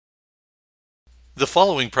The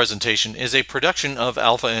following presentation is a production of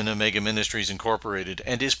Alpha and Omega Ministries Incorporated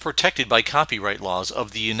and is protected by copyright laws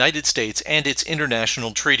of the United States and its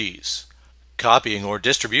international treaties. Copying or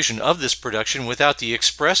distribution of this production without the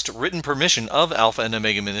expressed written permission of Alpha and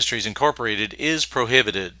Omega Ministries Incorporated is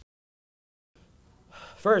prohibited.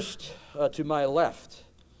 First, to my left,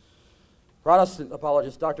 Protestant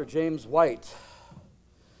apologist Dr. James White.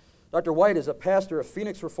 Dr. White is a pastor of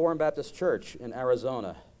Phoenix Reformed Baptist Church in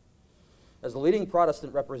Arizona. As the leading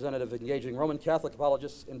Protestant representative engaging Roman Catholic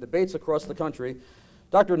apologists in debates across the country,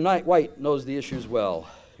 Dr. White knows the issues well.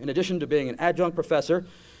 In addition to being an adjunct professor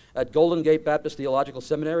at Golden Gate Baptist Theological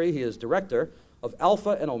Seminary, he is director of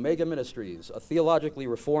Alpha and Omega Ministries, a theologically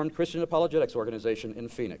reformed Christian apologetics organization in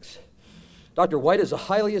Phoenix. Dr. White is a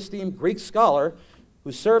highly esteemed Greek scholar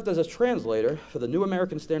who served as a translator for the New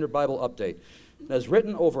American Standard Bible Update and has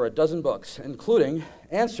written over a dozen books, including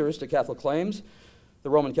Answers to Catholic Claims, The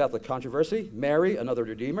Roman Catholic Controversy, Mary, Another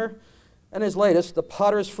Redeemer, and his latest, The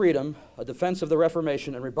Potter's Freedom, A Defense of the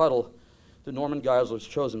Reformation and Rebuttal to Norman Geisler's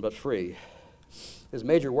Chosen but Free. His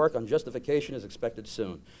major work on Justification is expected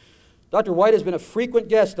soon. Dr. White has been a frequent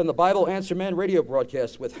guest on the Bible Answer Man radio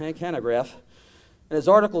broadcast with Hank Hanegraaff, and his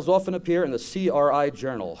articles often appear in the CRI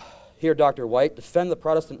Journal. Hear Dr. White defend the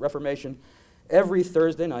Protestant Reformation every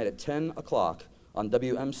Thursday night at 10 o'clock on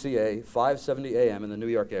WMCA 570 AM in the New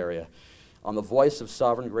York area, on the Voice of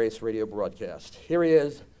Sovereign Grace radio broadcast. Here he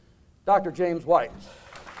is, Dr. James White.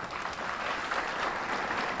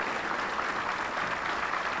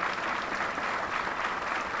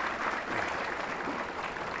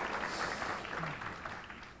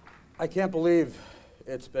 I can't believe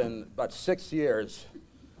it's been about 6 years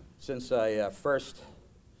since I first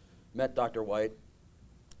met Dr. White.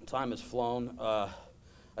 Time has flown.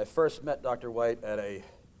 I first met Dr. White at a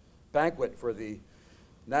banquet for the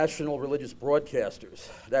National Religious Broadcasters,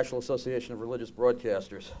 National Association of Religious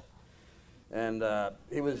Broadcasters. And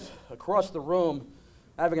he was across the room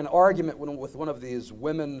having an argument with one of these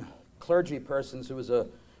women clergy persons who was a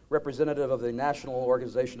representative of the National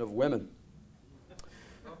Organization of Women.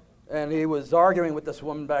 And he was arguing with this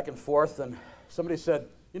woman back and forth, and somebody said,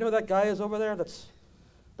 "You know who that guy is over there? That's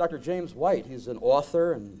Dr. James White. He's an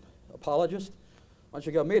author and apologist. Why don't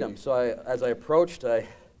you go meet him?" So as I approached, I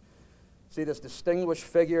see this distinguished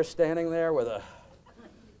figure standing there with a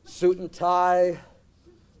suit and tie,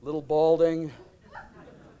 little balding,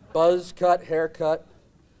 buzz cut haircut,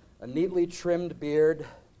 a neatly trimmed beard,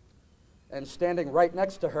 and standing right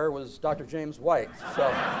next to her was Dr. James White. So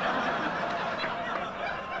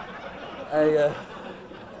I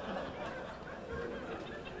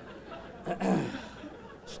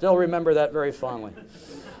still remember that very fondly.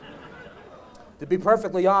 To be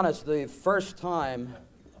perfectly honest, the first time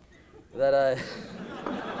that I...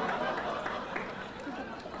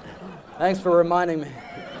 Thanks for reminding me.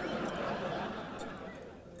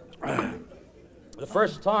 The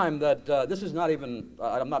first time that, this is not even,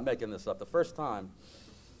 I'm not making this up, the first time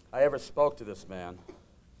I ever spoke to this man,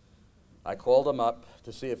 I called him up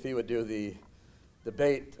to see if he would do the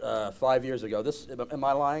debate 5 years ago. Am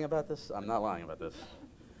I lying about this? I'm not lying about this.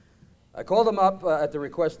 I called him up at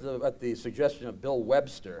the suggestion of Bill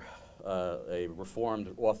Webster, a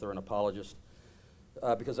Reformed author and apologist,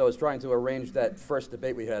 because I was trying to arrange that first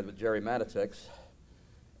debate we had with Jerry Matitix.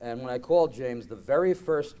 And when I called James, the very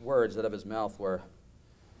first words out of his mouth were,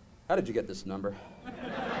 "How did you get this number?"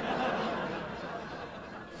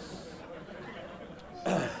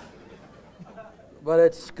 But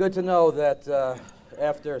it's good to know that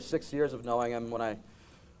after 6 years of knowing him, when I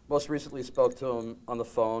most recently spoke to him on the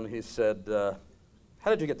phone, he said, "How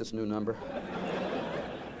did you get this new number?"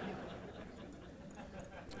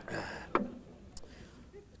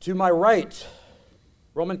 To my right,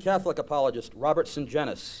 Roman Catholic apologist Robert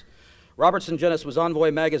Sungenis. Robert Sungenis was Envoy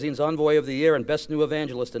Magazine's Envoy of the Year and Best New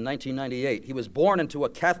Evangelist in 1998. He was born into a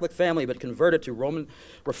Catholic family but converted to Roman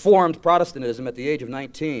Reformed Protestantism at the age of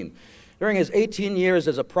 19. During his 18 years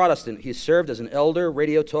as a Protestant, he served as an elder,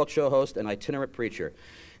 radio talk show host, and itinerant preacher.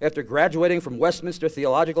 After graduating from Westminster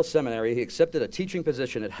Theological Seminary, he accepted a teaching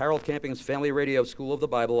position at Harold Camping's Family Radio School of the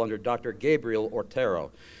Bible under Dr. Gabriel Ortero.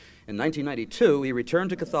 In 1992, he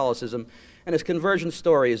returned to Catholicism, and his conversion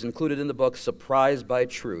story is included in the book Surprised by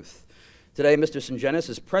Truth. Today, Mr. Sungenis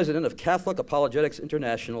is president of Catholic Apologetics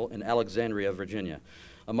International in Alexandria, Virginia.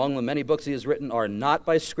 Among the many books he has written are Not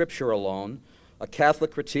by Scripture Alone, A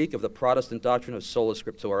Catholic Critique of the Protestant Doctrine of Sola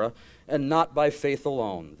Scriptura, and Not by Faith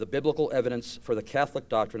Alone, The Biblical Evidence for the Catholic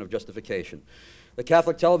Doctrine of Justification. The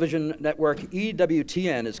Catholic television network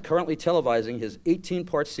EWTN is currently televising his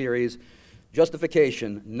 18-part series,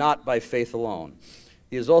 Justification, Not by Faith Alone.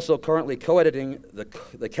 He is also currently co-editing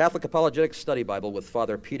the Catholic Apologetics Study Bible with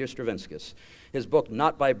Father Peter Stravinskas. His book,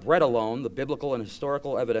 Not by Bread Alone, The Biblical and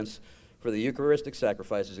Historical Evidence for the Eucharistic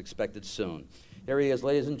Sacrifice, is expected soon. Here he is,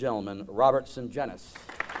 ladies and gentlemen, Robert Sungenis.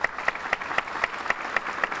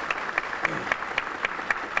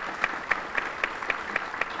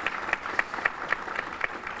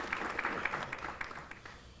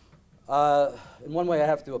 In one way, I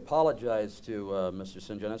have to apologize to Mr.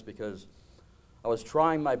 Sungenis because I was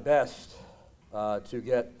trying my best to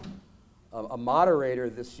get a moderator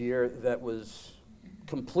this year that was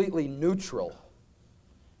completely neutral.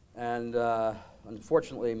 And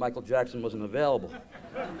unfortunately, Michael Jackson wasn't available.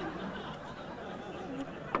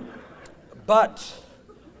 But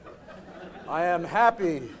I am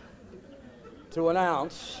happy to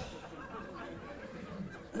announce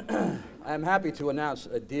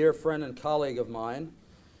a dear friend and colleague of mine,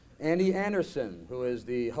 Andy Anderson, who is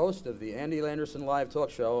the host of the Andy Anderson Live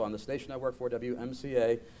Talk Show on the station I work for,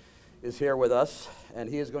 WMCA, is here with us, and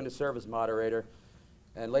he is going to serve as moderator.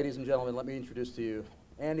 And ladies and gentlemen, let me introduce to you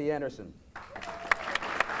Andy Anderson.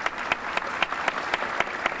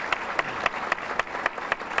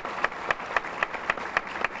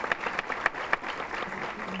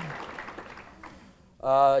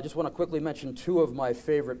 I just want to quickly mention two of my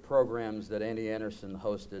favorite programs that Andy Anderson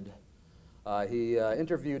hosted. He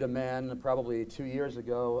interviewed a man probably 2 years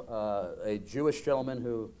ago, a Jewish gentleman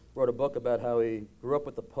who wrote a book about how he grew up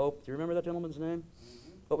with the Pope. Do you remember that gentleman's name?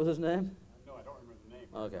 What was his name? No, I don't remember the name.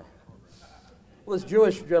 Okay. Well, this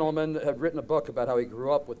Jewish gentleman had written a book about how he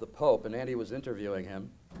grew up with the Pope, and Andy was interviewing him.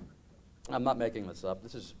 I'm not making this up.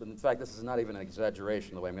 In fact, this is not even an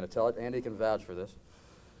exaggeration the way I'm going to tell it. Andy can vouch for this.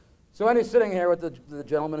 So Andy's sitting here with the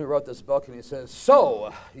gentleman who wrote this book, and he says,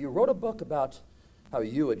 "So, you wrote a book about how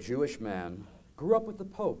you, a Jewish man, grew up with the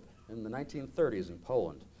Pope in the 1930s in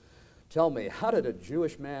Poland. Tell me, how did a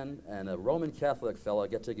Jewish man and a Roman Catholic fellow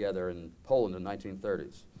get together in Poland in the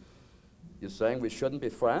 1930s? You saying we shouldn't be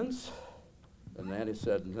friends?" And Andy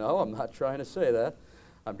said, "No, I'm not trying to say that.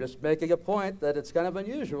 I'm just making a point that it's kind of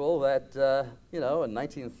unusual that, in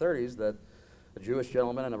 1930s, that a Jewish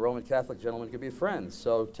gentleman and a Roman Catholic gentleman could be friends.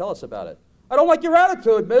 So tell us about it." "I don't like your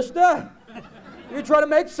attitude, mister. You try to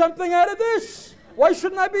make something out of this. Why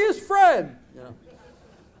shouldn't I be his friend?"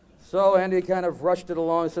 So Andy kind of rushed it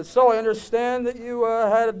along and said, "So I understand that you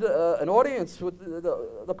had an audience with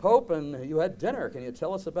the Pope and you had dinner. Can you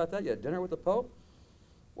tell us about that? You had dinner with the Pope?"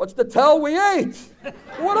 "What's to tell? We ate.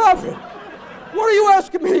 What of it? What are you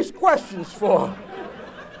asking me these questions for?"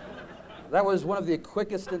 That was one of the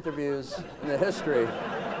quickest interviews in the history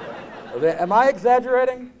of it. Am I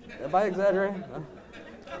exaggerating? Am I exaggerating? No?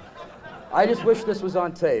 I just wish this was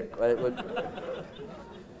on tape.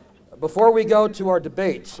 Before we go to our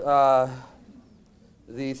debate,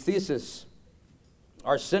 the thesis,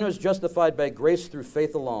 "Are sinners justified by grace through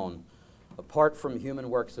faith alone, apart from human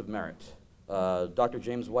works of merit?" Dr.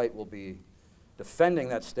 James White will be defending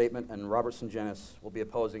that statement, and Robert Sungenis will be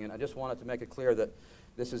opposing it. I just wanted to make it clear that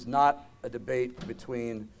this is not a debate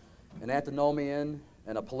between an antinomian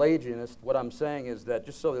and a Pelagianist. What I'm saying is that,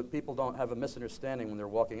 just so that people don't have a misunderstanding when they're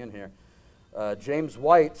walking in here, James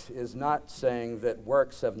White is not saying that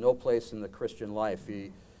works have no place in the Christian life.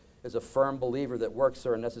 He is a firm believer that works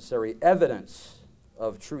are a necessary evidence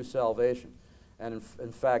of true salvation. And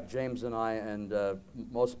in fact, James and I and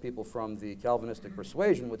most people from the Calvinistic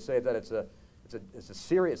persuasion would say that it's a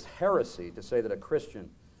serious heresy to say that a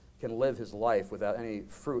Christian can live his life without any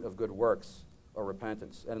fruit of good works or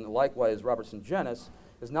repentance. And likewise, Robert Sungenis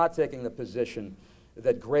is not taking the position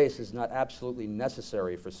that grace is not absolutely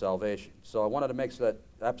necessary for salvation. So I wanted to make that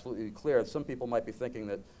absolutely clear. Some people might be thinking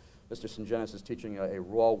that Mr. Sungenis is teaching a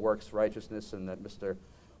raw works righteousness and that Mr.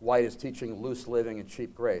 White is teaching loose living and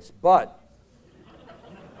cheap grace. But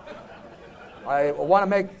I want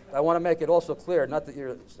to make it also clear, not that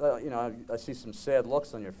you're, I see some sad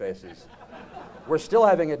looks on your faces. We're still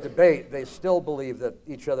having a debate. They still believe that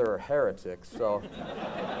each other are heretics. So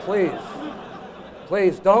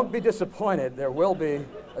please don't be disappointed. There will be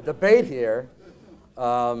a debate here.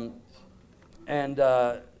 It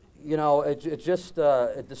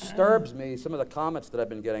disturbs me, some of the comments that I've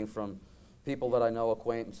been getting from people that I know,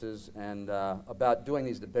 acquaintances, and about doing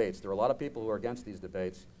these debates. There are a lot of people who are against these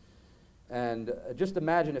debates. And just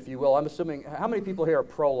imagine, if you will, I'm assuming, how many people here are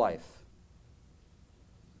pro-life?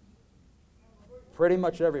 Pretty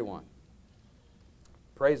much everyone.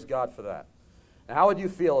 Praise God for that. Now, how would you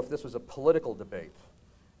feel if this was a political debate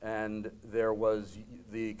and there was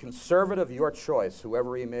the conservative, your choice,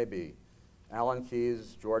 whoever he may be, Alan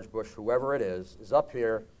Keyes, George Bush, whoever it is up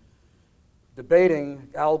here debating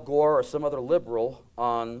Al Gore or some other liberal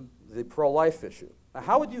on the pro-life issue? Now,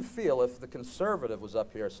 how would you feel if the conservative was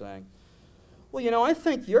up here saying, well, you know, I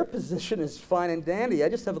think your position is fine and dandy. I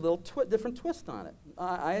just have a little different twist on it.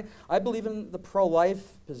 I believe in the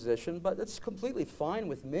pro-life position, but it's completely fine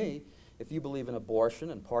with me if you believe in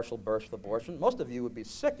abortion and partial birth abortion. Most of you would be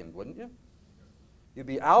sickened, wouldn't you? You'd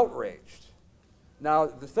be outraged. Now,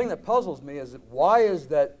 the thing that puzzles me is that why is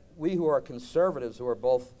that we who are conservatives, who are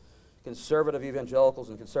both conservative evangelicals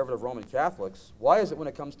and conservative Roman Catholics, why is it when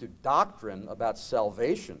it comes to doctrine about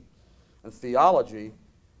salvation and theology,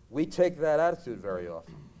 we take that attitude very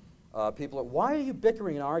often? People are, why are you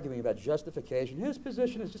bickering and arguing about justification? His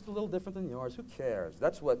position is just a little different than yours. Who cares?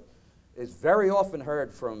 That's what is very often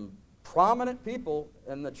heard from prominent people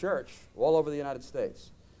in the church all over the United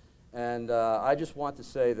States. And I just want to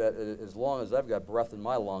say that as long as I've got breath in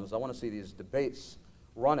my lungs, I want to see these debates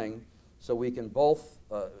running so we can both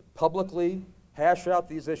publicly hash out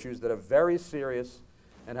these issues that are very serious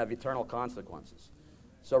and have eternal consequences.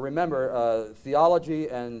 So remember, theology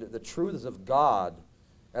and the truths of God,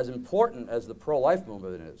 as important as the pro-life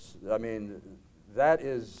movement is, I mean, that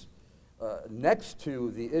is next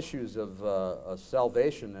to the issues of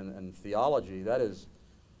salvation and theology, that is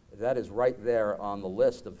right there on the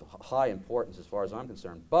list of high importance as far as I'm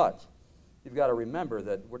concerned. But you've got to remember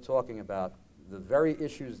that we're talking about the very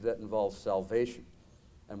issues that involve salvation.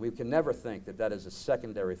 And we can never think that that is a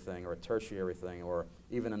secondary thing or a tertiary thing or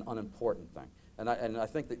even an unimportant thing. And I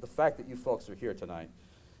think that the fact that you folks are here tonight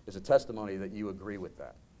is a testimony that you agree with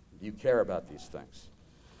that. You care about these things.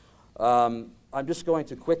 I'm just going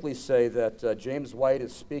to quickly say that James White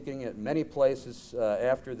is speaking at many places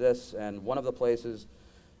after this, and one of the places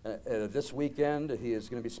this weekend he is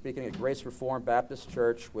going to be speaking at Grace Reformed Baptist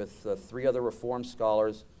Church with 3 other Reformed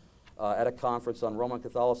scholars at a conference on Roman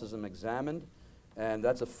Catholicism Examined. And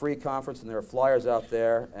that's a free conference, and there are flyers out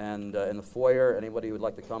there. And in the foyer, anybody who would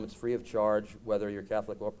like to come, it's free of charge, whether you're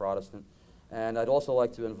Catholic or Protestant. And I'd also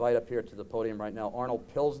like to invite up here to the podium right now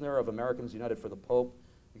Arnold Pilsner of Americans United for the Pope,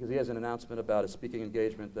 because he has an announcement about a speaking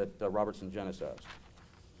engagement that Robert Sungenis has.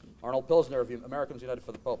 Arnold Pilsner of Americans United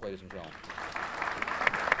for the Pope, ladies and gentlemen.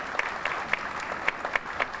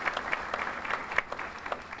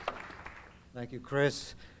 Thank you,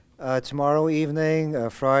 Chris. Tomorrow evening,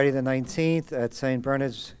 Friday the 19th, at St.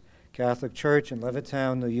 Bernard's Catholic Church in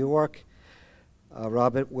Levittown, New York,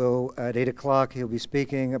 Robert will, at 8 o'clock, he'll be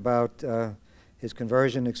speaking about his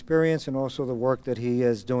conversion experience and also the work that he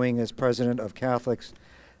is doing as president of Catholics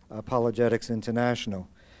Apologetics International.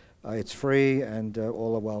 It's free and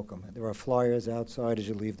all are welcome. There are flyers outside as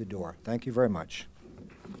you leave the door. Thank you very much.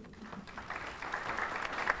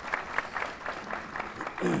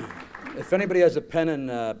 If anybody has a pen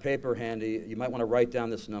and paper handy, you might want to write down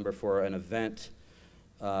this number for an event.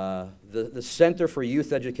 The Center for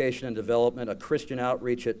Youth Education and Development, a Christian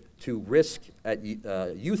outreach Youth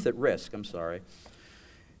at Risk,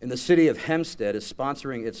 in the city of Hempstead is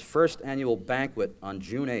sponsoring its first annual banquet on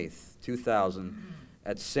June 8th, 2000,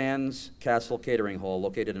 at Sands Castle Catering Hall,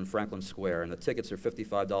 located in Franklin Square. And the tickets are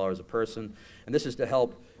 $55 a person. And this is to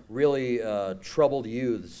help really troubled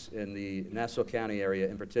youths in the Nassau County area,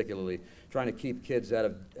 in particularly, trying to keep kids out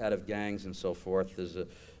of gangs and so forth. There's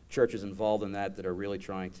churches involved in that are really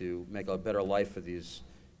trying to make a better life for these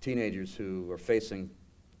teenagers who are facing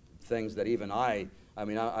things that even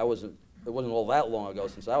it wasn't all that long ago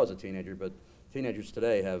since I was a teenager, but teenagers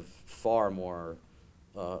today have far more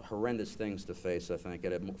horrendous things to face, I think,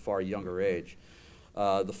 at a far younger age.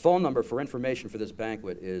 The phone number for information for this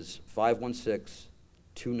banquet is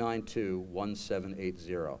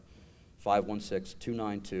 516-292-1780.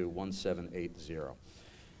 516-292-1780.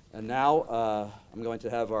 And now I'm going to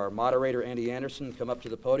have our moderator, Andy Anderson, come up to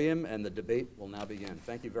the podium, and the debate will now begin.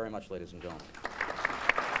 Thank you very much, ladies and gentlemen.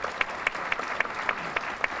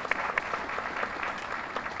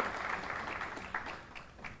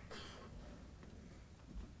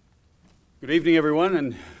 Good evening, everyone,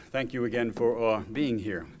 and thank you again for being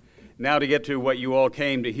here. Now to get to what you all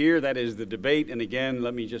came to hear, that is the debate. And again,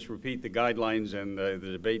 let me just repeat the guidelines and the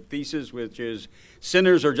debate thesis, which is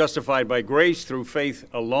sinners are justified by grace through faith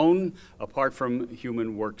alone, apart from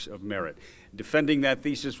human works of merit. Defending that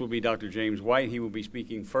thesis will be Dr. James White. He will be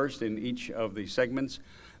speaking first in each of the segments.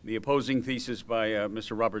 The opposing thesis by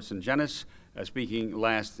Mr. Robert Sungenis, speaking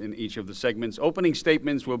last in each of the segments. Opening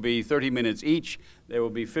statements will be 30 minutes each. There will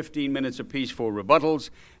be 15 minutes apiece for rebuttals,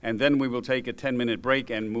 and then we will take a 10-minute break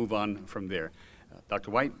and move on from there. Dr.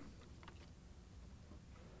 White?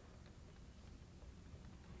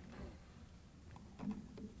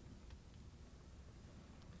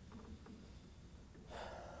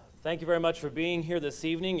 Thank you very much for being here this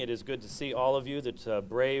evening. It is good to see all of you that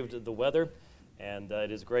braved the weather And it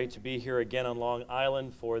is great to be here again on Long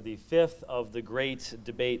Island for the 5th of the Great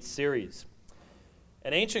Debate Series.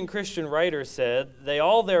 An ancient Christian writer said, "They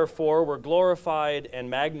all therefore were glorified and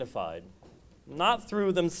magnified, not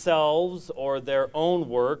through themselves or their own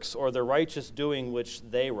works or the righteous doing which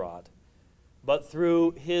they wrought, but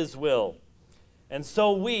through his will. And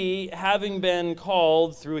so we, having been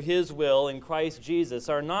called through his will in Christ Jesus,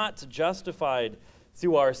 are not justified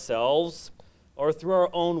through ourselves or through our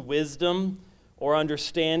own wisdom or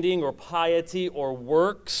understanding or piety or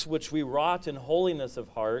works which we wrought in holiness of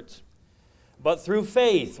heart, but through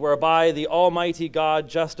faith, whereby the Almighty God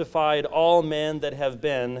justified all men that have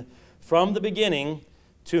been from the beginning,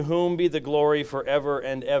 to whom be the glory forever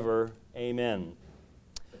and ever. Amen."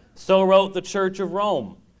 So wrote the Church of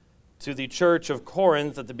Rome to the Church of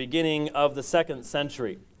Corinth at the beginning of the 2nd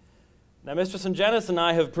century. Now, Mr. Sungenis and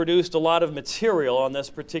I have produced a lot of material on this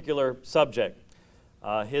particular subject.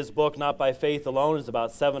 His book, Not by Faith Alone, is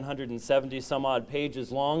about 770 some odd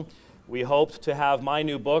pages long. We hoped to have my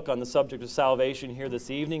new book on the subject of salvation here this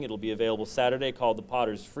evening. It'll be available Saturday, called The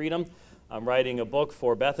Potter's Freedom. I'm writing a book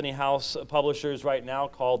for Bethany House Publishers right now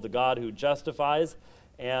called The God Who Justifies,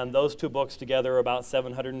 and those two books together are about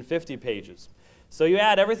 750 pages. So you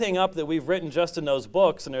add everything up that we've written just in those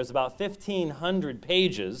books, and there's about 1,500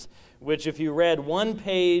 pages, which if you read one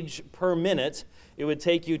page per minute, it would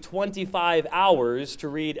take you 25 hours to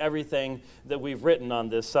read everything that we've written on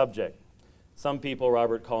this subject. Some people,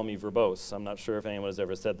 Robert, call me verbose. I'm not sure if anyone has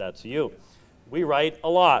ever said that to you. We write a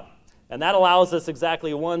lot, and that allows us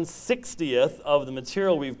exactly 1/60th of the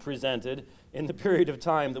material we've presented in the period of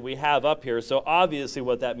time that we have up here. So obviously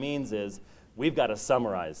what that means is we've got to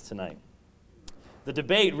summarize tonight. The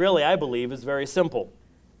debate, really, I believe, is very simple.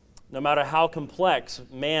 No matter how complex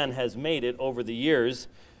man has made it over the years,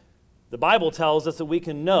 the Bible tells us that we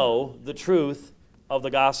can know the truth of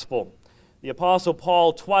the gospel. The Apostle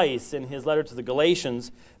Paul twice in his letter to the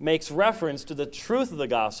Galatians makes reference to the truth of the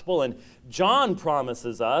gospel, and John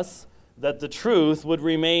promises us that the truth would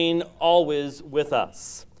remain always with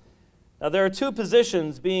us. Now, there are two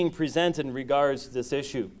positions being presented in regards to this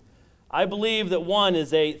issue. I believe that one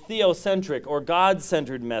is a theocentric or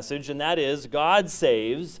God-centered message, and that is God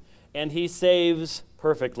saves, and he saves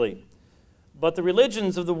perfectly. But the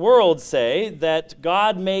religions of the world say that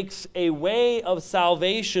God makes a way of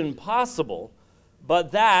salvation possible,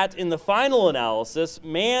 but that, in the final analysis,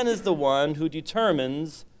 man is the one who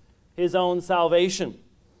determines his own salvation.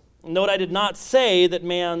 Note, I did not say that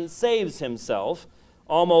man saves himself.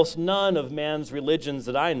 Almost none of man's religions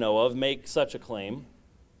that I know of make such a claim.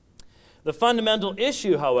 The fundamental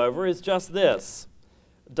issue, however, is just this.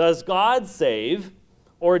 Does God save,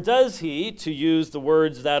 or does he, to use the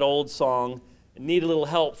words of that old song, need a little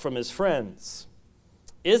help from his friends?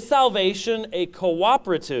 Is salvation a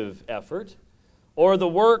cooperative effort, or the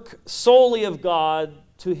work solely of God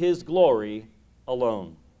to his glory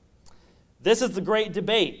alone? This is the great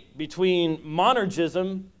debate between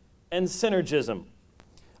monergism and synergism.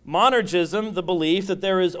 Monergism, the belief that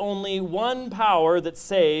there is only one power that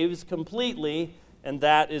saves completely, and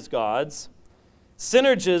that is God's.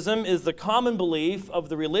 Synergism is the common belief of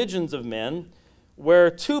the religions of men, where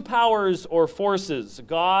two powers or forces,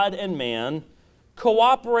 God and man,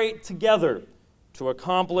 cooperate together to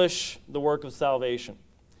accomplish the work of salvation.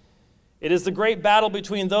 It is the great battle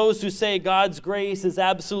between those who say God's grace is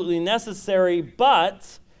absolutely necessary,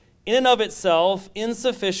 but in and of itself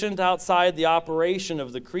insufficient outside the operation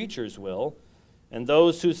of the creature's will, and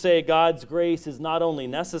those who say God's grace is not only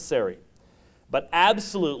necessary, but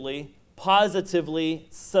absolutely, positively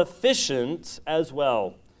sufficient as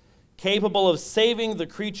well, capable of saving the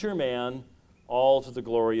creature man, all to the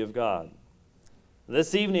glory of God.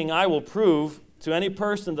 This evening I will prove to any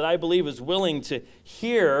person that I believe is willing to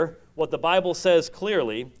hear what the Bible says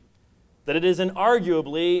clearly, that it is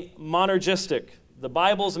inarguably monergistic. The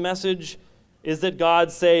Bible's message is that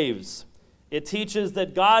God saves. It teaches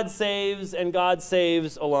that God saves and God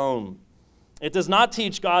saves alone. It does not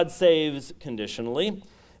teach God saves conditionally.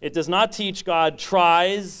 It does not teach God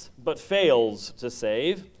tries but fails to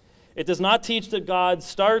save. It does not teach that God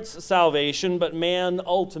starts salvation but man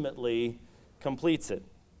ultimately completes it.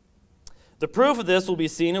 The proof of this will be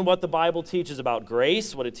seen in what the Bible teaches about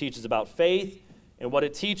grace, what it teaches about faith, and what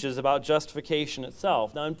it teaches about justification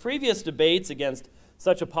itself. Now, in previous debates against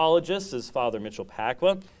such apologists as Father Mitchell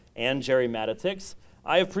Pacwa and Jerry Matitix,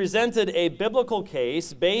 I have presented a biblical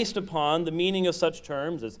case based upon the meaning of such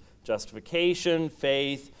terms as justification,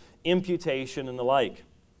 faith, imputation, and the like.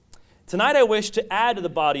 Tonight I wish to add to the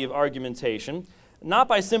body of argumentation, not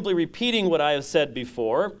by simply repeating what I have said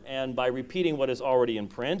before and by repeating what is already in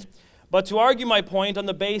print, but to argue my point on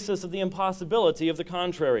the basis of the impossibility of the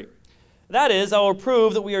contrary. That is, I will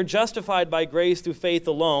prove that we are justified by grace through faith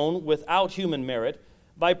alone, without human merit,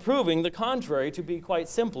 by proving the contrary to be quite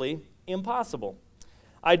simply impossible.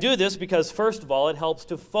 I do this because, first of all, it helps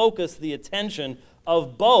to focus the attention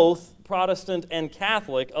of both Protestant and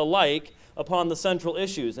Catholic alike upon the central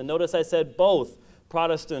issues. And notice I said both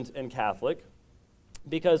Protestant and Catholic,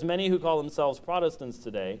 because many who call themselves Protestants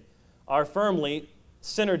today are firmly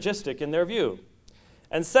synergistic in their view.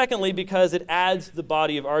 And secondly, because it adds to the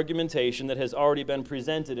body of argumentation that has already been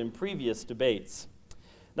presented in previous debates.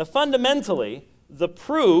 Now, fundamentally, the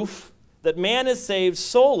proof that man is saved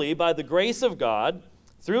solely by the grace of God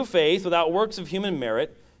through faith without works of human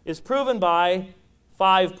merit is proven by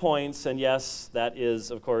 5 points, and yes, that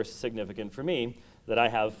is, of course, significant for me that I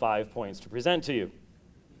have 5 points to present to you.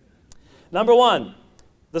 Number one,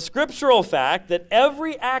 the scriptural fact that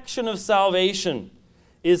every action of salvation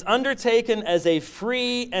is undertaken as a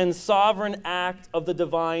free and sovereign act of the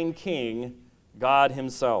divine King, God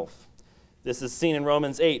himself. This is seen in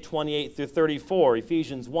Romans 8, 28 through 34,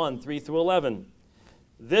 Ephesians 1, 3 through 11.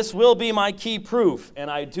 This will be my key proof,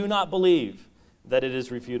 and I do not believe that it is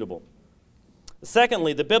refutable.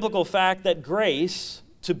 Secondly, the biblical fact that grace,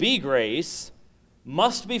 to be grace,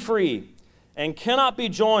 must be free and cannot be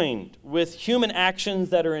joined with human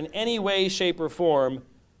actions that are in any way, shape, or form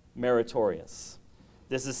meritorious.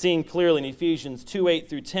 This is seen clearly in Ephesians 2, 8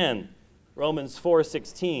 through 10, Romans 4,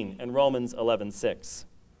 16, and Romans 11, 6.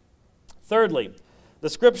 Thirdly, the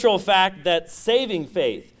scriptural fact that saving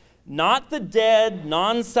faith, not the dead,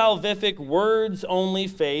 non-salvific, words-only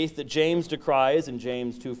faith that James decries in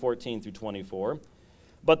James 2:14 through 24,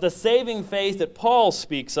 but the saving faith that Paul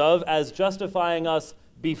speaks of as justifying us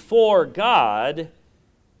before God,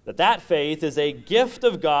 that faith is a gift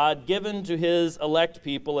of God given to his elect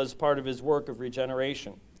people as part of his work of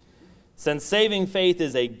regeneration. Since saving faith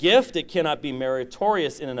is a gift, it cannot be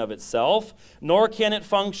meritorious in and of itself, nor can it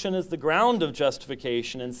function as the ground of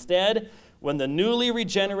justification. Instead, when the newly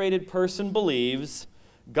regenerated person believes,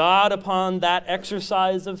 God, upon that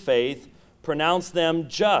exercise of faith, pronounced them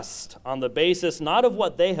just on the basis not of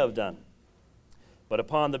what they have done, but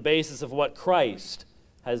upon the basis of what Christ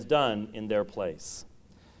has done in their place.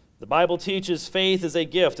 The Bible teaches faith is a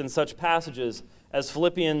gift in such passages as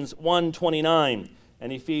Philippians 1:29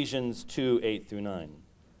 and Ephesians 2:8 through 9.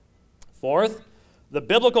 Fourth, the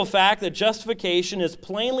biblical fact that justification is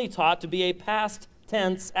plainly taught to be a past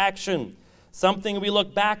tense action, something we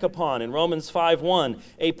look back upon in Romans 5:1,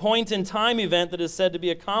 a point-in-time event that is said to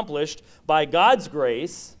be accomplished by God's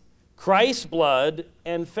grace, Christ's blood,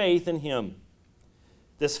 and faith in him.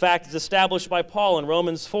 This fact is established by Paul in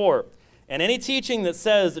Romans 4, and any teaching that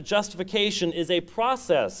says that justification is a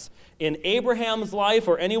process in Abraham's life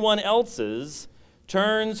or anyone else's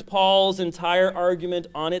turns Paul's entire argument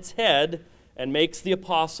on its head and makes the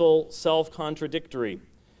apostle self-contradictory.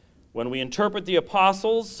 When we interpret the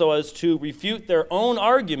apostles so as to refute their own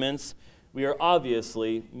arguments, we are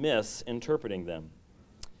obviously misinterpreting them.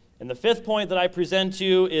 And the fifth point that I present to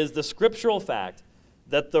you is the scriptural fact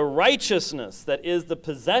that the righteousness that is the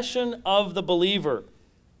possession of the believer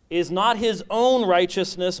is not his own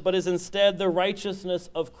righteousness, but is instead the righteousness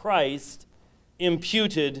of Christ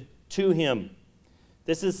imputed to him.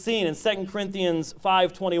 This is seen in 2 Corinthians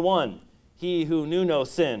 5:21. He who knew no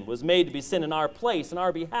sin was made to be sin in our place, in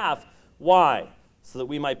our behalf. Why? So that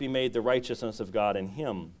we might be made the righteousness of God in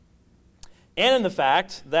him. And in the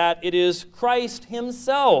fact that it is Christ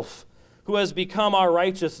himself who has become our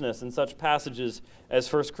righteousness in such passages as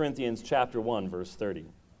 1 Corinthians chapter 1, verse 30.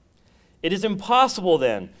 It is impossible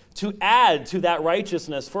then to add to that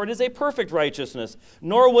righteousness, for it is a perfect righteousness,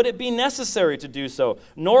 nor would it be necessary to do so,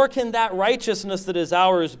 nor can that righteousness that is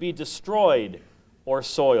ours be destroyed or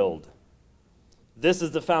soiled. This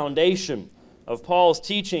is the foundation of Paul's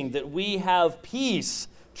teaching that we have peace,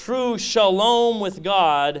 true shalom with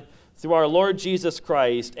God through our Lord Jesus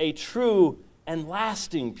Christ, a true and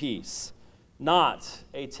lasting peace, not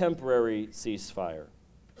a temporary ceasefire.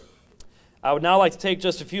 I would now like to take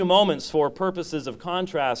just a few moments for purposes of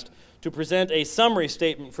contrast to present a summary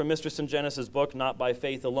statement from Mr. Sungenis' book, Not by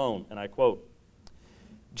Faith Alone, and I quote,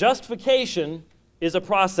 "Justification is a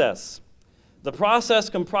process. The process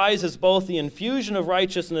comprises both the infusion of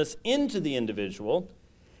righteousness into the individual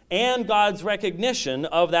and God's recognition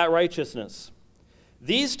of that righteousness.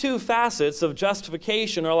 These two facets of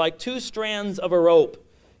justification are like two strands of a rope,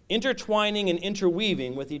 intertwining and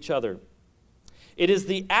interweaving with each other. It is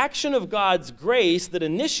the action of God's grace that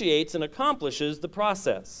initiates and accomplishes the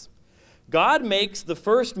process. God makes the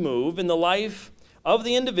first move in the life of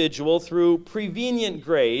the individual through prevenient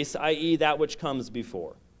grace, i.e., that which comes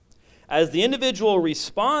before. As the individual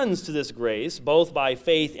responds to this grace, both by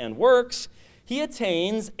faith and works, he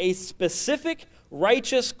attains a specific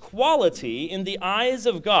righteous quality in the eyes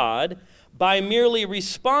of God by merely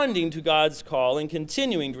responding to God's call and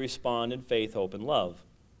continuing to respond in faith, hope, and love.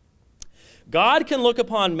 God can look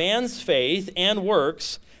upon man's faith and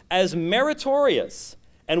works as meritorious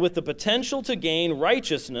and with the potential to gain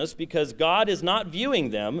righteousness because God is not viewing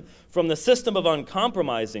them from the system of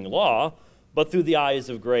uncompromising law, but through the eyes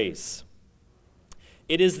of grace.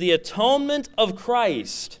 It is the atonement of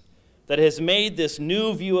Christ that has made this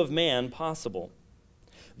new view of man possible.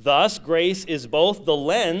 Thus, grace is both the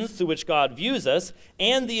lens through which God views us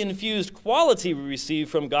and the infused quality we receive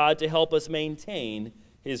from God to help us maintain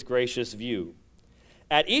his gracious view.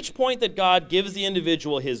 At each point that God gives the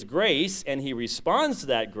individual his grace and he responds to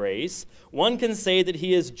that grace, one can say that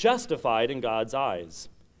he is justified in God's eyes.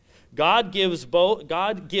 God gives both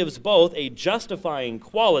a justifying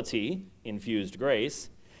quality, infused grace,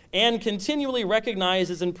 and continually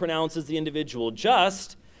recognizes and pronounces the individual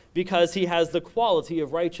just because he has the quality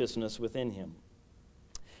of righteousness within him.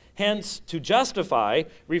 Hence, to justify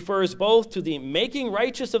refers both to the making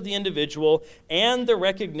righteous of the individual and the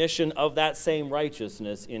recognition of that same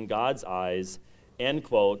righteousness in God's eyes, end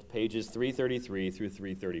quote, pages 333 through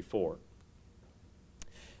 334.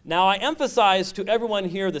 Now, I emphasize to everyone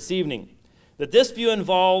here this evening that this view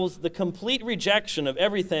involves the complete rejection of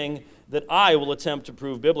everything that I will attempt to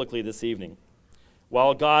prove biblically this evening.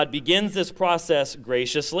 While God begins this process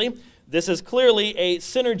graciously, this is clearly a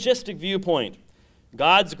synergistic viewpoint.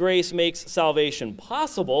 God's grace makes salvation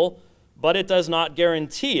possible, but it does not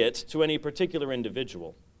guarantee it to any particular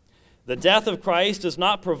individual. The death of Christ does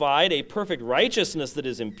not provide a perfect righteousness that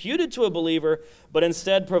is imputed to a believer, but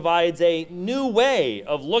instead provides a new way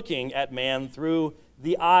of looking at man through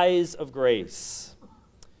the eyes of grace.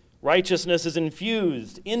 Righteousness is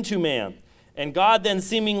infused into man, and God then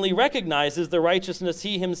seemingly recognizes the righteousness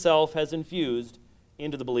he himself has infused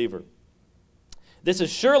into the believer. This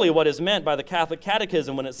is surely what is meant by the Catholic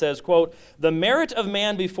Catechism when it says, quote, "The merit of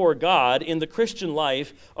man before God in the Christian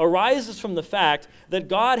life arises from the fact that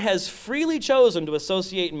God has freely chosen to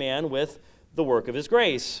associate man with the work of his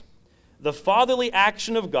grace. The fatherly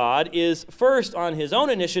action of God is first on his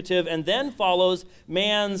own initiative and then follows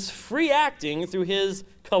man's free acting through his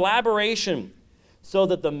collaboration, so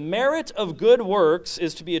that the merit of good works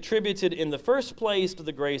is to be attributed in the first place to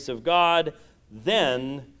the grace of God,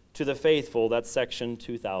 then to the faithful." That's section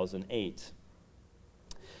 2008.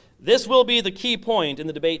 This will be the key point in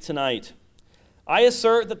the debate tonight. I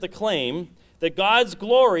assert that the claim that God's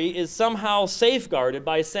glory is somehow safeguarded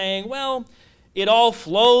by saying, well, it all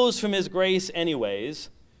flows from his grace anyways,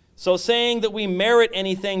 so saying that we merit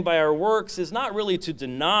anything by our works is not really to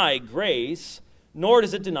deny grace, nor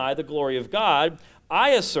does it deny the glory of God. I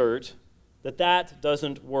assert that that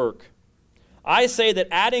doesn't work. I say that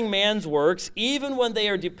adding man's works, even when they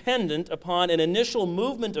are dependent upon an initial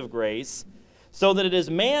movement of grace, so that it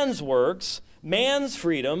is man's works, man's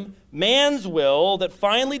freedom, man's will that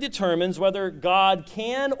finally determines whether God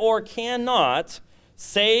can or cannot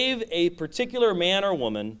save a particular man or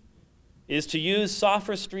woman, is to use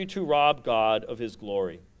sophistry to rob God of his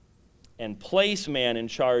glory and place man in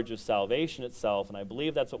charge of salvation itself, and I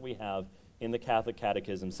believe that's what we have in the Catholic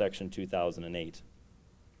Catechism, section 2008.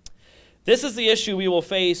 This is the issue we will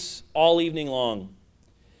face all evening long.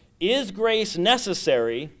 Is grace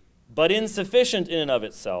necessary but insufficient in and of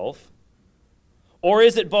itself, or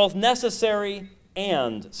is it both necessary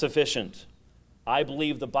and sufficient? I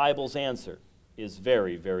believe the Bible's answer is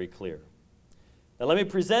very, very clear. Now let me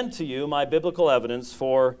present to you my biblical evidence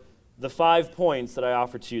for the 5 points that I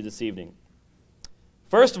offer to you this evening.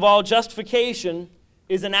 First of all, justification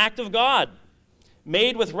is an act of God,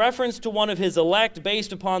 made with reference to one of his elect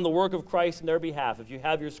based upon the work of Christ in their behalf. If you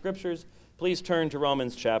have your scriptures, please turn to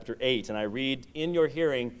Romans chapter 8, and I read in your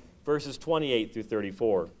hearing verses 28 through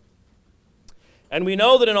 34. "And we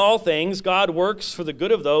know that in all things God works for the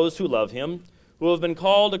good of those who love him, who have been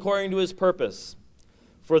called according to his purpose.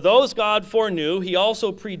 For those God foreknew, he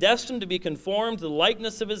also predestined to be conformed to the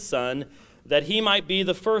likeness of his Son, that he might be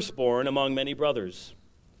the firstborn among many brothers.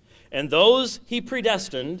 And those he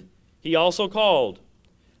predestined, he also called.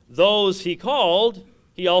 Those he called,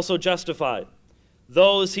 he also justified.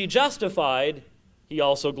 Those he justified, he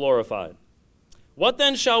also glorified. What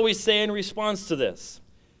then shall we say in response to this?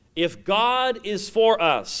 If God is for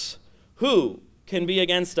us, who can be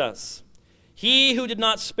against us? He who did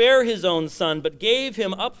not spare his own Son, but gave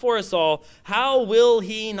him up for us all, how will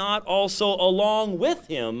he not also along with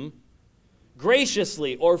him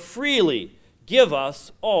graciously or freely give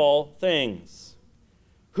us all things?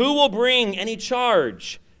 Who will bring any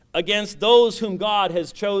charge against those whom God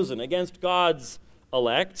has chosen, against God's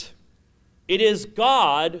elect. It is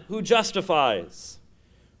God who justifies.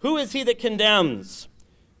 Who is he that condemns?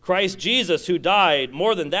 Christ Jesus, who died,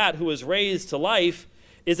 more than that, who was raised to life,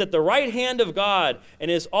 is at the right hand of God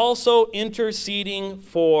and is also interceding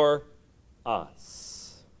for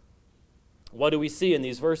us. What do we see in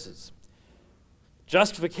these verses?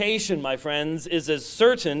 Justification, my friends, is as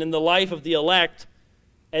certain in the life of the elect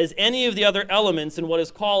as any of the other elements in what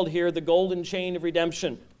is called here the golden chain of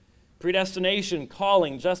redemption. Predestination,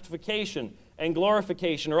 calling, justification, and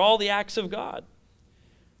glorification are all the acts of God.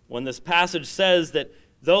 When this passage says that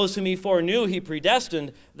those whom he foreknew he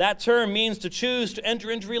predestined, that term means to choose to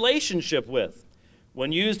enter into relationship with.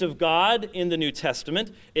 When used of God in the New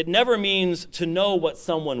Testament, it never means to know what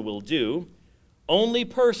someone will do. Only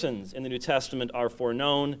persons in the New Testament are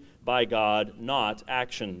foreknown by God, not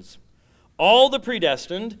actions. All the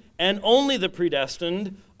predestined, and only the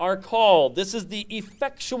predestined, are called. This is the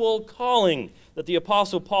effectual calling that the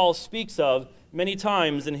Apostle Paul speaks of many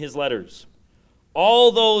times in his letters.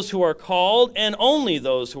 All those who are called, and only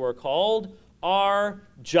those who are called, are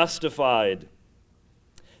justified.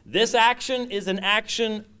 This action is an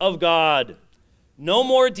action of God, no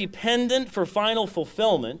more dependent for final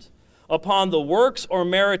fulfillment upon the works or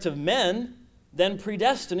merit of men than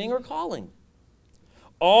predestining or calling.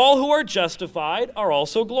 All who are justified are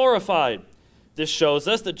also glorified. This shows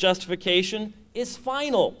us that justification is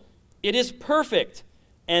final. It is perfect.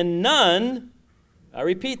 And none, I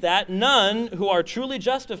repeat that, none who are truly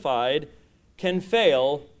justified can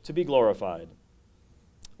fail to be glorified.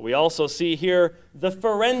 We also see here the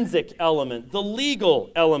forensic element, the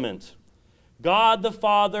legal element. God the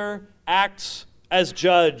Father acts as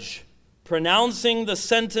judge, pronouncing the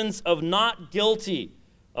sentence of not guilty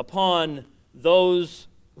upon those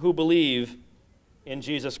who believe in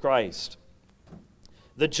Jesus Christ.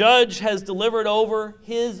 The judge has delivered over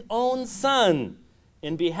his own Son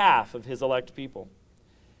in behalf of his elect people.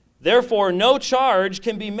 Therefore, no charge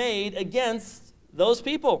can be made against those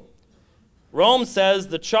people. Rome says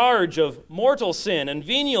the charge of mortal sin and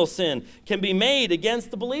venial sin can be made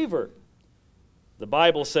against the believer. The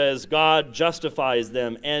Bible says God justifies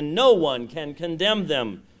them and no one can condemn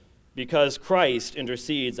them because Christ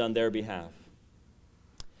intercedes on their behalf.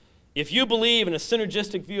 If you believe in a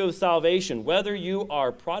synergistic view of salvation, whether you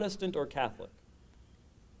are Protestant or Catholic,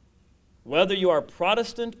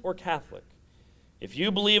 if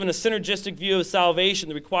you believe in a synergistic view of salvation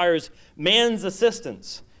that requires man's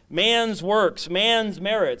assistance, man's works, man's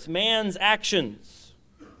merits, man's actions,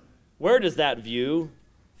 where does that view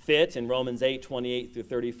fit in Romans 8:28 through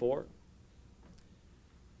 34?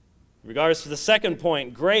 In regards to the second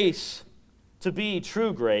point, grace, to be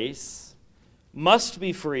true grace, must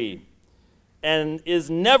be free and is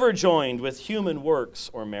never joined with human works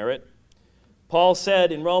or merit. Paul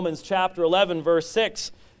said in Romans chapter 11, verse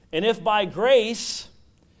 6, "And if by grace,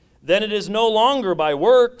 then it is no longer by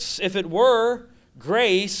works. If it were,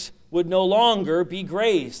 grace would no longer be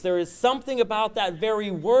grace." There is something about that very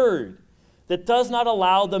word that does not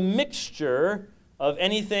allow the mixture of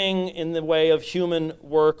anything in the way of human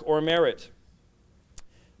work or merit.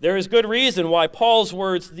 There is good reason why Paul's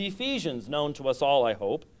words to the Ephesians, known to us all, I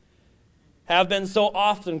hope, have been so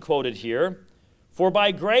often quoted here. "For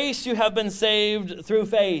by grace you have been saved through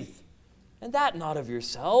faith, and that not of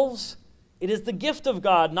yourselves. It is the gift of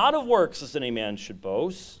God, not of works, lest any man should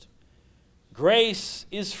boast." Grace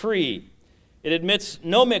is free. It admits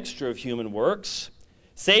no mixture of human works.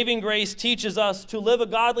 Saving grace teaches us to live a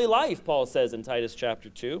godly life, Paul says in Titus chapter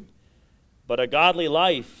 2. But a godly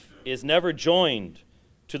life is never joined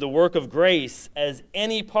to the work of grace as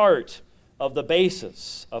any part of the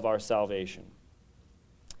basis of our salvation.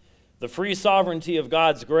 The free sovereignty of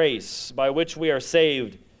God's grace by which we are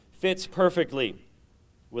saved fits perfectly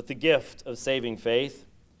with the gift of saving faith.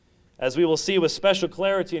 As we will see with special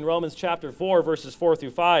clarity in Romans chapter 4, verses 4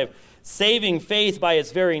 through 5, saving faith by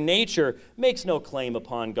its very nature makes no claim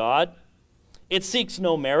upon God. It seeks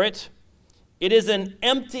no merit. It is an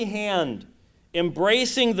empty hand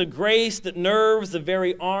embracing the grace that nerves the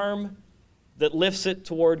very arm that lifts it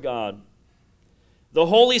toward God. The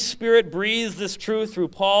Holy Spirit breathes this truth through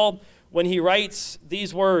Paul when he writes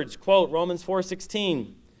these words, quote, Romans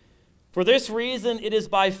 4:16, "For this reason it is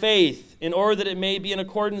by faith, in order that it may be in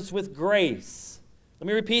accordance with grace." Let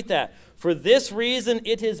me repeat that. "For this reason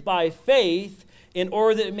it is by faith, in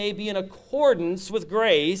order that it may be in accordance with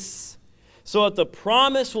grace, so that the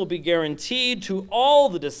promise will be guaranteed to all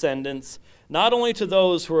the descendants, not only to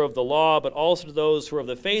those who are of the law, but also to those who are of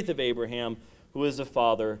the faith of Abraham, who is the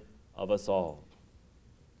father of us all."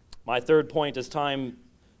 My third point, as time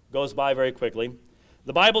goes by very quickly,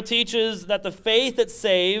 The Bible teaches that the faith that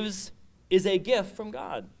saves is a gift from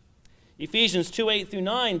God. Ephesians 2:8 through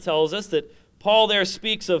 9 tells us that Paul there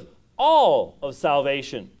speaks of all of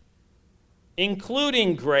salvation,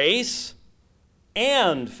 including grace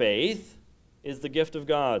and faith, is the gift of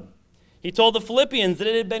God. He told the Philippians that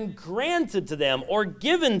it had been granted to them or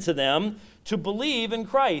given to them to believe in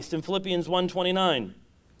Christ in Philippians 1:29.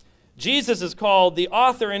 Jesus is called the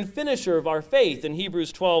author and finisher of our faith in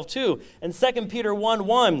Hebrews 12:2, and 2 Peter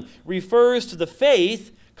 1:1 refers to the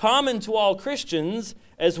faith common to all Christians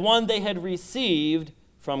as one they had received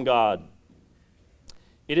from God.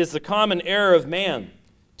 It is the common error of man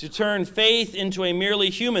to turn faith into a merely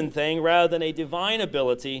human thing rather than a divine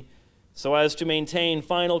ability, so as to maintain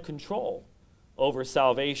final control over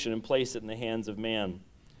salvation and place it in the hands of man.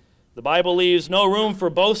 The Bible leaves no room for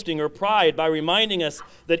boasting or pride by reminding us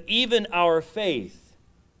that even our faith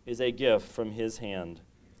is a gift from his hand.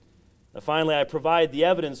 Now, finally, I provide the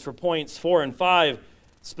evidence for points 4 and 5,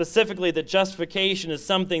 specifically that justification is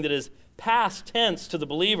something that is past tense to the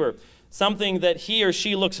believer, something that he or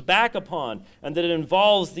she looks back upon, and that it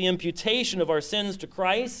involves the imputation of our sins to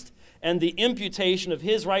Christ and the imputation of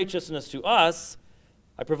his righteousness to us.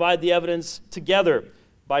 I provide the evidence together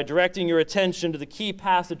by directing your attention to the key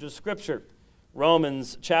passage of Scripture,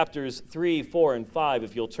 Romans chapters 3, 4, and 5,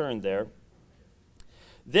 if you'll turn there.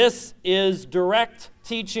 This is direct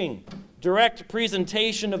teaching, direct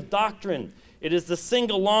presentation of doctrine. It is the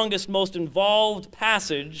single longest, most involved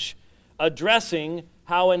passage addressing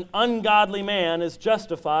how an ungodly man is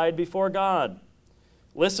justified before God.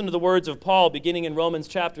 Listen to the words of Paul beginning in Romans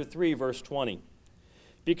chapter 3, verse 20.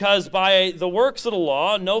 Because by the works of the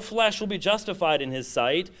law, no flesh will be justified in his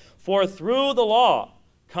sight, for through the law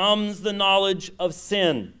comes the knowledge of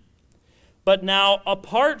sin. But now,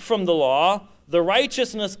 apart from the law, the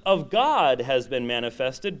righteousness of God has been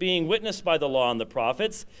manifested, being witnessed by the law and the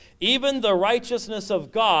prophets, even the righteousness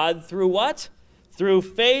of God through what? Through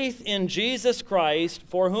faith in Jesus Christ,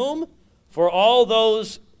 for whom? For all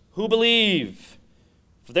those who believe.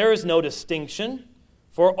 For there is no distinction,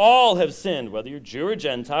 for all have sinned, whether you're Jew or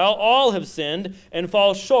Gentile, all have sinned and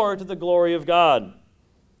fall short of the glory of God.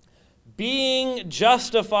 Being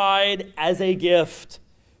justified as a gift,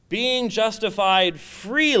 being justified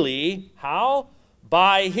freely, how?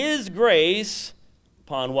 By his grace.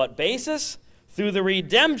 Upon what basis? Through the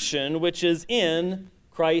redemption which is in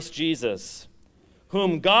Christ Jesus,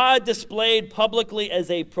 whom God displayed publicly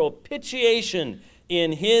as a propitiation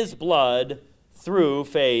in his blood through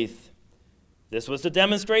faith. This was to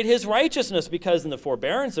demonstrate his righteousness, because in the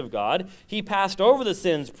forbearance of God, he passed over the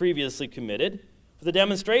sins previously committed. For the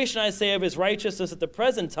demonstration, I say, of his righteousness at the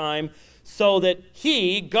present time, so that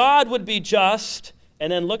he, God, would be just,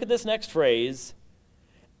 and then look at this next phrase,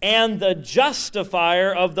 and the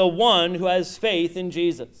justifier of the one who has faith in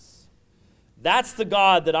Jesus. That's the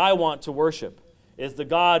God that I want to worship, is the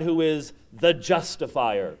God who is the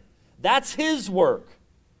justifier. That's his work.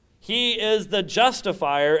 He is the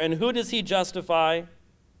justifier, and who does he justify?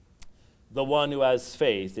 The one who has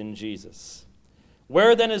faith in Jesus.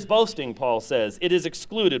 Where then is boasting, Paul says? It is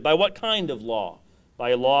excluded. By what kind of law?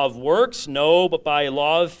 By a law of works? No, but by a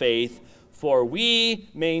law of faith. For we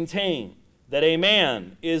maintain that a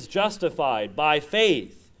man is justified by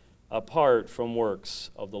faith apart from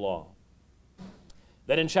works of the law.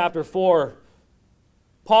 Then in chapter 4,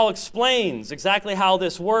 Paul explains exactly how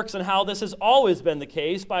this works and how this has always been the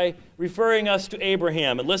case by referring us to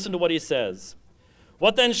Abraham. And listen to what he says.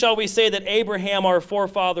 What then shall we say that Abraham, our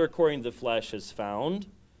forefather according to the flesh, has found?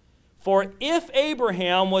 For if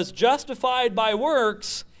Abraham was justified by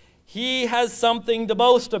works, he has something to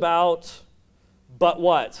boast about. But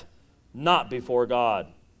what? Not before God.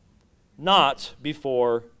 Not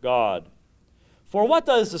before God. For what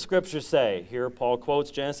does the Scripture say? Here Paul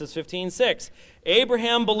quotes Genesis 15:6.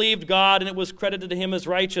 Abraham believed God, and it was credited to him as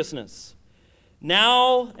righteousness.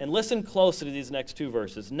 Now, and listen closely to these next two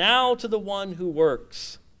verses. Now to the one who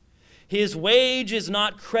works, his wage is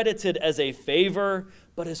not credited as a favor,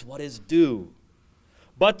 but as what is due.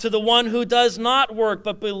 But to the one who does not work,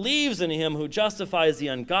 but believes in him who justifies the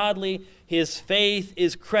ungodly, his faith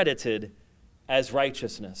is credited as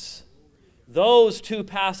righteousness. Those two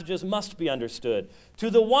passages must be understood. To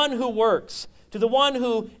the one who works, to the one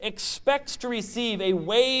who expects to receive a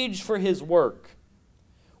wage for his work,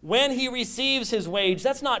 when he receives his wage,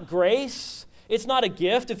 that's not grace. It's not a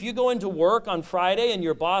gift. If you go into work on Friday and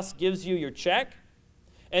your boss gives you your check,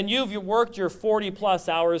 and you've worked your 40-plus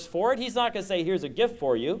hours for it, he's not going to say, here's a gift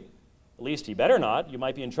for you. At least he better not. You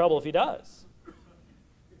might be in trouble if he does.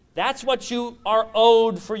 That's what you are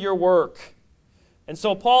owed for your work. And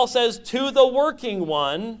so Paul says, to the working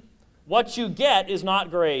one, what you get is not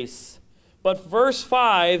grace. But verse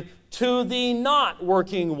 5, to the not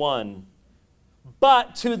working one,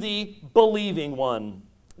 but to the believing one.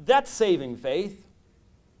 That's saving faith.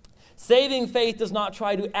 Saving faith does not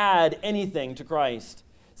try to add anything to Christ.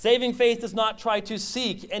 Saving faith does not try to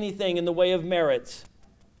seek anything in the way of merit.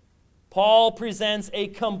 Paul presents a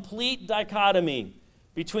complete dichotomy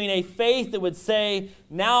between a faith that would say,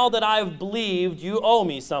 now that I've believed, you owe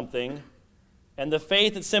me something, and the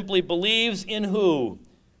faith that simply believes in who?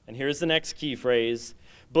 And here's the next key phrase,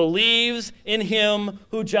 believes in him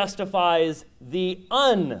who justifies the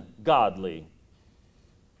ungodly.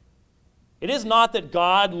 It is not that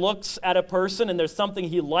God looks at a person and there's something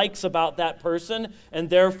he likes about that person and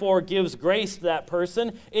therefore gives grace to that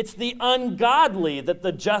person. It's the ungodly that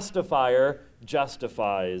the justifier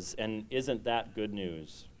justifies. And isn't that good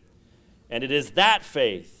news? And it is that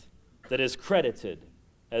faith that is credited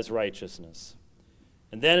as righteousness.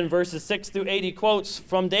 And then in verses 6 through 8, he quotes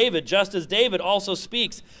from David, just as David also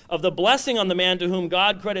speaks of the blessing on the man to whom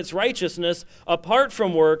God credits righteousness apart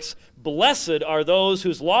from works. Blessed are those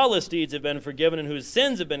whose lawless deeds have been forgiven and whose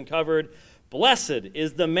sins have been covered. Blessed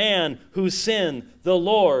is the man whose sin the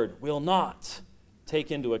Lord will not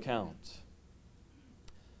take into account.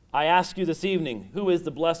 I ask you this evening, who is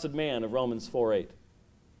the blessed man of Romans 4:8?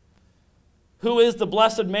 Who is the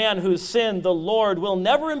blessed man whose sin the Lord will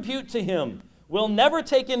never impute to him? Will never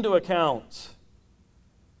take into account?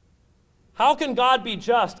 How can God be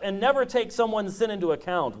just and never take someone's sin into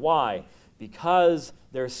account? Why? Because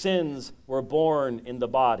their sins were borne in the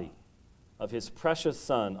body of his precious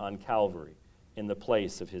Son on Calvary in the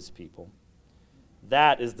place of his people.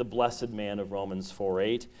 That is the blessed man of Romans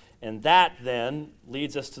 4:8. And that then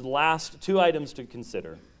leads us to the last two items to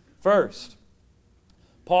consider. First,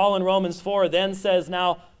 Paul in Romans 4 then says,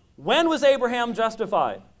 now, when was Abraham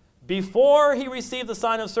justified? Before he received the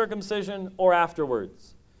sign of circumcision or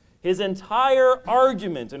afterwards? His entire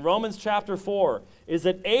argument in Romans chapter 4 is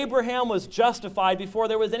that Abraham was justified before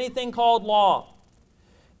there was anything called law.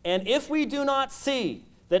 And if we do not see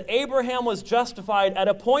that Abraham was justified at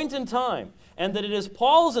a point in time, and that it is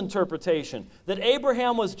Paul's interpretation that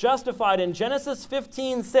Abraham was justified in Genesis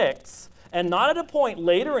 15:6 and not at a point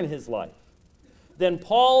later in his life, then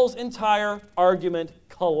Paul's entire argument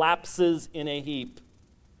collapses in a heap.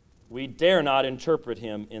 We dare not interpret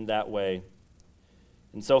him in that way.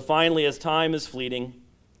 And so finally, as time is fleeting,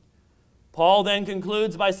 Paul then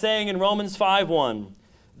concludes by saying in Romans 5:1,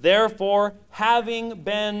 therefore, having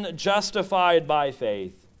been justified by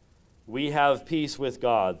faith, we have peace with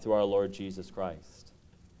God through our Lord Jesus Christ.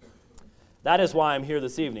 That is why I'm here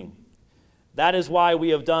this evening. That is why we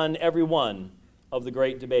have done every one of the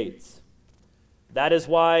great debates. That is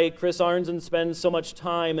why Chris Arnzen spends so much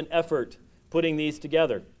time and effort putting these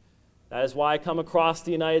together. That is why I come across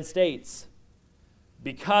the United States.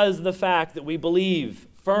 Because of the fact that we believe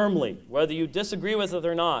firmly, whether you disagree with it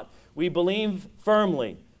or not, we believe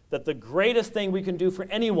firmly that the greatest thing we can do for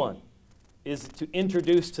anyone is to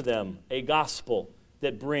introduce to them a gospel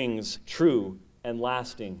that brings true and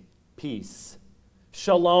lasting peace.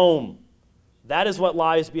 Shalom. That is what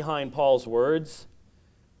lies behind Paul's words.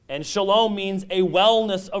 And shalom means a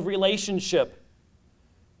wellness of relationship.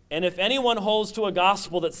 And if anyone holds to a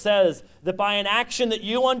gospel that says that by an action that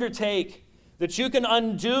you undertake, that you can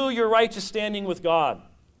undo your righteous standing with God,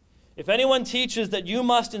 if anyone teaches that you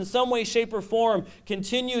must in some way, shape, or form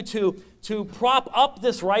continue to prop up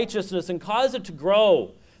this righteousness and cause it to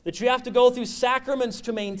grow, that you have to go through sacraments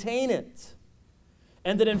to maintain it,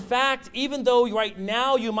 and that in fact, even though right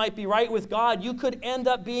now you might be right with God, you could end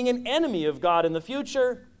up being an enemy of God in the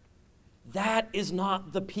future, that is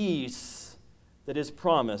not the peace that is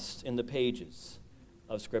promised in the pages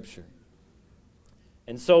of Scripture.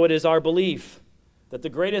 And so it is our belief that the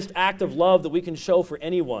greatest act of love that we can show for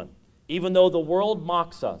anyone, even though the world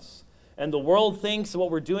mocks us and the world thinks that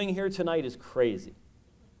what we're doing here tonight is crazy,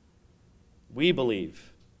 we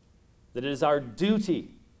believe that it is our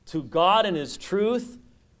duty to God and His truth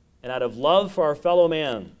and out of love for our fellow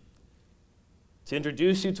man to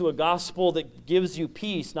introduce you to a gospel that gives you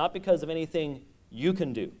peace, not because of anything you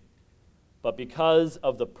can do, but because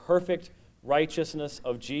of the perfect righteousness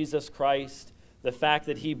of Jesus Christ, the fact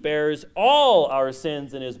that He bears all our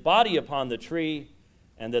sins in His body upon the tree,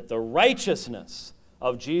 and that the righteousness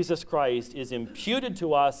of Jesus Christ is imputed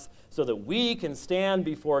to us so that we can stand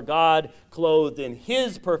before God clothed in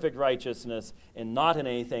His perfect righteousness and not in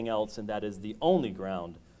anything else, and that is the only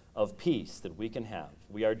ground of peace that we can have.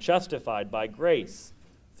 We are justified by grace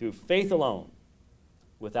through faith alone,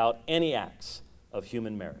 without any acts of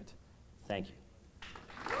human merit. Thank you.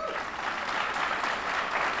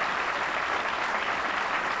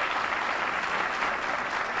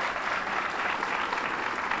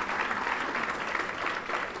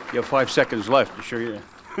 You have 5 seconds left to show you.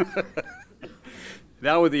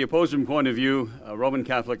 Now with the opposing point of view, Roman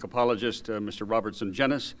Catholic apologist, Mr. Robert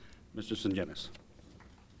Sungenis. Mr. Sungenis.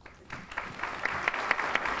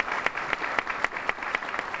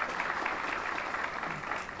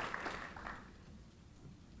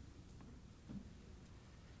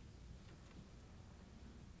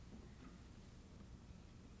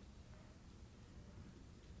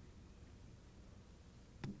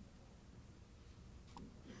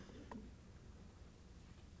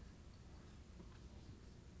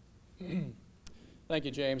 Thank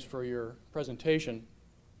you, James, for your presentation.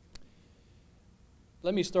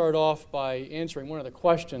 Let me start off by answering one of the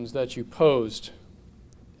questions that you posed,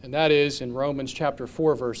 and that is in Romans chapter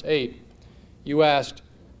 4, verse 8. You asked,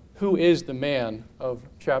 who is the man of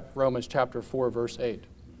Romans chapter 4, verse 8?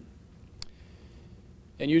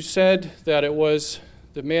 And you said that it was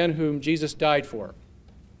the man whom Jesus died for.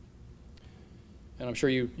 And I'm sure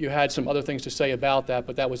you had some other things to say about that,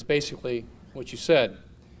 but that was basically what you said.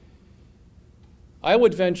 I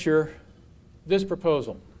would venture this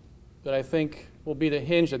proposal that I think will be the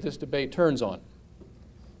hinge that this debate turns on.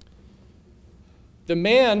 The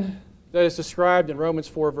man that is described in Romans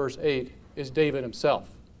 4, verse 8 is David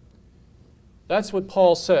himself. That's what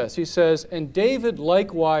Paul says. He says, and David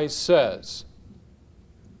likewise says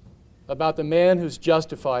about the man who's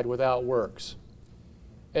justified without works.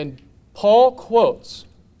 And Paul quotes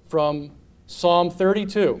from Psalm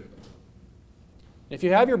 32. If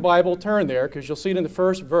you have your Bible, turn there, because you'll see it in the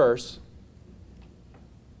first verse.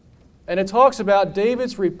 And it talks about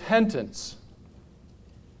David's repentance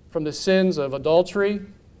from the sins of adultery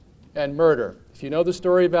and murder. If you know the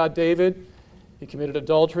story about David, he committed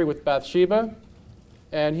adultery with Bathsheba,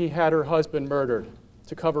 and he had her husband murdered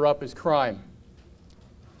to cover up his crime.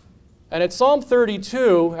 And at Psalm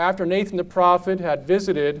 32, after Nathan the prophet had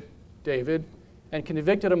visited David and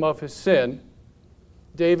convicted him of his sin,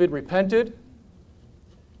 David repented.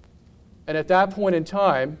 And at that point in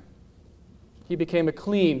time, he became a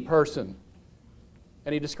clean person.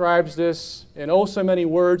 And he describes this in oh so many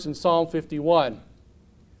words in Psalm 51.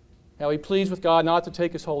 How he pleads with God not to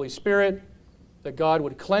take his Holy Spirit, that God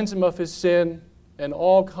would cleanse him of his sin, and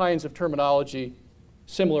all kinds of terminology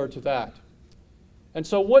similar to that. And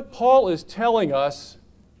so what Paul is telling us,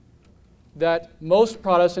 that most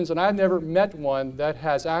Protestants, and I've never met one that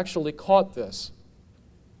has actually caught this,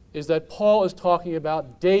 is that Paul is talking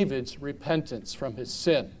about David's repentance from his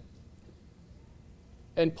sin.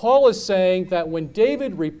 And Paul is saying that when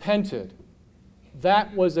David repented,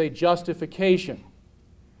 that was a justification,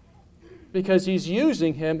 because he's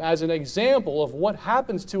using him as an example of what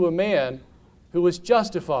happens to a man who is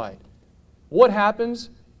justified. What happens?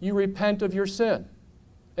 You repent of your sin,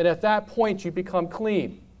 and at that point you become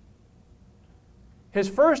clean. His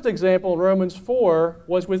first example in Romans 4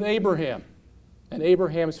 was with Abraham and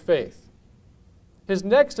Abraham's faith. His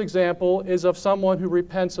next example is of someone who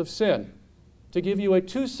repents of sin, to give you a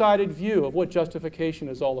two-sided view of what justification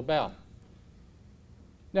is all about.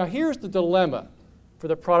 Now here's the dilemma for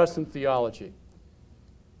the Protestant theology.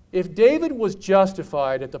 If David was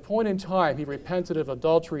justified at the point in time he repented of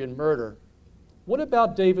adultery and murder, what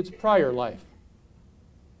about David's prior life?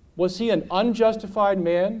 Was he an unjustified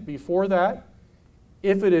man before that?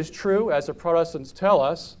 If it is true, as the Protestants tell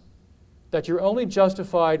us, that you're only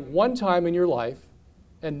justified one time in your life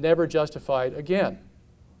and never justified again.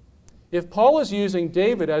 If Paul is using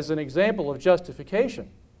David as an example of justification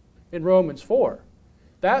in Romans 4,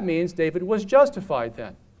 that means David was justified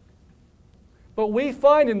then. But we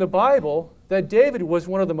find in the Bible that David was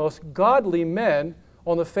one of the most godly men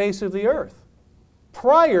on the face of the earth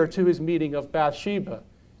prior to his meeting of Bathsheba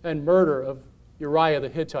and murder of Uriah the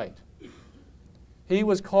Hittite. He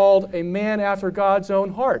was called a man after God's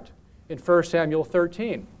own heart in 1 Samuel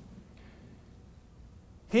 13.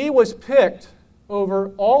 He was picked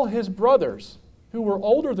over all his brothers who were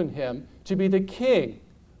older than him to be the king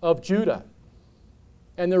of Judah.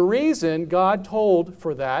 And the reason God told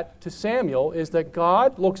for that to Samuel is that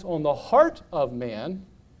God looks on the heart of man,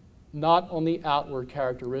 not on the outward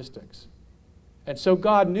characteristics. And so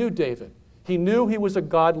God knew David. He knew he was a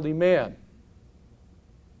godly man.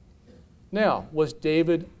 Now, was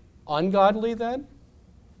David ungodly then?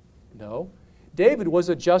 No. David was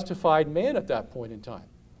a justified man at that point in time.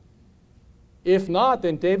 If not,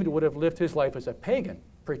 then David would have lived his life as a pagan,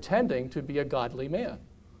 pretending to be a godly man.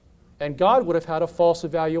 And God would have had a false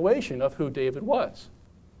evaluation of who David was.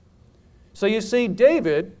 So you see,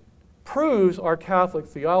 David proves our Catholic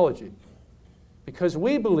theology, because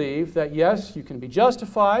we believe that, yes, you can be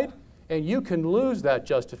justified, and you can lose that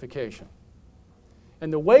justification.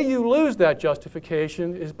 And the way you lose that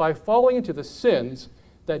justification is by falling into the sins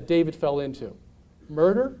that David fell into: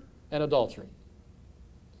 murder and adultery.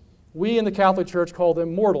 We in the Catholic Church call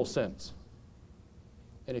them mortal sins.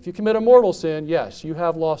 And if you commit a mortal sin, yes, you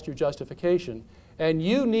have lost your justification, and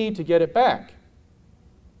you need to get it back.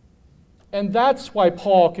 And that's why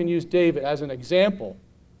Paul can use David as an example.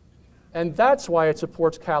 And that's why it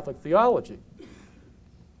supports Catholic theology,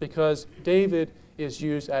 because David is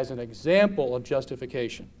used as an example of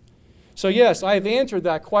justification. So yes, I've answered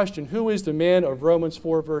that question. Who is the man of Romans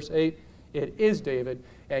 4, verse 8? It is David.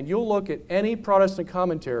 And you'll look at any Protestant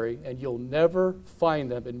commentary, and you'll never find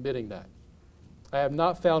them admitting that. I have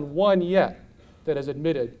not found one yet that has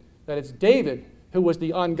admitted that it's David who was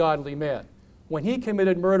the ungodly man. When he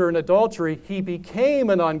committed murder and adultery, he became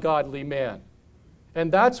an ungodly man.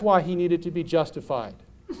 And that's why he needed to be justified.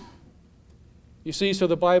 You see, so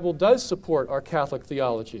the Bible does support our Catholic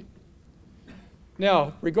theology.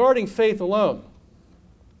 Now, regarding faith alone,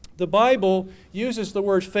 the Bible uses the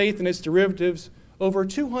word faith and its derivatives over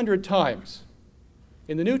 200 times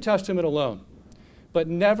in the New Testament alone, but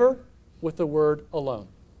never with the word alone.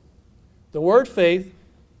 The word faith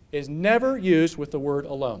is never used with the word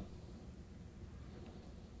alone.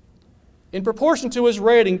 In proportion to his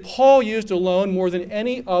writing, Paul used alone more than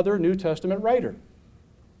any other New Testament writer.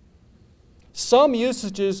 Some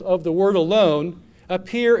usages of the word alone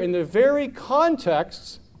appear in the very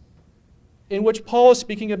contexts in which Paul is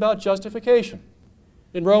speaking about justification.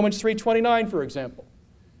 In Romans 3:29, for example,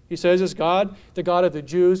 he says, "Is God the God of the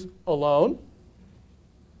Jews alone?"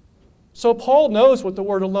 So Paul knows what the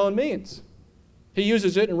word alone means. He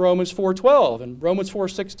uses it in Romans 4:12 and Romans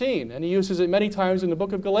 4:16, and he uses it many times in the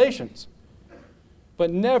book of Galatians.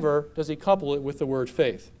 But never does he couple it with the word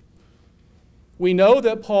faith. We know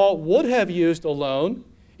that Paul would have used alone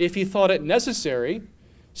if he thought it necessary,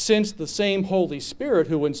 since the same Holy Spirit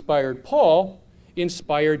who inspired Paul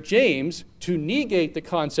inspired James to negate the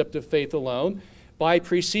concept of faith alone by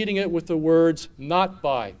preceding it with the words "not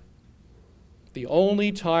by." The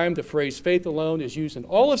only time the phrase faith alone is used in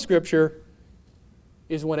all of Scripture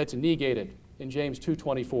is when it's negated in James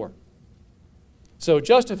 2:24. So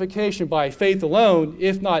justification by faith alone,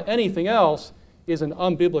 if not anything else, is an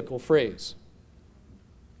unbiblical phrase.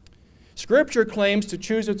 Scripture claims to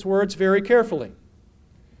choose its words very carefully.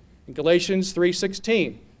 In Galatians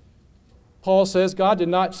 3:16, Paul says God did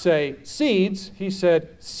not say seeds, he said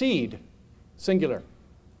seed, singular.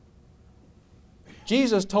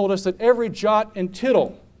 Jesus told us that every jot and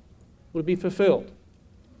tittle would be fulfilled.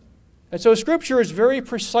 And so Scripture is very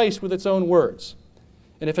precise with its own words.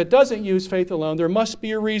 And if it doesn't use faith alone, there must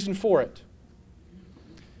be a reason for it.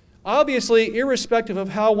 Obviously, irrespective of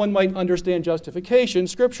how one might understand justification,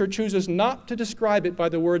 Scripture chooses not to describe it by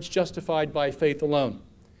the words justified by faith alone.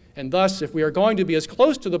 And thus, if we are going to be as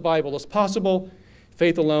close to the Bible as possible,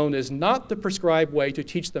 faith alone is not the prescribed way to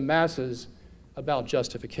teach the masses about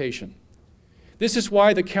justification. This is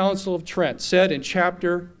why the Council of Trent said in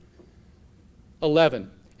chapter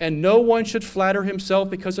 11, "And no one should flatter himself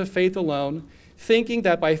because of faith alone, thinking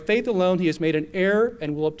that by faith alone he has made an heir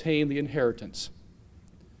and will obtain the inheritance."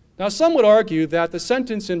 Now, some would argue that the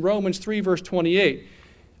sentence in Romans 3, verse 28,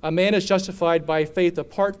 "A man is justified by faith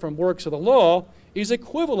apart from works of the law," is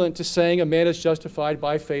equivalent to saying a man is justified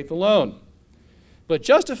by faith alone. But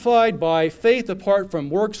justified by faith apart from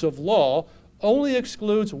works of law only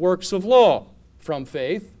excludes works of law from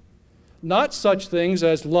faith, not such things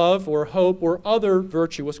as love or hope or other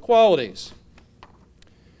virtuous qualities.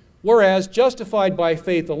 Whereas justified by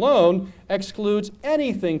faith alone excludes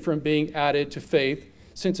anything from being added to faith,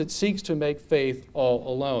 since it seeks to make faith all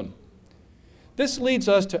alone. This leads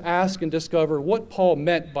us to ask and discover what Paul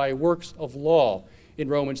meant by works of law in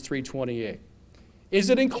Romans 3:28. Is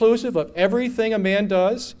it inclusive of everything a man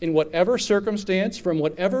does, in whatever circumstance, from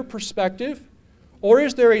whatever perspective? Or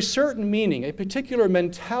is there a certain meaning, a particular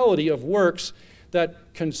mentality of works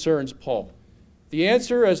that concerns Paul? The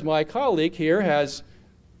answer, as my colleague here has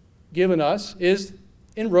given us, is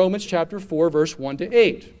in Romans chapter 4, verse 1 to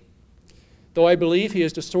 8. Though I believe he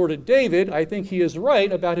has distorted David, I think he is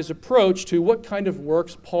right about his approach to what kind of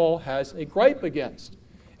works Paul has a gripe against.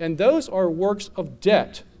 And those are works of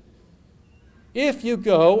debt. If you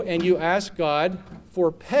go and you ask God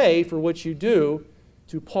for pay for what you do,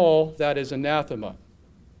 to Paul that is anathema.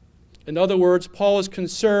 In other words, Paul is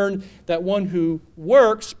concerned that one who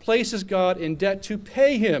works places God in debt to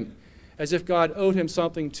pay him, as if God owed him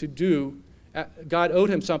something to do, God owed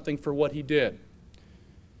him something for what he did.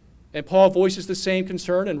 And Paul voices the same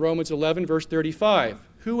concern in Romans 11, verse 35.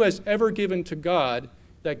 Who has ever given to God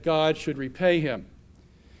that God should repay him?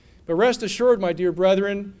 But rest assured, my dear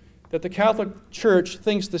brethren, that the Catholic Church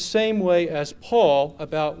thinks the same way as Paul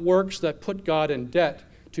about works that put God in debt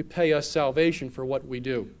to pay us salvation for what we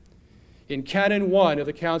do. In Canon 1 of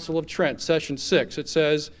the Council of Trent, Session 6, it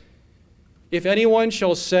says, "If anyone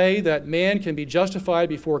shall say that man can be justified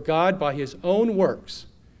before God by his own works,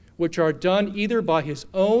 which are done either by his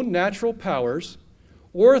own natural powers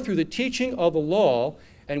or through the teaching of the law,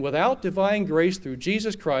 and without divine grace through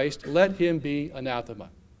Jesus Christ, let him be anathema."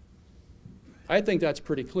 I think that's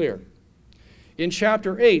pretty clear. In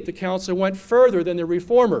chapter 8, the council went further than the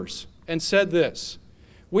reformers and said this,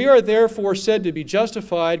 "We are therefore said to be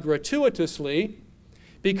justified gratuitously,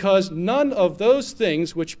 because none of those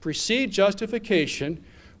things which precede justification,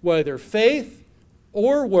 whether faith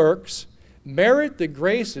or works, merit the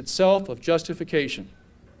grace itself of justification.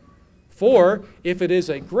 For if it is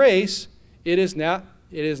a grace, it is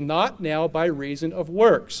not now by reason of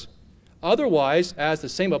works. Otherwise, as the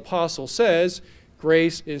same apostle says,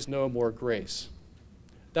 grace is no more grace."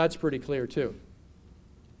 That's pretty clear too.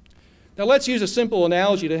 Now let's use a simple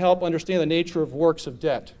analogy to help understand the nature of works of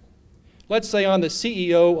debt. Let's say I'm the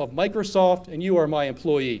CEO of Microsoft and you are my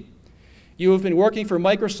employee. You have been working for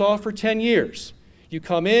Microsoft for 10 years. You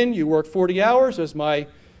come in, you work 40 hours, as my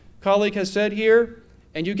colleague has said here,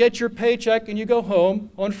 and you get your paycheck and you go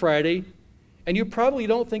home on Friday, and you probably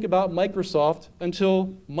don't think about Microsoft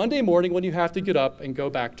until Monday morning when you have to get up and go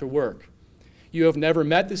back to work. You have never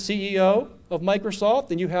met the CEO of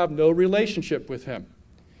Microsoft and you have no relationship with him.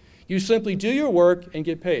 You simply do your work and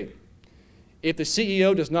get paid. If the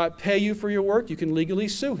CEO does not pay you for your work, you can legally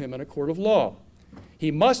sue him in a court of law.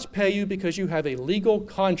 He must pay you because you have a legal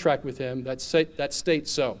contract with him that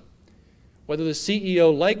states so. Whether the CEO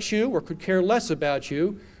likes you or could care less about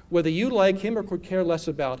you, whether you like him or could care less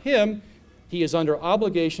about him, he is under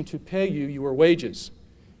obligation to pay you your wages.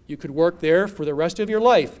 You could work there for the rest of your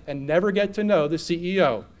life and never get to know the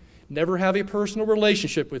CEO, never have a personal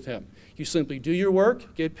relationship with him. You simply do your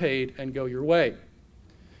work, get paid, and go your way.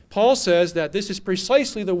 Paul says that this is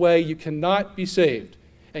precisely the way you cannot be saved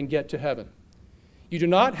and get to heaven. You do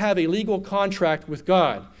not have a legal contract with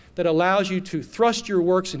God that allows you to thrust your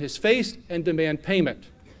works in his face and demand payment,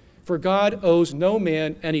 for God owes no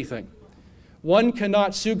man anything. One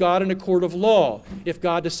cannot sue God in a court of law if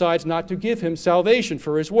God decides not to give him salvation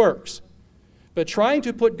for his works. But trying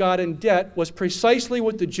to put God in debt was precisely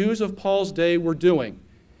what the Jews of Paul's day were doing,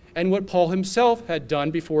 and what Paul himself had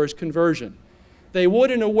done before his conversion. They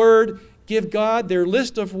would, in a word, give God their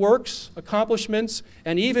list of works, accomplishments,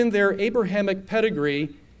 and even their Abrahamic pedigree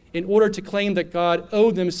in order to claim that God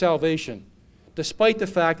owed them salvation, despite the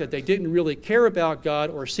fact that they didn't really care about God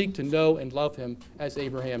or seek to know and love him as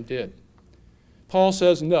Abraham did. Paul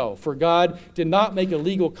says no, for God did not make a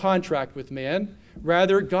legal contract with man.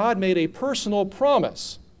 Rather, God made a personal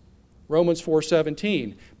promise, Romans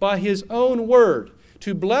 4:17, by his own word,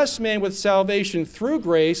 to bless man with salvation through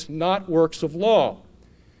grace, not works of law.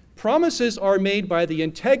 Promises are made by the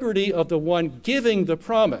integrity of the one giving the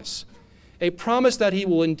promise, a promise that he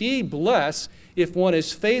will indeed bless if one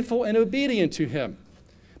is faithful and obedient to him.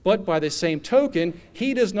 But by the same token,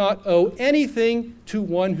 he does not owe anything to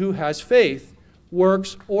one who has faith,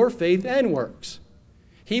 works, or faith and works.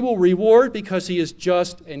 He will reward because he is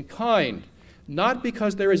just and kind, not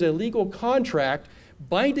because there is a legal contract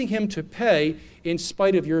binding him to pay in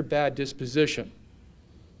spite of your bad disposition.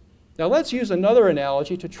 Now let's use another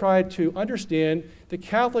analogy to try to understand the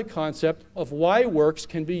Catholic concept of why works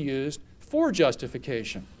can be used for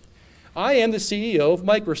justification. I am the CEO of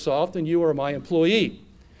Microsoft and you are my employee.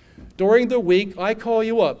 During the week, I call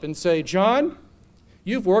you up and say, "John,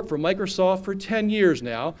 you've worked for Microsoft for 10 years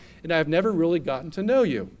now, and I've never really gotten to know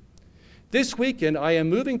you. This weekend, I am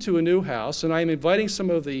moving to a new house, and I am inviting some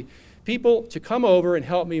of the people to come over and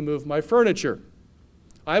help me move my furniture.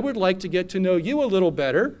 I would like to get to know you a little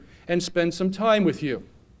better and spend some time with you.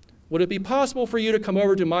 Would it be possible for you to come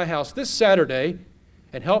over to my house this Saturday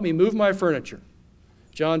and help me move my furniture?"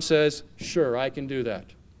 John says, "Sure, I can do that."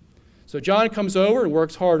 So John comes over and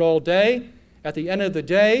works hard all day. At the end of the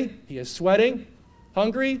day, he is sweating,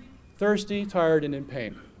 hungry, thirsty, tired, and in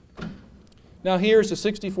pain. Now here's the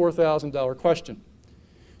 $64,000 question.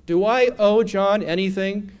 Do I owe John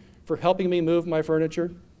anything for helping me move my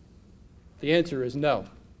furniture? The answer is no.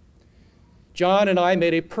 John and I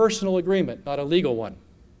made a personal agreement, not a legal one.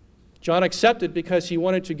 John accepted because he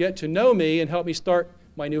wanted to get to know me and help me start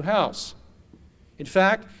my new house. In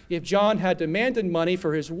fact, if John had demanded money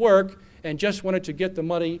for his work and just wanted to get the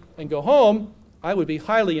money and go home, I would be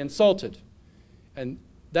highly insulted. And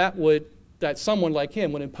that someone like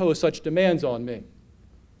him would impose such demands on me.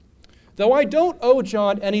 Though I don't owe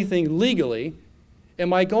John anything legally,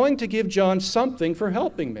 am I going to give John something for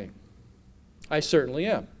helping me? I certainly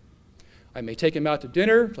am. I may take him out to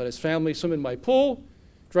dinner, let his family swim in my pool,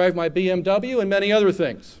 drive my BMW, and many other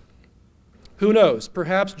things. Who knows?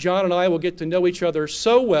 Perhaps John and I will get to know each other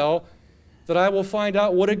so well that I will find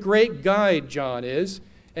out what a great guy John is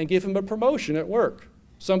and give him a promotion at work,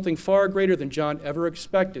 something far greater than John ever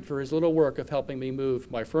expected for his little work of helping me move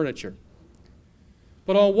my furniture.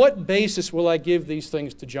 But on what basis will I give these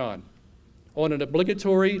things to John? On an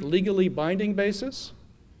obligatory, legally binding basis?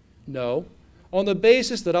 No. On the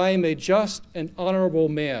basis that I am a just and honorable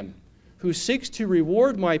man who seeks to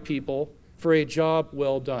reward my people for a job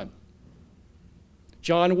well done.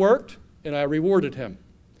 John worked, and I rewarded him.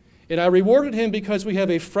 And I rewarded him because we have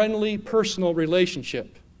a friendly, personal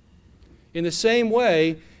relationship. In the same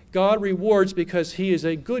way, God rewards because he is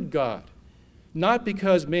a good God, not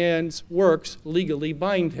because man's works legally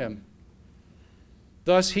bind him.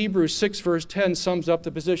 Thus, Hebrews 6 verse 10 sums up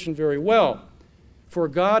the position very well. For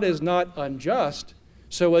God is not unjust,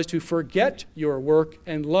 so as to forget your work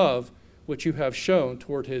and love which you have shown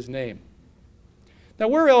toward his name. Now,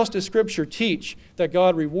 where else does Scripture teach that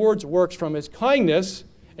God rewards works from his kindness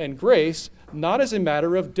and grace, not as a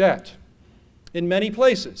matter of debt? In many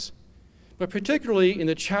places, but particularly in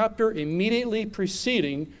the chapter immediately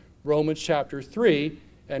preceding Romans chapter 3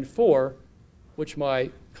 and 4, which my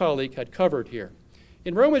colleague had covered here.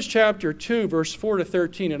 In Romans chapter 2, verse 4 to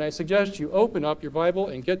 13, and I suggest you open up your Bible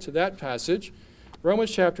and get to that passage, Romans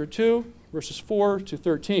chapter 2, verses 4 to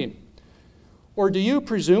 13. Or do you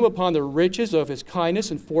presume upon the riches of his kindness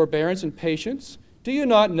and forbearance and patience? Do you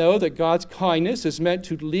not know that God's kindness is meant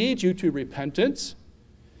to lead you to repentance?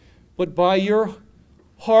 But by your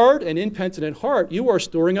hard and impenitent heart, you are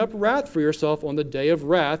storing up wrath for yourself on the day of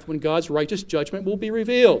wrath when God's righteous judgment will be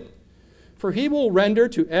revealed. For he will render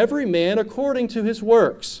to every man according to his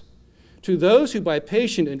works. To those who by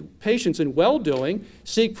patience and well-doing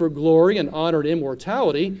seek for glory and honor and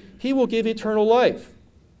immortality, he will give eternal life.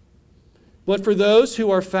 But for those who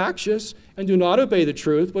are factious and do not obey the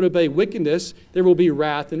truth, but obey wickedness, there will be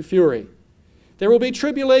wrath and fury. There will be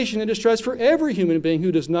tribulation and distress for every human being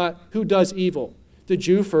who does evil, the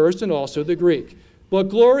Jew first and also the Greek. But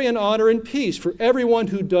glory and honor and peace for everyone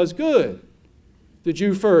who does good, the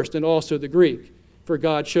Jew first and also the Greek, for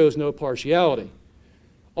God shows no partiality.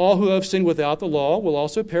 All who have sinned without the law will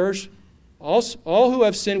also perish. All who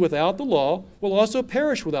have sinned without the law will also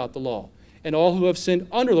perish without the law. And all who have sinned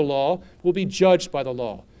under the law will be judged by the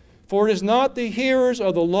law. For it is not the hearers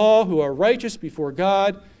of the law who are righteous before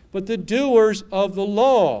God, but the doers of the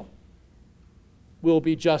law will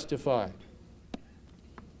be justified.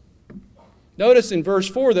 Notice in verse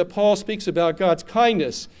 4 that Paul speaks about God's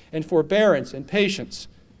kindness and forbearance and patience,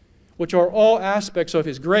 which are all aspects of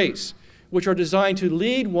his grace, which are designed to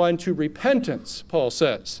lead one to repentance, Paul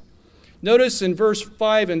says. Notice in verse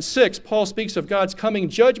 5 and 6, Paul speaks of God's coming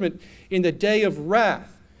judgment in the day of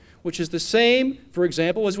wrath, which is the same, for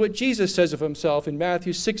example, as what Jesus says of himself in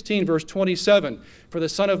Matthew 16, verse 27. For the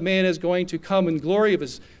Son of Man is going to come in glory of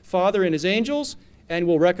his Father and his angels, and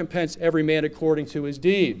will recompense every man according to his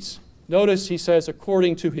deeds. Notice he says,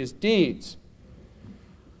 according to his deeds.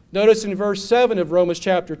 Notice in verse 7 of Romans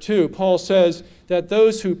chapter 2, Paul says that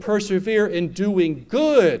those who persevere in doing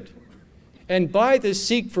good and by this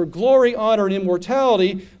seek for glory, honor, and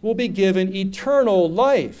immortality will be given eternal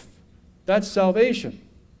life. That's salvation.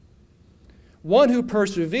 One who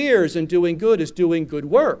perseveres in doing good is doing good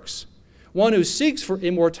works. One who seeks for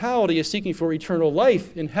immortality is seeking for eternal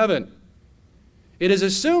life in heaven. It is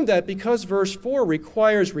assumed that because verse 4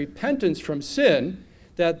 requires repentance from sin,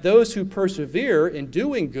 that those who persevere in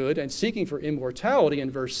doing good and seeking for immortality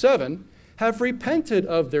in verse 7 have repented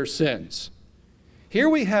of their sins. Here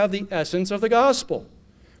we have the essence of the gospel: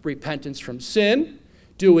 repentance from sin,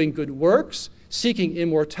 doing good works, seeking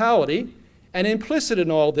immortality, and implicit in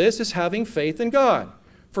all this is having faith in God.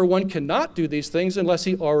 For one cannot do these things unless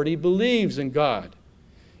he already believes in God.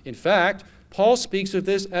 In fact, Paul speaks of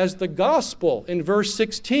this as the gospel in verse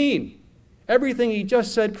 16. Everything he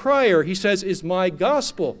just said prior, he says, is my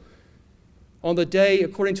gospel. On the day,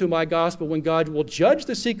 according to my gospel, when God will judge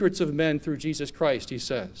the secrets of men through Jesus Christ, he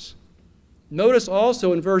says. Notice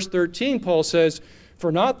also in verse 13, Paul says,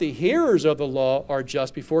 for not the hearers of the law are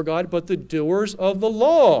just before God, but the doers of the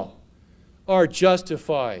law are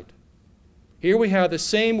justified. Here we have the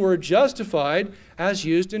same word justified as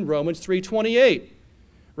used in Romans 3:28.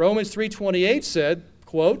 Romans 3:28 said,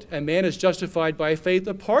 quote, a man is justified by faith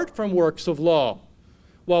apart from works of law,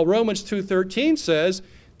 while Romans 2:13 says,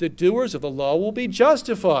 the doers of the law will be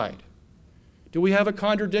justified. Do we have a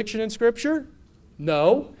contradiction in Scripture?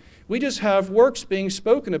 No. We just have works being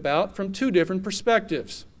spoken about from two different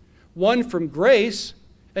perspectives, one from grace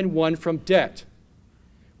and one from debt.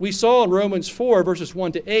 We saw in Romans 4, verses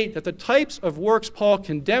 1 to 8, that the types of works Paul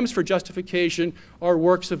condemns for justification are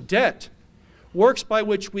works of debt, works by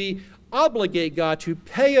which we obligate God to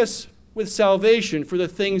pay us with salvation for the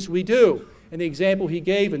things we do. And the example he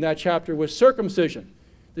gave in that chapter was circumcision.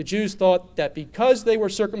 The Jews thought that because they were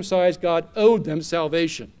circumcised, God owed them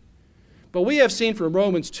salvation. But we have seen from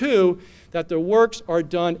Romans 2 that the works are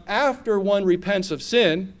done after one repents of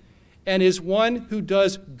sin and is one who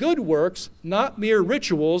does good works, not mere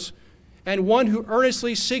rituals, and one who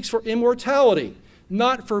earnestly seeks for immortality,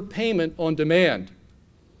 not for payment on demand.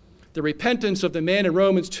 The repentance of the man in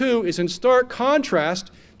Romans 2 is in stark contrast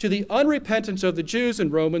to the unrepentance of the Jews in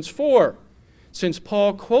Romans 4, since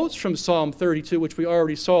Paul quotes from Psalm 32, which we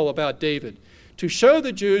already saw about David, to show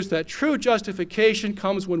the Jews that true justification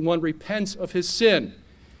comes when one repents of his sin,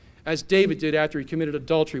 as David did after he committed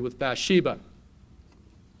adultery with Bathsheba.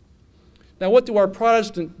 Now, what do our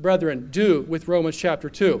Protestant brethren do with Romans chapter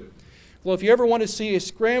 2? Well, if you ever want to see a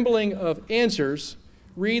scrambling of answers,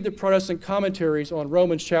 read the Protestant commentaries on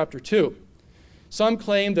Romans chapter 2. Some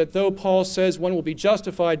claim that though Paul says one will be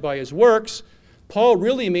justified by his works, Paul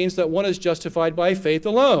really means that one is justified by faith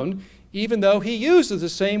alone, even though he uses the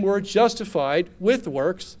same word justified with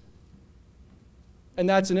works, and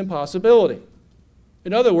that's an impossibility.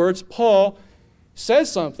 In other words, Paul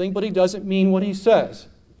says something, but he doesn't mean what he says.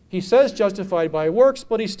 He says justified by works,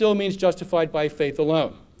 but he still means justified by faith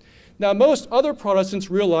alone. Now, most other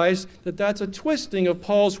Protestants realize that that's a twisting of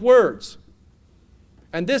Paul's words,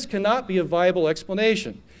 and this cannot be a viable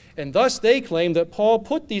explanation. And thus they claim that Paul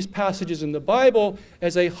put these passages in the Bible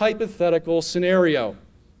as a hypothetical scenario.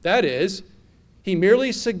 That is, he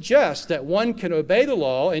merely suggests that one can obey the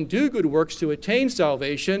law and do good works to attain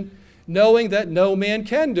salvation, knowing that no man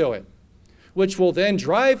can do it, which will then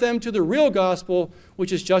drive them to the real gospel,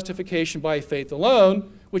 which is justification by faith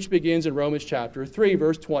alone, which begins in Romans chapter 3,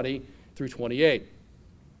 verse 20 through 28.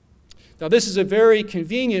 Now, this is a very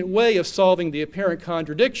convenient way of solving the apparent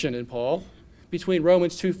contradiction in Paul between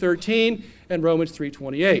Romans 2:13 and Romans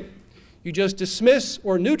 3:28. You just dismiss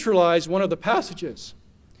or neutralize one of the passages.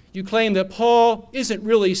 You claim that Paul isn't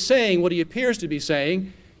really saying what he appears to be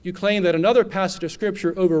saying. You claim that another passage of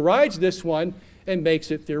Scripture overrides this one and makes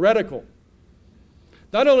it theoretical.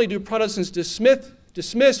 Not only do Protestants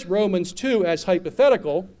dismiss Romans 2 as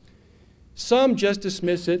hypothetical, some just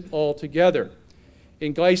dismiss it altogether.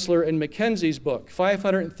 In Geisler and Mackenzie's book,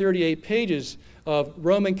 538 pages of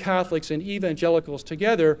Roman Catholics and evangelicals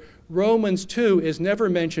together, Romans 2 is never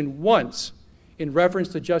mentioned once in reference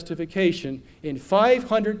to justification in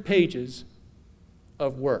 500 pages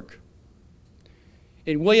of work.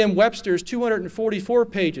 In William Webster's 244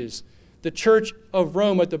 pages, The Church of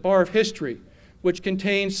Rome at the Bar of History, which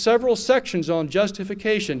contains several sections on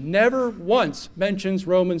justification, never once mentions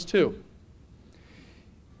Romans 2.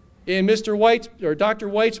 In Dr.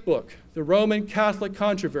 White's book, The Roman Catholic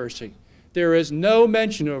Controversy, there is no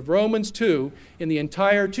mention of Romans 2 in the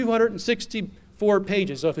entire 264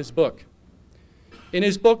 pages of his book. In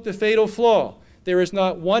his book, The Fatal Flaw, there is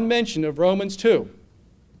not one mention of Romans 2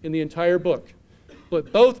 in the entire book.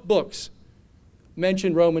 But both books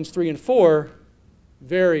mention Romans 3 and 4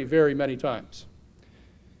 very, very many times.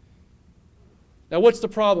 Now, what's the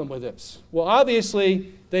problem with this? Well,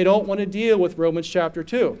 obviously, they don't want to deal with Romans chapter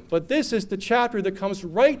 2. But this is the chapter that comes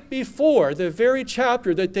right before the very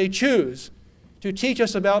chapter that they choose to teach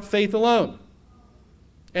us about faith alone.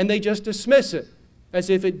 And they just dismiss it as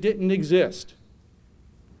if it didn't exist.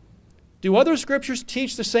 Do other scriptures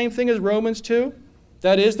teach the same thing as Romans 2?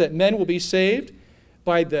 That is, that men will be saved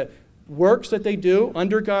by the works that they do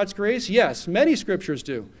under God's grace? Yes, many scriptures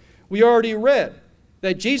do. We already read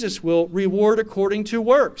that Jesus will reward according to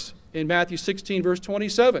works in Matthew 16, verse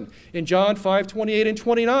 27. In John 5, 28 and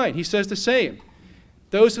 29, he says the same.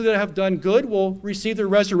 Those that have done good will receive the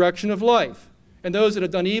resurrection of life, and those that have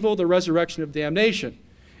done evil, the resurrection of damnation.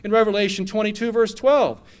 In Revelation 22, verse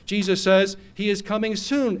 12, Jesus says he is coming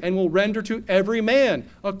soon and will render to every man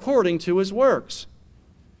according to his works.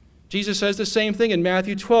 Jesus says the same thing in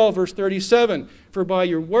Matthew 12, verse 37, for by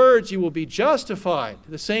your words you will be justified,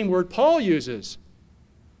 the same word Paul uses,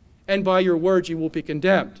 and by your words you will be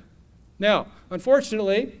condemned. Now,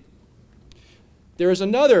 unfortunately, there is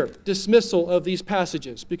another dismissal of these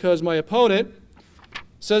passages because my opponent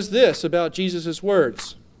says this about Jesus'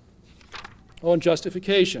 words on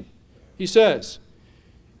justification. He says,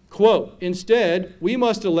 quote, instead, we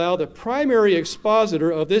must allow the primary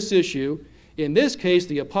expositor of this issue, in this case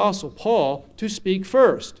the Apostle Paul, to speak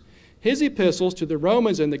first. His epistles to the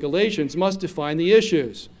Romans and the Galatians must define the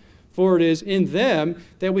issues, for it is in them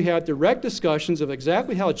that we have direct discussions of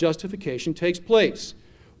exactly how justification takes place.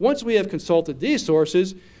 Once we have consulted these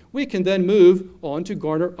sources, we can then move on to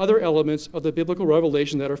garner other elements of the biblical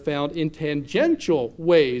revelation that are found in tangential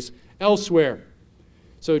ways elsewhere.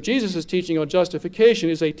 So Jesus' teaching on justification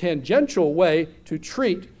is a tangential way to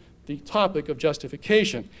treat the topic of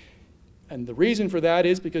justification. And the reason for that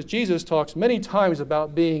is because Jesus talks many times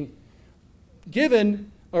about being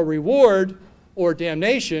given a reward or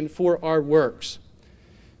damnation for our works.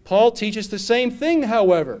 Paul teaches the same thing,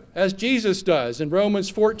 however, as Jesus does in Romans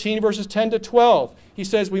 14, verses 10 to 12. He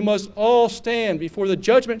says we must all stand before the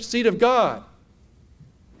judgment seat of God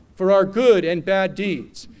for our good and bad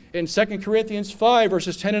deeds. In 2 Corinthians 5,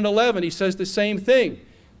 verses 10 and 11, he says the same thing.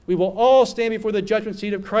 We will all stand before the judgment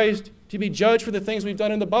seat of Christ to be judged for the things we've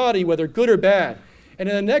done in the body, whether good or bad. And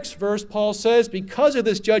in the next verse, Paul says, because of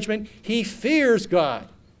this judgment, he fears God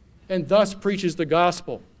and thus preaches the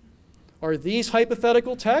gospel. Are these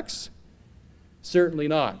hypothetical texts? Certainly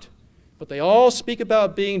not. But they all speak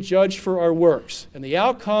about being judged for our works, and the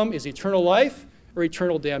outcome is eternal life or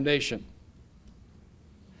eternal damnation.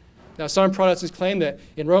 Now, some Protestants claim that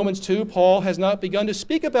in Romans 2, Paul has not begun to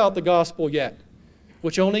speak about the gospel yet,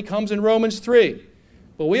 which only comes in Romans 3.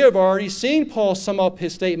 But we have already seen Paul sum up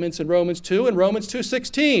his statements in Romans 2 and Romans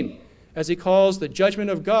 2:16, as he calls the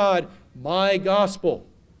judgment of God my gospel.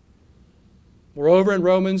 Moreover, in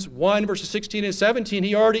Romans 1, verses 16 and 17,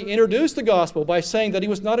 he already introduced the gospel by saying that he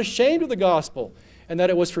was not ashamed of the gospel and that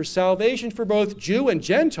it was for salvation for both Jew and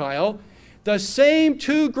Gentile, the same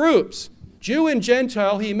two groups, Jew and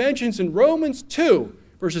Gentile, he mentions in Romans 2,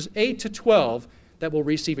 verses 8 to 12, that will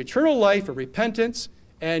receive eternal life for repentance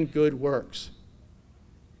and good works.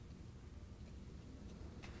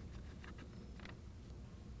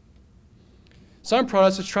 Some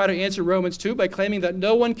Protestants try to answer Romans 2 by claiming that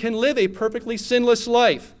no one can live a perfectly sinless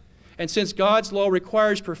life. And since God's law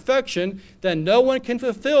requires perfection, then no one can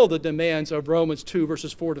fulfill the demands of Romans 2,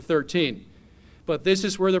 verses 4 to 13. But this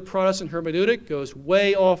is where the Protestant hermeneutic goes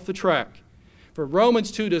way off the track. For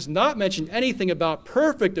Romans 2 does not mention anything about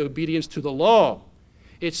perfect obedience to the law.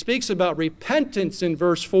 It speaks about repentance in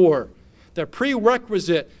verse 4, the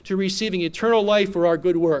prerequisite to receiving eternal life for our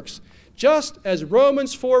good works, just as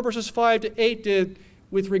Romans 4, verses 5 to 8 did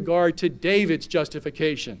with regard to David's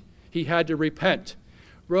justification. He had to repent.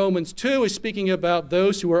 Romans 2 is speaking about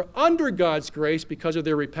those who are under God's grace because of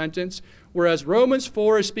their repentance, whereas Romans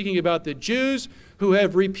 4 is speaking about the Jews who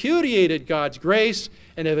have repudiated God's grace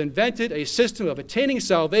and have invented a system of attaining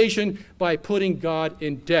salvation by putting God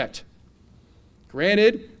in debt.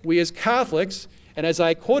 Granted, we as Catholics, and as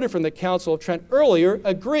I quoted from the Council of Trent earlier,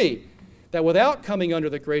 agree that without coming under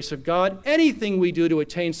the grace of God, anything we do to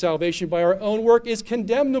attain salvation by our own work is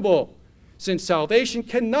condemnable, since salvation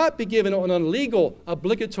cannot be given on a legal,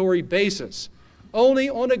 obligatory basis, only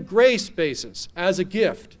on a grace basis, as a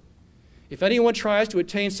gift. If anyone tries to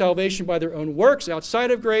attain salvation by their own works outside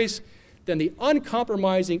of grace, then the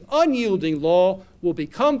uncompromising, unyielding law will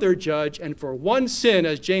become their judge, and for one sin,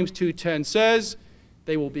 as James 2:10 says,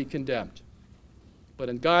 they will be condemned. But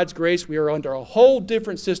in God's grace, we are under a whole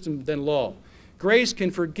different system than law. Grace can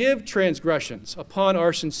forgive transgressions upon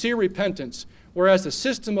our sincere repentance, whereas the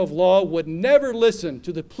system of law would never listen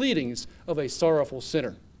to the pleadings of a sorrowful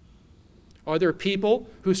sinner. Are there people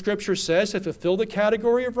who Scripture says have fulfilled the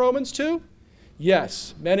category of Romans 2?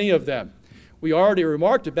 Yes, many of them. We already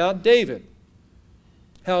remarked about David,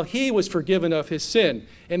 how he was forgiven of his sin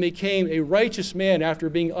and became a righteous man after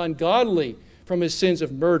being ungodly from his sins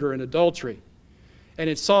of murder and adultery. And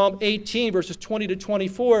in Psalm 18, verses 20 to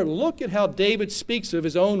 24, look at how David speaks of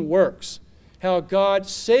his own works, how God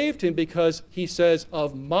saved him because he says,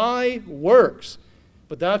 of my works.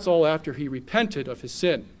 But that's all after he repented of his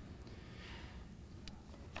sin.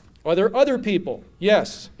 Are there other people?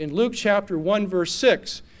 Yes. In Luke chapter 1, verse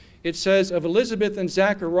 6, it says of Elizabeth and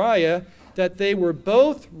Zechariah that they were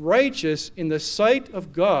both righteous in the sight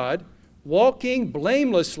of God, walking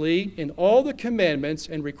blamelessly in all the commandments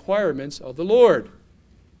and requirements of the Lord.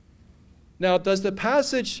 Now, does the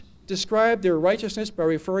passage describe their righteousness by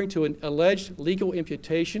referring to an alleged legal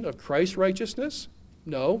imputation of Christ's righteousness?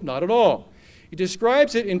 No, not at all. It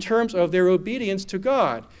describes it in terms of their obedience to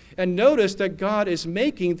God. And notice that God is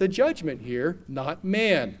making the judgment here, not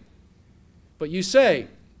man. But you say,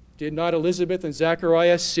 did not Elizabeth and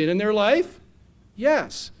Zechariah sin in their life?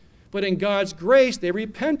 Yes. But in God's grace, they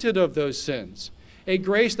repented of those sins, a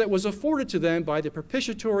grace that was afforded to them by the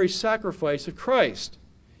propitiatory sacrifice of Christ.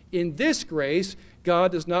 In this grace,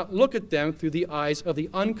 God does not look at them through the eyes of the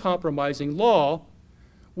uncompromising law,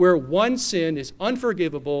 where one sin is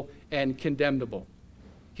unforgivable and condemnable.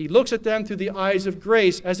 He looks at them through the eyes of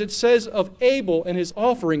grace, as it says of Abel and his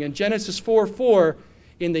offering in Genesis 4:4,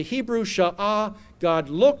 In the Hebrew sha'ah, God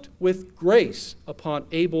looked with grace upon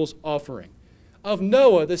Abel's offering. Of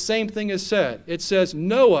Noah, the same thing is said. It says,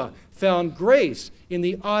 Noah found grace in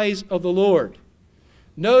the eyes of the Lord.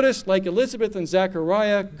 Notice, like Elizabeth and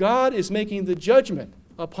Zechariah, God is making the judgment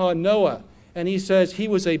upon Noah. And he says he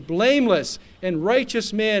was a blameless and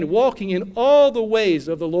righteous man walking in all the ways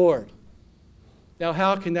of the Lord. Now,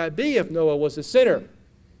 how can that be if Noah was a sinner?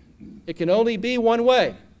 It can only be one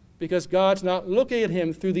way, because God's not looking at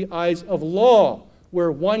him through the eyes of law,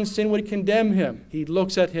 where one sin would condemn him. He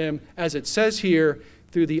looks at him, as it says here,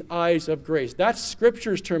 through the eyes of grace. That's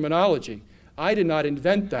Scripture's terminology. I did not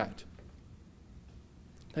invent that.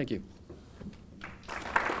 Thank you.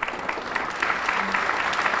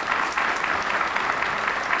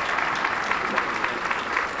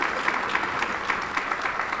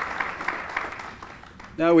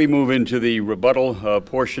 Now we move into the rebuttal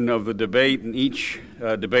portion of the debate, and each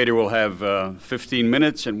debater will have 15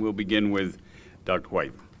 minutes, and we'll begin with Dr.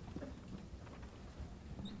 White.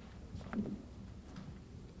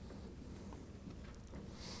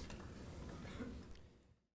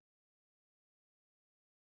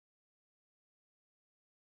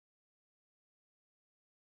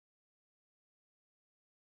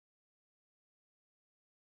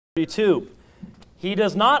 He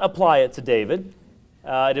does not apply it to David.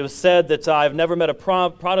 It was said that I've never met a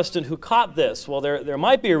Protestant who caught this. Well, there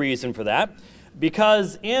might be a reason for that,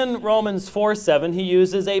 because in Romans 4:7 he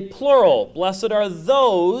uses a plural. Blessed are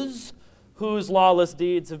those whose lawless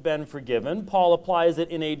deeds have been forgiven. Paul applies it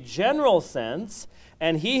in a general sense,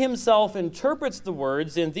 and he himself interprets the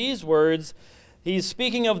words in these words. He's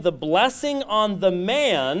speaking of the blessing on the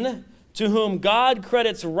man to whom God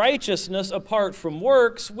credits righteousness apart from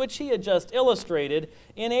works, which he had just illustrated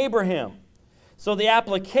in Abraham. So the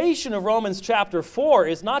application of Romans chapter 4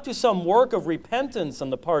 is not to some work of repentance on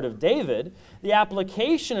the part of David. The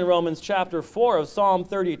application in Romans chapter 4 of Psalm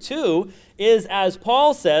 32 is, as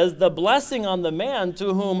Paul says, the blessing on the man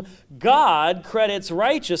to whom God credits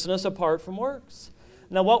righteousness apart from works.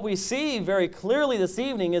 Now what we see very clearly this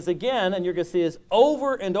evening is again, and you're going to see this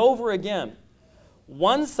over and over again,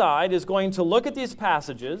 one side is going to look at these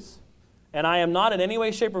passages, and I am not in any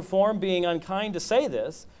way, shape, or form being unkind to say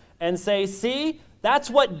this, and say, see, that's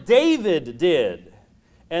what David did.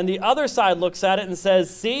 And the other side looks at it and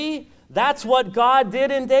says, see, that's what God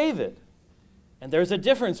did in David. And there's a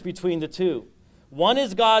difference between the two. One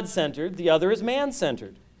is God-centered, the other is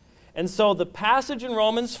man-centered. And so the passage in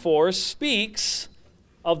Romans 4 speaks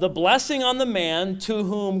of the blessing on the man to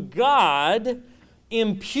whom God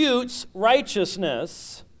imputes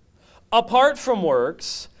righteousness apart from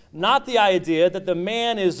works, not the idea that the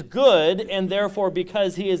man is good and therefore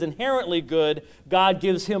because he is inherently good, God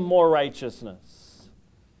gives him more righteousness.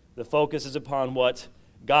 The focus is upon what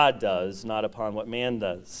God does, not upon what man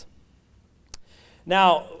does.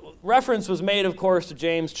 Now, reference was made, of course, to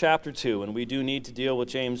James chapter 2, and we do need to deal with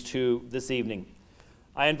James 2 this evening.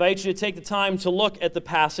 I invite you to take the time to look at the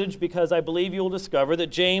passage because I believe you will discover that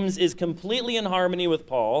James is completely in harmony with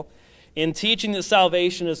Paul in teaching that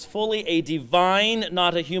salvation is fully a divine,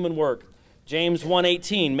 not a human work. James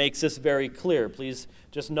 1:18 makes this very clear. Please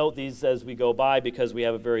just note these as we go by because we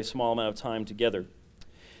have a very small amount of time together.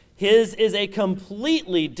 His is a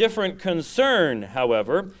completely different concern,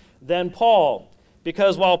 however, than Paul,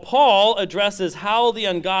 because while Paul addresses how the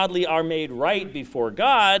ungodly are made right before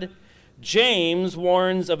God, James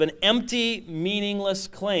warns of an empty, meaningless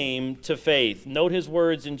claim to faith. Note his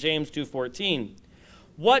words in James 2:14.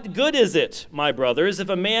 What good is it, my brothers, if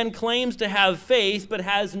a man claims to have faith but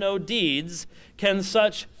has no deeds? Can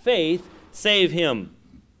such faith save him?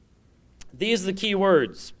 These are the key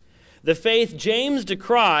words. The faith James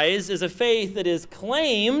decries is a faith that is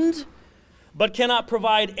claimed but cannot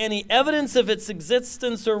provide any evidence of its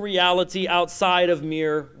existence or reality outside of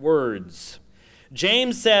mere words.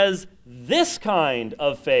 James says this kind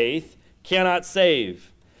of faith cannot save.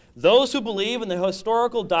 Those who believe in the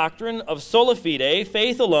historical doctrine of sola fide,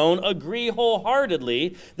 faith alone, agree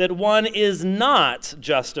wholeheartedly that one is not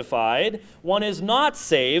justified, one is not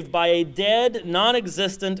saved by a dead,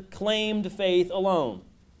 non-existent, claimed faith alone.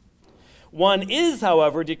 One is,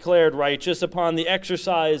 however, declared righteous upon the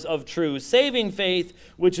exercise of true saving faith,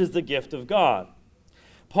 which is the gift of God.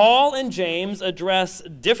 Paul and James address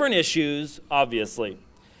different issues, obviously.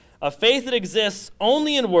 A faith that exists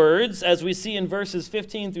only in words, as we see in verses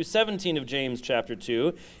 15 through 17 of James chapter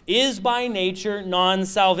 2, is by nature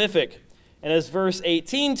non-salvific. And as verse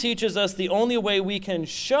 18 teaches us, the only way we can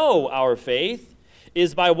show our faith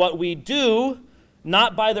is by what we do,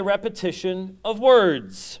 not by the repetition of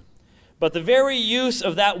words. But the very use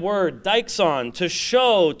of that word, dikson, to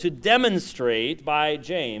show, to demonstrate by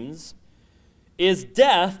James, is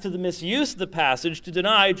death to the misuse of the passage to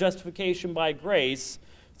deny justification by grace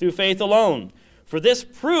through faith alone. For this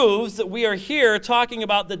proves that we are here talking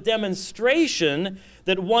about the demonstration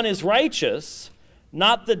that one is righteous,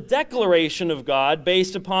 not the declaration of God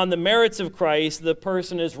based upon the merits of Christ, the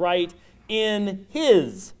person is right in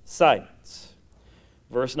his sight.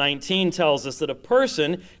 Verse 19 tells us that a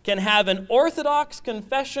person can have an orthodox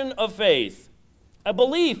confession of faith, a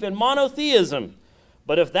belief in monotheism,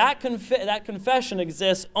 but if that confession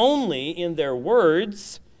exists only in their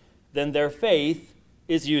words, then their faith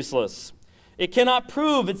is useless. It cannot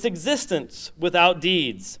prove its existence without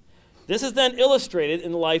deeds. This is then illustrated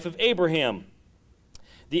in the life of Abraham.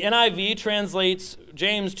 The NIV translates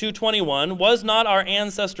James 2:21, "Was not our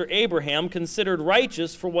ancestor Abraham considered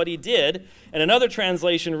righteous for what he did?" And another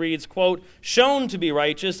translation reads, quote, "shown to be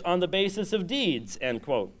righteous on the basis of deeds," end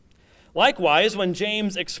quote. Likewise, when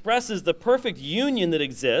James expresses the perfect union that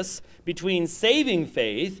exists between saving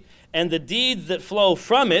faith and the deeds that flow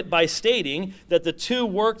from it by stating that the two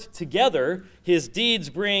worked together, his deeds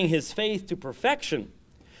bring his faith to perfection.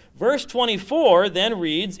 Verse 24 then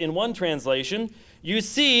reads, in one translation, "You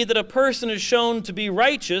see that a person is shown to be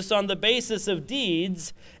righteous on the basis of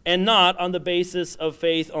deeds and not on the basis of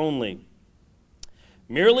faith only."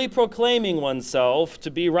 Merely proclaiming oneself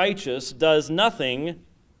to be righteous does nothing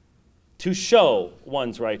to show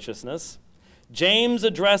one's righteousness. James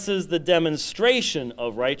addresses the demonstration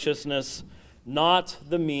of righteousness, not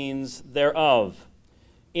the means thereof.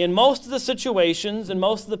 In most of the situations and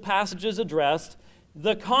most of the passages addressed,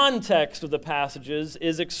 the context of the passages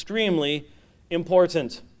is extremely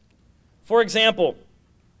important. For example,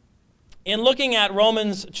 in looking at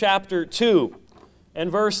Romans chapter 2 and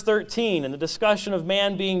verse 13 and the discussion of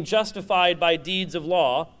man being justified by deeds of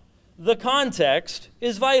law, the context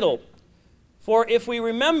is vital. For if we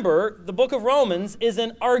remember, the book of Romans is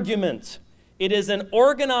an argument. It is an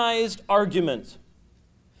organized argument.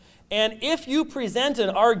 And if you present an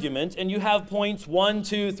argument and you have points 1,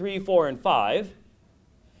 2, 3, 4, and 5,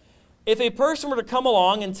 if a person were to come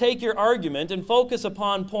along and take your argument and focus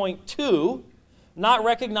upon point 2, not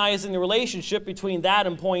recognizing the relationship between that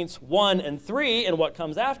and points 1 and 3 and what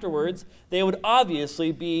comes afterwards, they would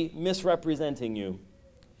obviously be misrepresenting you.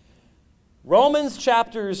 Romans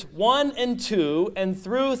chapters 1 and 2 and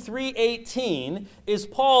through 3:18 is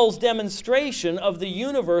Paul's demonstration of the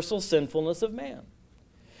universal sinfulness of man.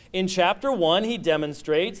 In chapter 1, he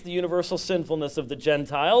demonstrates the universal sinfulness of the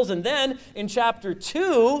Gentiles, and then in chapter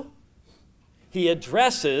 2, he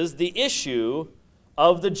addresses the issue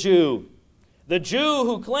of the Jew. The Jew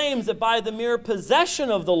who claims that by the mere possession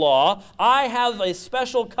of the law, I have a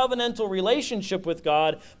special covenantal relationship with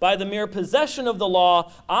God. By the mere possession of the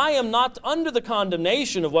law, I am not under the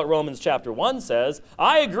condemnation of what Romans chapter 1 says.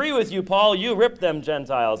 I agree with you, Paul. You ripped them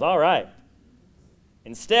Gentiles. All right.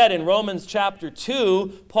 Instead, in Romans chapter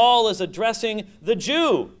 2, Paul is addressing the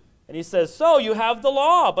Jew. And he says, so you have the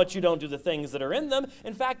law, but you don't do the things that are in them.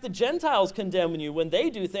 In fact, the Gentiles condemn you when they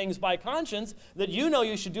do things by conscience that you know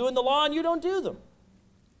you should do in the law and you don't do them.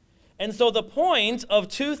 And so the point of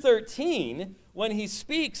 2:13, when he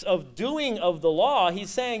speaks of doing of the law, he's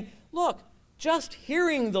saying, look, just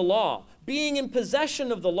hearing the law, being in possession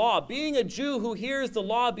of the law, being a Jew who hears the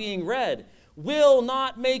law being read, will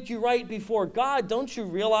not make you right before God. Don't you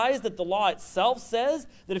realize that the law itself says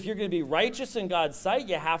that if you're going to be righteous in God's sight,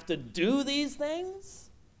 you have to do these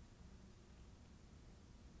things?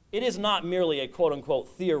 It is not merely a quote-unquote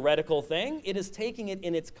theoretical thing. It is taking it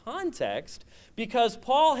in its context because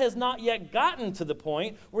Paul has not yet gotten to the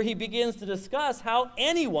point where he begins to discuss how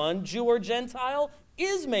anyone, Jew or Gentile,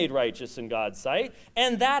 is made righteous in God's sight,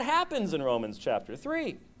 and that happens in Romans chapter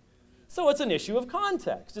 3. So it's an issue of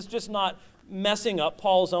context. It's just not messing up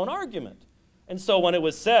Paul's own argument. And so when it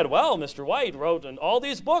was said, well, Mr. White wrote in all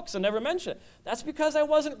these books and never mentioned it, that's because I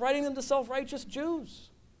wasn't writing them to self-righteous Jews.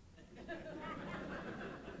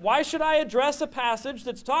 Why should I address a passage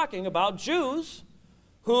that's talking about Jews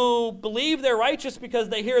who believe they're righteous because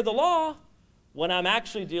they hear the law when I'm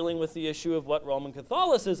actually dealing with the issue of what Roman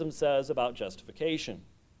Catholicism says about justification?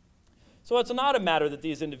 So it's not a matter that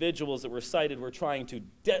these individuals that were cited were trying to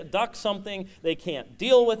duck something. They can't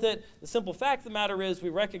deal with it. The simple fact of the matter is we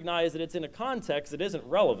recognize that it's in a context that isn't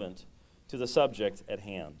relevant to the subject at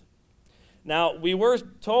hand. Now, we were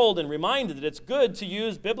told and reminded that it's good to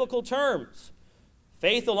use biblical terms.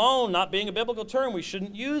 Faith alone not being a biblical term, we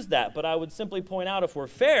shouldn't use that. But I would simply point out, if we're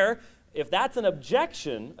fair, if that's an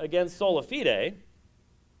objection against sola fide,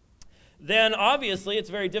 then obviously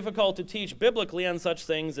it's very difficult to teach biblically on such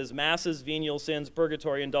things as masses, venial sins,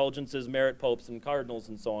 purgatory indulgences, merit popes and cardinals,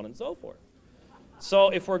 and so on and so forth. So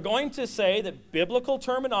if we're going to say that biblical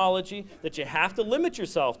terminology, that you have to limit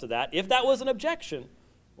yourself to that, if that was an objection,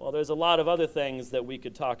 well, there's a lot of other things that we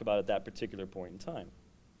could talk about at that particular point in time.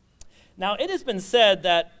 Now, it has been said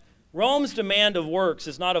that Rome's demand of works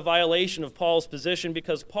is not a violation of Paul's position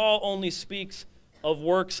because Paul only speaks of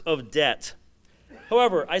works of debt.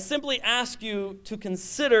 However, I simply ask you to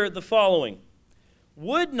consider the following.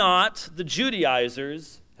 Would not the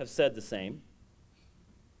Judaizers have said the same?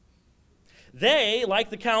 They, like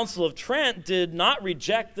the Council of Trent, did not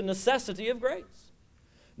reject the necessity of grace.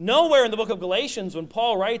 Nowhere in the book of Galatians, when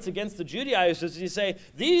Paul writes against the Judaizers, does he say,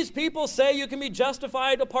 these people say you can be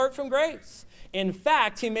justified apart from grace. In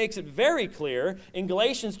fact, he makes it very clear in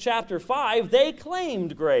Galatians chapter 5, they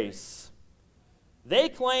claimed grace. They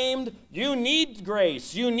claimed you need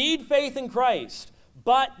grace, you need faith in Christ,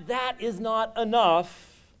 but that is not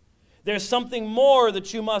enough. There's something more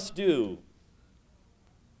that you must do.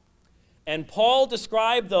 And Paul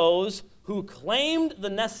described those who claimed the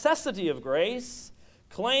necessity of grace,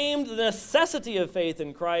 claimed the necessity of faith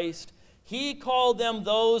in Christ. He called them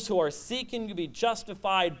those who are seeking to be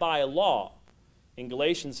justified by law in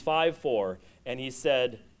Galatians 5:4, and he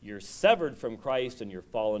said, you're severed from Christ and you're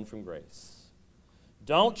fallen from grace.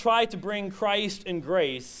 Don't try to bring Christ and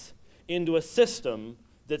grace into a system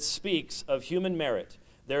that speaks of human merit.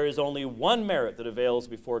 There is only one merit that avails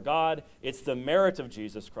before God. It's the merit of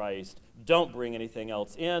Jesus Christ. Don't bring anything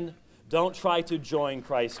else in. Don't try to join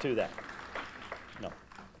Christ to that. No.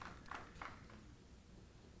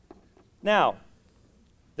 Now,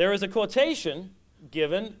 there is a quotation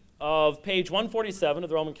given of page 147 of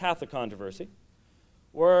the Roman Catholic Controversy,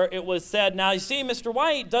 where it was said, now you see, Mr.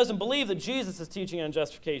 White doesn't believe that Jesus' teaching on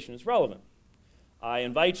justification is relevant. I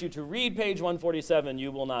invite you to read page 147.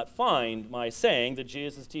 You will not find my saying that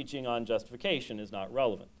Jesus' teaching on justification is not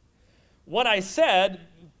relevant. What I said,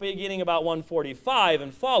 beginning about 145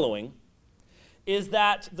 and following, is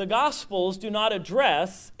that the Gospels do not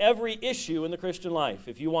address every issue in the Christian life.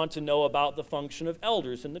 If you want to know about the function of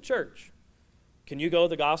elders in the church, can you go to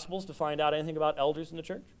the Gospels to find out anything about elders in the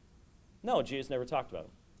church? No, Jesus never talked about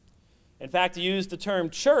it. In fact, he used the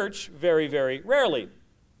term church very, very rarely.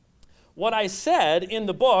 What I said in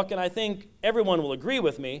the book, and I think everyone will agree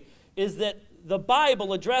with me, is that the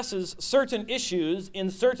Bible addresses certain issues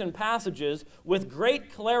in certain passages with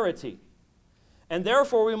great clarity. And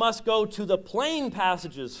therefore, we must go to the plain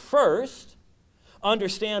passages first,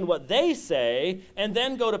 understand what they say, and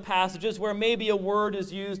then go to passages where maybe a word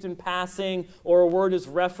is used in passing or a word is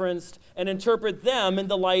referenced, and interpret them in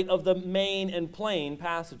the light of the main and plain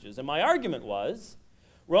passages. And my argument was,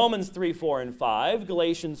 Romans 3, 4, and 5,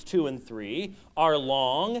 Galatians 2 and 3 are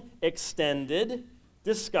long, extended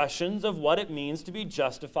discussions of what it means to be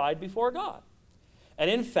justified before God. And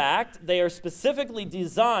in fact, they are specifically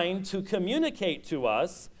designed to communicate to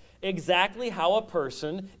us exactly how a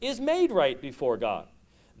person is made right before God.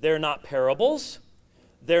 They're not parables.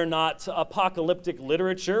 They're not apocalyptic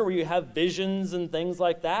literature where you have visions and things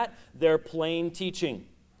like that. They're plain teaching.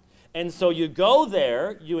 And so you go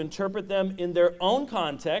there, you interpret them in their own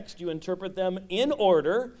context, you interpret them in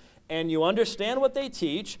order, and you understand what they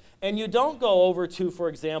teach, and you don't go over to, for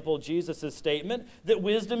example, Jesus' statement that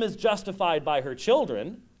wisdom is justified by her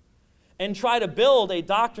children, and try to build a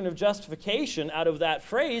doctrine of justification out of that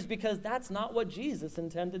phrase, because that's not what Jesus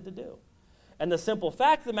intended to do. And the simple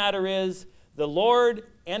fact of the matter is, the Lord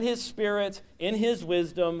and his Spirit, in his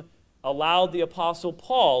wisdom, allowed the Apostle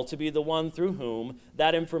Paul to be the one through whom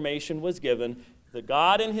that information was given. That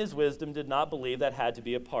God in his wisdom did not believe that had to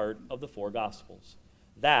be a part of the four Gospels.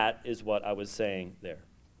 That is what I was saying there.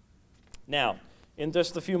 Now, in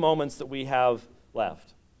just the few moments that we have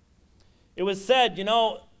left, it was said, you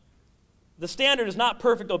know, the standard is not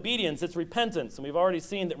perfect obedience, it's repentance. And we've already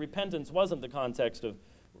seen that repentance wasn't the context of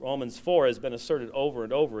Romans 4, has been asserted over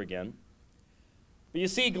and over again. But you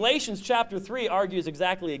see, Galatians chapter 3 argues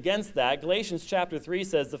exactly against that. Galatians chapter 3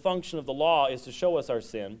 says the function of the law is to show us our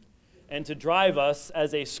sin and to drive us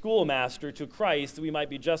as a schoolmaster to Christ that we might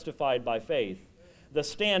be justified by faith. The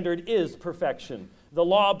standard is perfection. The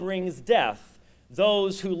law brings death.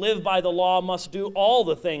 Those who live by the law must do all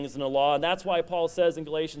the things in the law, and that's why Paul says in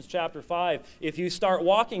Galatians chapter 5, if you start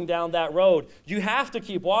walking down that road, you have to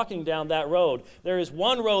keep walking down that road. There is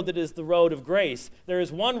one road that is the road of grace. There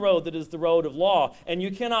is one road that is the road of law, and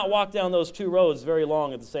you cannot walk down those two roads very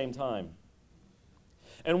long at the same time.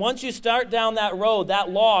 And once you start down that road, that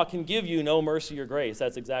law can give you no mercy or grace.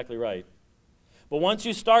 That's exactly right. But once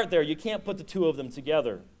you start there, you can't put the two of them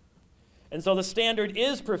together. And so the standard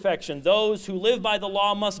is perfection. Those who live by the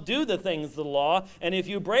law must do the things of the law, and if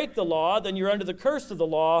you break the law, then you're under the curse of the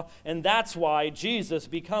law, and that's why Jesus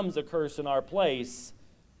becomes a curse in our place,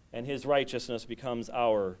 and his righteousness becomes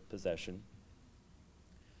our possession.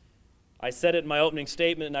 I said it in my opening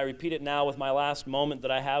statement, and I repeat it now with my last moment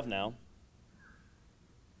that I have now.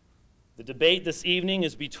 The debate this evening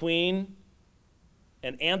is between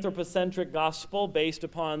an anthropocentric gospel based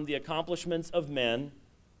upon the accomplishments of men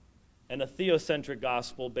and a theocentric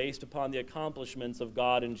gospel based upon the accomplishments of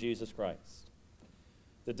God in Jesus Christ.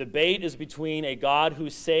 The debate is between a God who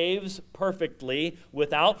saves perfectly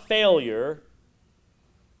without failure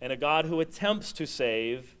and a God who attempts to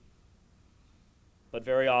save but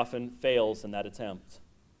very often fails in that attempt.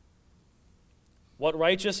 What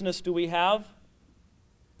righteousness do we have?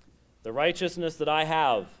 The righteousness that I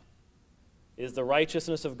have is the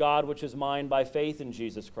righteousness of God which is mine by faith in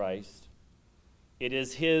Jesus Christ. It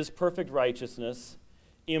is his perfect righteousness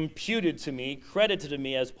imputed to me, credited to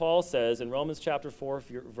me, as Paul says in Romans chapter 4,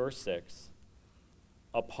 verse 6,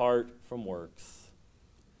 apart from works.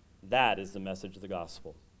 That is the message of the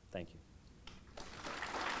gospel. Thank you.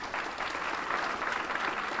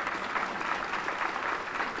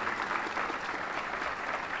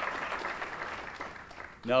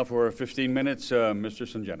 Now for 15 minutes, Mr.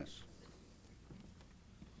 Sungenis.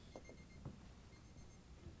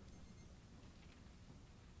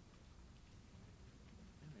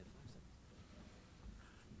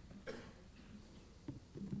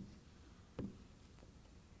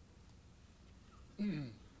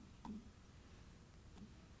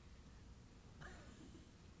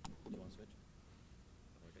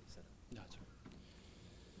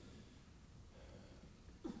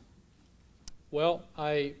 Well,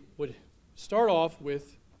 I would start off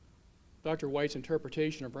with Dr. White's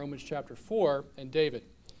interpretation of Romans chapter 4 and David.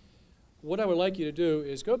 What I would like you to do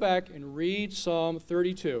is go back and read Psalm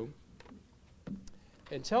 32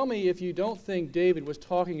 and tell me if you don't think David was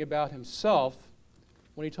talking about himself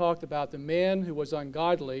when he talked about the man who was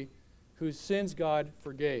ungodly, whose sins God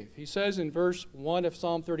forgave. He says in verse 1 of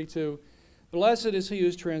Psalm 32, "Blessed is he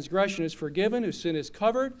whose transgression is forgiven, whose sin is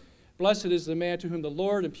covered. Blessed is the man to whom the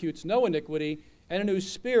Lord imputes no iniquity, and in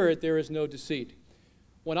whose spirit there is no deceit.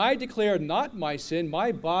 When I declared not my sin,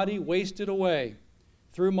 my body wasted away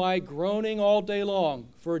through my groaning all day long.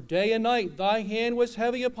 For day and night thy hand was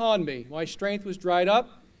heavy upon me. My strength was dried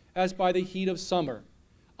up as by the heat of summer.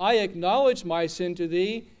 I acknowledged my sin to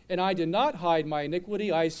thee, and I did not hide my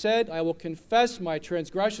iniquity. I said, I will confess my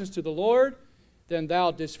transgressions to the Lord. Then thou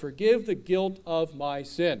didst forgive the guilt of my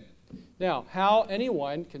sin." Now, how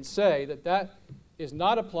anyone can say that that is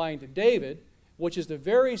not applying to David, which is the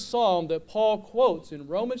very psalm that Paul quotes in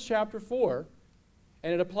Romans chapter 4,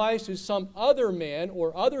 and it applies to some other man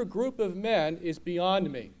or other group of men, is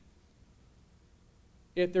beyond me.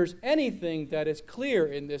 If there's anything that is clear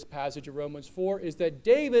in this passage of Romans 4, is that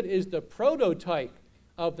David is the prototype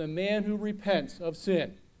of the man who repents of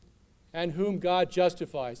sin and whom God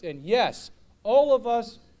justifies. And yes, all of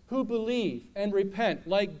us who believe and repent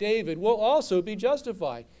like David will also be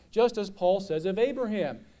justified, just as Paul says of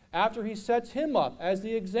Abraham. After he sets him up as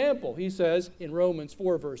the example, he says in Romans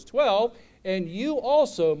 4, verse 12, "And you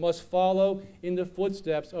also must follow in the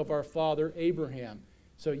footsteps of our father Abraham."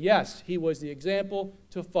 So yes, he was the example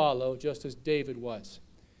to follow, just as David was.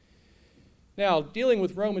 Now, dealing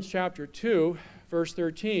with Romans chapter 2, verse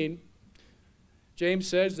 13, James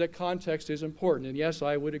says that context is important. And yes,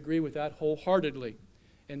 I would agree with that wholeheartedly.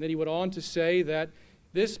 And then he went on to say that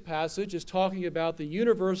this passage is talking about the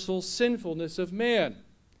universal sinfulness of man.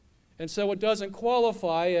 And so it doesn't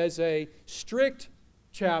qualify as a strict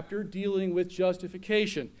chapter dealing with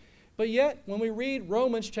justification. But yet, when we read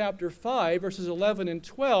Romans chapter 5, verses 11 and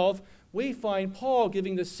 12, we find Paul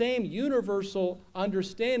giving the same universal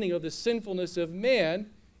understanding of the sinfulness of man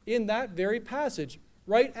in that very passage,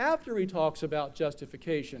 right after he talks about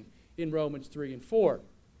justification in Romans 3 and 4.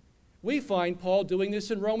 We find Paul doing this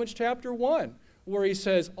in Romans chapter 1, where he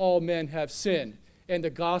says all men have sinned, and the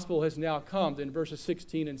gospel has now come in verses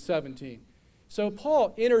 16 and 17. So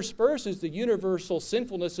Paul intersperses the universal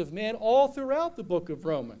sinfulness of man all throughout the book of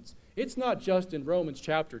Romans. It's not just in Romans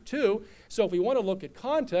chapter 2. So if we want to look at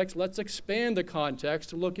context, let's expand the context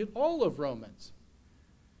to look at all of Romans.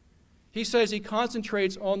 He says he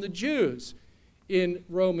concentrates on the Jews in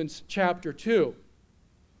Romans chapter 2.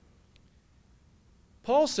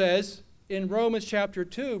 Paul says in Romans chapter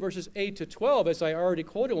 2, verses 8 to 12, as I already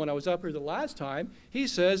quoted when I was up here the last time, he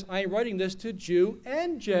says, "I am writing this to Jew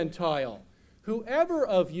and Gentile. Whoever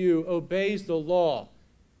of you obeys the law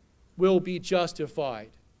will be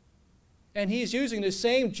justified." And he's using the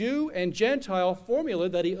same Jew and Gentile formula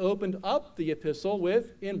that he opened up the epistle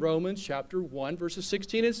with in Romans chapter 1, verses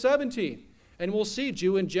 16 and 17. And we'll see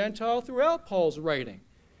Jew and Gentile throughout Paul's writing.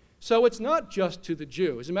 So it's not just to the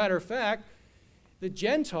Jew. As a matter of fact, the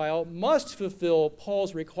Gentile must fulfill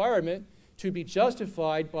Paul's requirement to be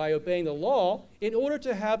justified by obeying the law in order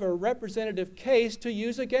to have a representative case to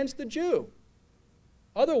use against the Jew.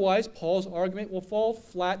 Otherwise, Paul's argument will fall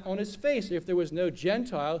flat on his face if there was no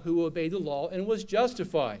Gentile who obeyed the law and was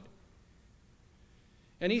justified.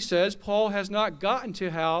 And he says Paul has not gotten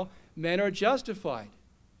to how men are justified.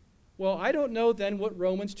 Well, I don't know then what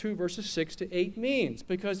Romans 2 verses 6 to 8 means,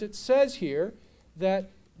 because it says here that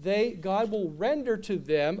God will render to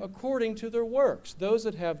them according to their works. Those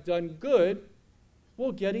that have done good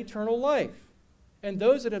will get eternal life, and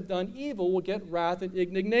those that have done evil will get wrath and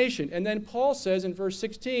indignation. And then Paul says in verse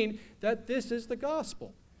 16 that this is the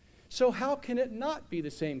gospel. So how can it not be the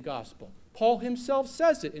same gospel? Paul himself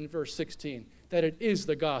says it in verse 16, that it is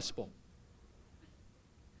the gospel.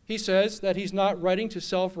 He says that he's not writing to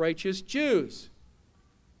self-righteous Jews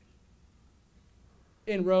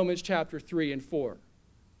in Romans chapter 3 and 4.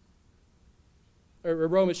 Or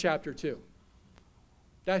Romans chapter 2.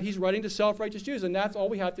 That he's writing to self-righteous Jews, and that's all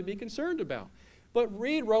we have to be concerned about. But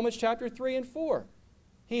read Romans chapter 3 and 4.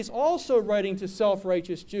 He's also writing to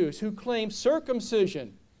self-righteous Jews who claim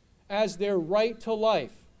circumcision as their right to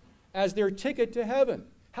life, as their ticket to heaven.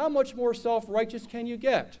 How much more self-righteous can you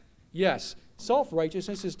get? Yes,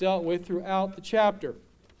 self-righteousness is dealt with throughout the chapter.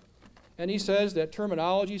 And he says that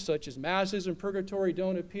terminology such as masses and purgatory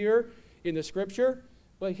don't appear in the Scripture.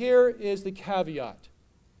 But here is the caveat.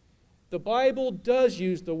 The Bible does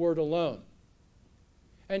use the word alone.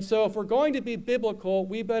 And so if we're going to be biblical,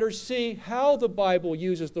 we better see how the Bible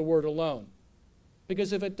uses the word alone.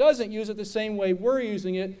 Because if it doesn't use it the same way we're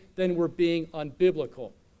using it, then we're being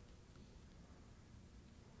unbiblical.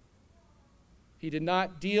 He did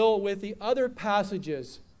not deal with the other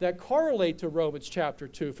passages that correlate to Romans chapter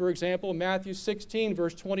 2. For example, Matthew 16,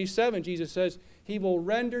 verse 27, Jesus says, he will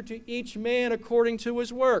render to each man according to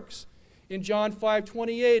his works. In John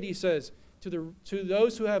 5:28, he says, to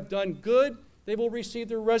those who have done good, they will receive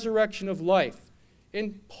the resurrection of life.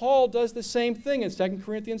 And Paul does the same thing in 2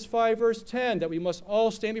 Corinthians 5, verse 10, that we must all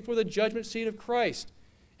stand before the judgment seat of Christ.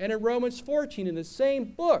 And in Romans 14, in the same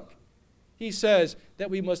book, he says that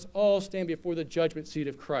we must all stand before the judgment seat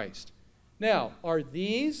of Christ. Now, are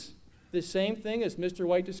these the same thing as Mr.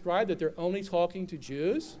 White described, that they're only talking to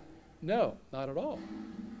Jews? No, not at all.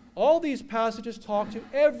 All these passages talk to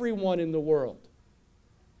everyone in the world.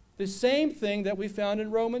 The same thing that we found in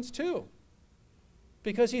Romans 2.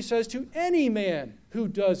 Because he says to any man who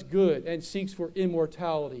does good and seeks for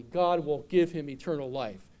immortality, God will give him eternal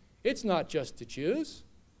life. It's not just the Jews.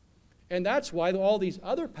 And that's why all these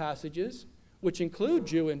other passages, which include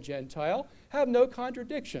Jew and Gentile, have no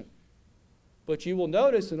contradiction. But you will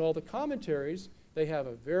notice in all the commentaries, they have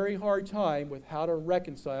a very hard time with how to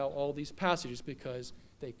reconcile all these passages because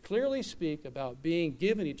they clearly speak about being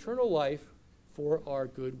given eternal life for our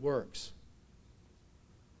good works.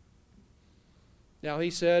 Now,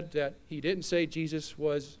 he said that he didn't say Jesus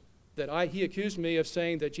was, he accused me of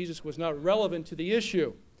saying that Jesus was not relevant to the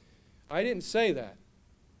issue. I didn't say that.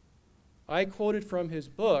 I quoted from his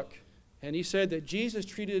book, and he said that Jesus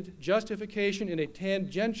treated justification in a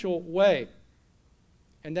tangential way,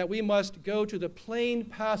 and that we must go to the plain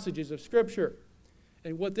passages of Scripture.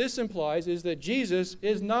 And what this implies is that Jesus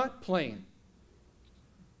is not plain,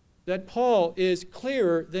 that Paul is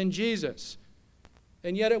clearer than Jesus.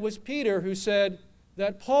 And yet it was Peter who said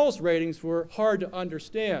that Paul's writings were hard to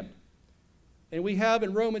understand. And we have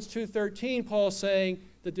in Romans 2:13 Paul saying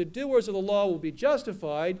that the doers of the law will be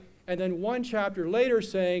justified, and then one chapter later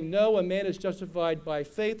saying, no, a man is justified by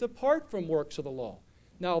faith apart from works of the law.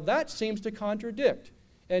 Now that seems to contradict.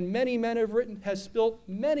 And many men have spilt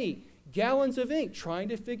many gallons of ink trying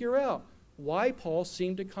to figure out why Paul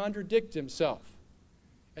seemed to contradict himself.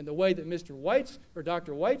 And the way that Mr. White's or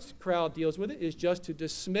Dr. White's crowd deals with it is just to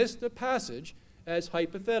dismiss the passage as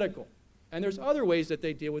hypothetical. And there's other ways that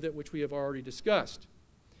they deal with it, which we have already discussed.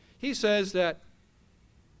 He says that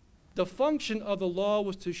the function of the law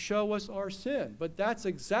was to show us our sin. But that's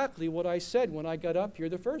exactly what I said when I got up here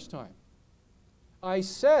the first time. I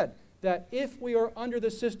said that if we are under the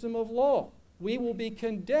system of law, we will be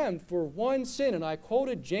condemned for one sin. And I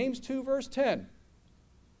quoted James 2, verse 10.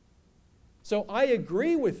 So I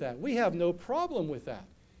agree with that. We have no problem with that.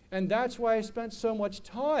 And that's why I spent so much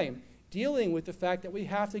time dealing with the fact that we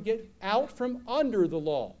have to get out from under the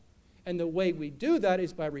law. And the way we do that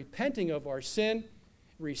is by repenting of our sin,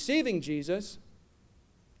 receiving Jesus,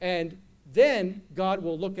 and then God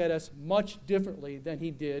will look at us much differently than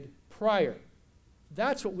he did prior.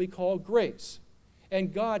 That's what we call grace.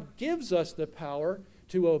 And God gives us the power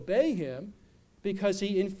to obey him because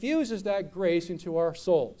he infuses that grace into our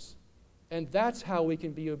souls. And that's how we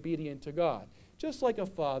can be obedient to God, just like a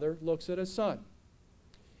father looks at a son.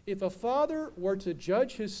 If a father were to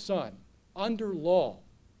judge his son under law,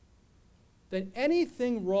 then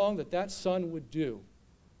anything wrong that that son would do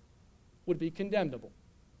would be condemnable.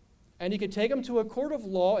 And he could take him to a court of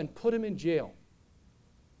law and put him in jail.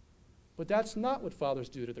 But that's not what fathers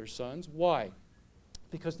do to their sons. Why?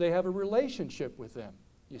 Because they have a relationship with them,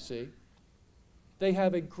 you see. They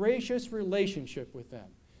have a gracious relationship with them.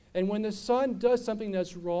 And when the son does something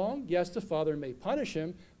that's wrong, yes, the father may punish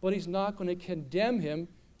him, but he's not going to condemn him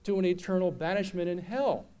to an eternal banishment in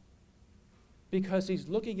hell, because he's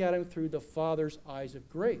looking at him through the father's eyes of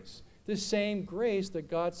grace, the same grace that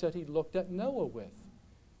God said he looked at Noah with.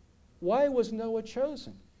 Why was Noah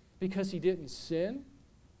chosen? Because he didn't sin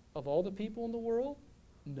of all the people in the world?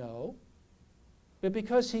 No. But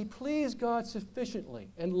because he pleased God sufficiently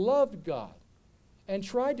and loved God and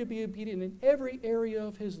tried to be obedient in every area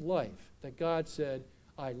of his life, that God said,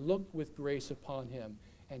 I looked with grace upon him,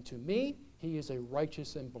 and to me, he is a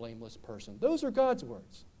righteous and blameless person. Those are God's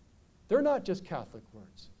words. They're not just Catholic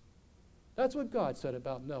words. That's what God said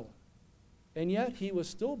about Noah. And yet he was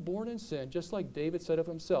still born in sin, just like David said of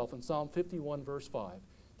himself in Psalm 51, verse 5,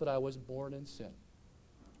 that I was born in sin,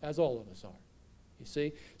 as all of us are. You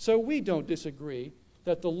see? So we don't disagree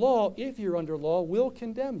that the law, if you're under law, will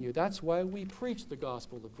condemn you. That's why we preach the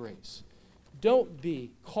gospel of grace. Don't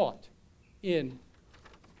be caught in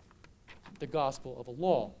the gospel of a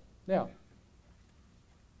law. Now,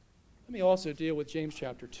 let me also deal with James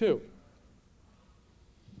chapter 2.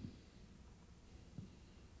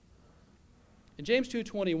 In James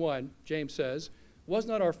 2:21, James says, was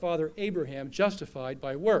not our father Abraham justified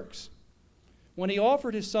by works when he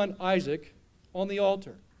offered his son Isaac on the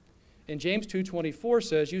altar? And James 2:24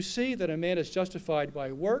 says, you see that a man is justified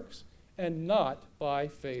by works and not by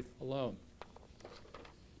faith alone.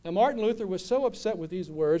 Now, Martin Luther was so upset with these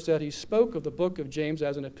words that he spoke of the book of James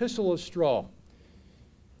as an epistle of straw.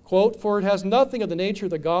 Quote, for it has nothing of the nature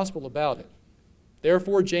of the gospel about it.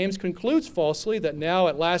 Therefore, James concludes falsely that now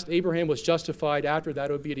at last Abraham was justified after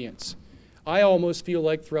that obedience. I almost feel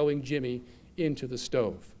like throwing Jimmy into the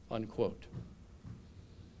stove, unquote.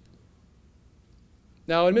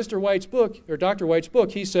 Now, in Mr. White's book, or Dr. White's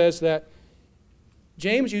book, he says that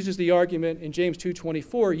James uses the argument in James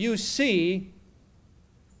 2:24, you see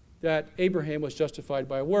that Abraham was justified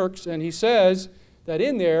by works, and he says that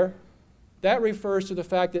in there, that refers to the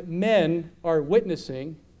fact that men are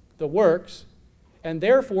witnessing the works, and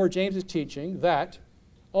therefore James is teaching that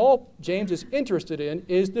all James is interested in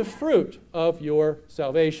is the fruit of your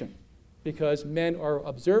salvation, because men are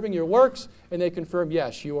observing your works, and they confirm,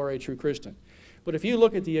 yes, you are a true Christian. But if you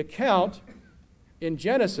look at the account in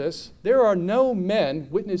Genesis, there are no men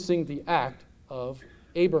witnessing the act of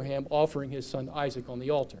Abraham offering his son Isaac on the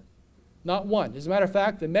altar. Not one. As a matter of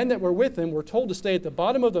fact, the men that were with him were told to stay at the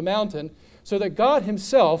bottom of the mountain so that God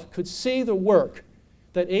himself could see the work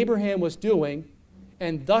that Abraham was doing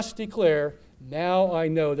and thus declare, now I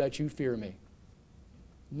know that you fear me.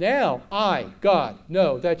 Now I, God,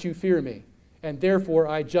 know that you fear me, and therefore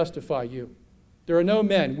I justify you. There are no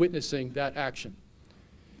men witnessing that action.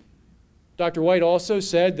 Dr. White also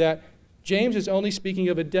said that James is only speaking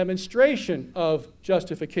of a demonstration of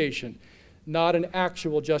justification, not an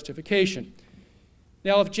actual justification.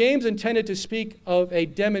 Now, if James intended to speak of a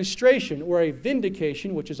demonstration or a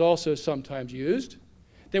vindication, which is also sometimes used,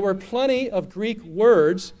 there were plenty of Greek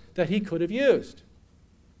words that he could have used,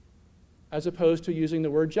 as opposed to using the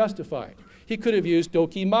word justified. He could have used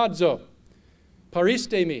dokimazo,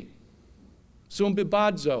 paristemi,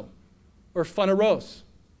 sumbibazo, or phaneros.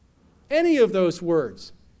 Any of those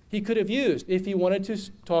words he could have used if he wanted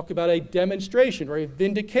to talk about a demonstration or a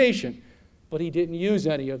vindication, but he didn't use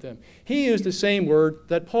any of them. He used the same word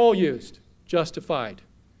that Paul used, justified.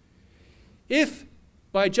 If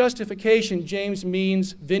by justification James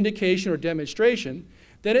means vindication or demonstration,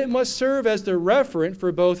 then it must serve as the referent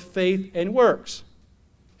for both faith and works.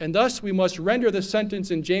 And thus we must render the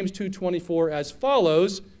sentence in James 2:24 as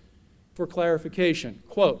follows for clarification.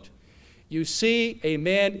 Quote, you see, a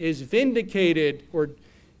man is vindicated or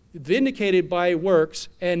vindicated by works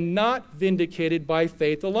and not vindicated by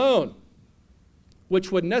faith alone,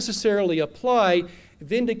 which would necessarily apply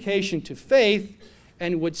vindication to faith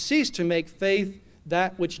and would cease to make faith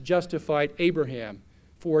that which justified Abraham,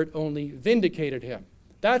 for it only vindicated him.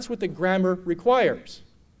 That's what the grammar requires.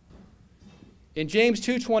 In James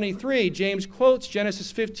 2:23, James quotes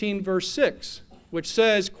Genesis 15, verse 6, which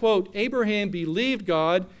says, quote, Abraham believed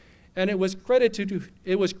God, and it was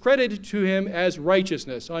credited to him as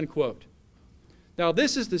righteousness, unquote. Now,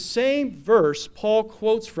 this is the same verse Paul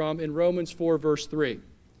quotes from in Romans 4, verse 3.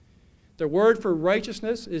 The word for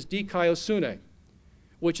righteousness is dikaiosune,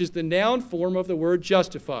 which is the noun form of the word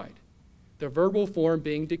justified, the verbal form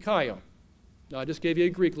being dikaio. Now, I just gave you a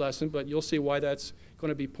Greek lesson, but you'll see why that's going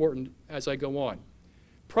to be important as I go on.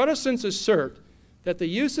 Protestants assert that the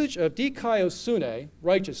usage of dikaiosune,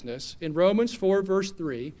 righteousness, in Romans 4, verse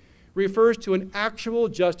 3, refers to an actual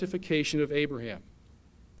justification of Abraham.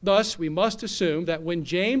 Thus, we must assume that when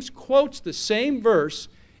James quotes the same verse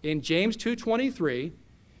in James 2:23,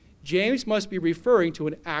 James must be referring to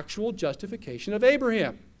an actual justification of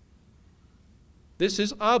Abraham. This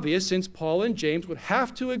is obvious since Paul and James would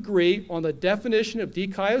have to agree on the definition of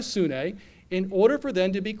dikaiosune in order for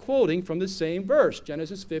them to be quoting from the same verse,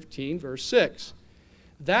 Genesis 15, verse 6.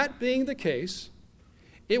 That being the case,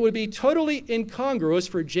 it would be totally incongruous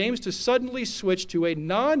for James to suddenly switch to a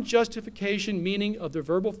non-justification meaning of the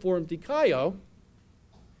verbal form dikaio,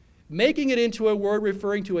 making it into a word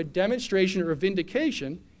referring to a demonstration or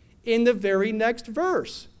vindication in the very next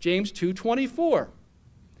verse, James 2:24.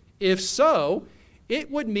 If so, it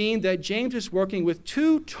would mean that James is working with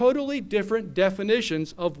two totally different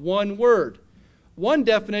definitions of one word, one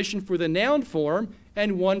definition for the noun form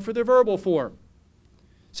and one for the verbal form.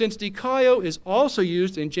 Since dikaio is also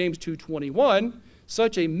used in James 2:21,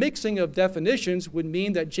 such a mixing of definitions would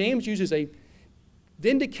mean that James uses a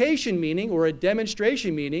vindication meaning or a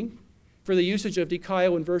demonstration meaning for the usage of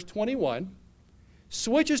dikaio in verse 21,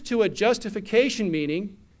 switches to a justification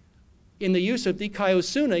meaning in the use of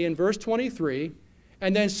dikaiosune in verse 23,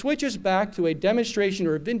 and then switches back to a demonstration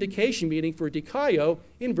or a vindication meaning for dikaio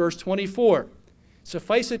in verse 24.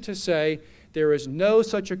 Suffice it to say, there is no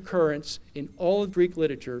such occurrence in all of Greek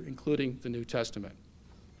literature, including the New Testament.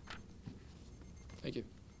 Thank you.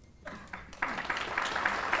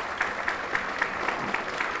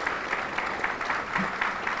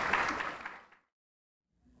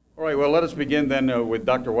 All right, well, let us begin then with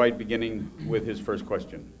Dr. White beginning with his first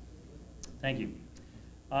question. Thank you.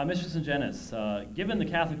 Mr. Sungenis, given the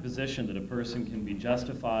Catholic position that a person can be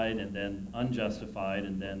justified and then unjustified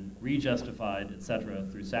and then rejustified, etc.,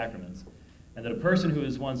 through sacraments, and that a person who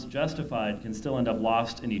is once justified can still end up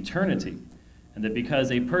lost in eternity, and that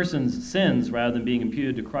because a person's sins, rather than being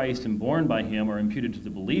imputed to Christ and borne by him, are imputed to the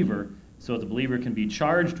believer, so that the believer can be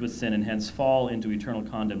charged with sin and hence fall into eternal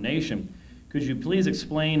condemnation, could you please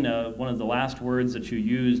explain one of the last words that you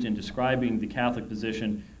used in describing the Catholic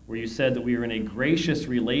position, where you said that we are in a gracious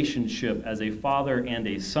relationship as a father and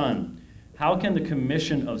a son? How can the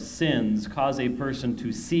commission of sins cause a person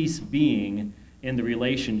to cease being in the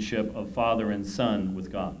relationship of father and son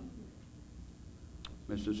with God?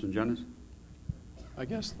 Mr. Sungenis? I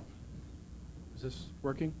guess. Is this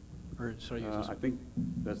working? Or should I use this? I think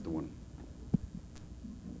that's the one.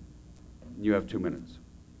 You have 2 minutes.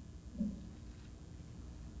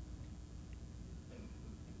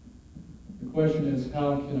 The question is,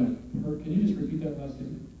 how can you just repeat that last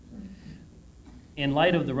statement? In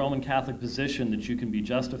light of the Roman Catholic position that you can be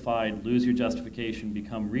justified, lose your justification,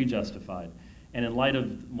 become rejustified, and in light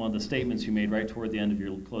of one of the statements you made right toward the end of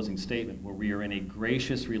your closing statement, where we are in a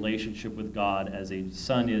gracious relationship with God as a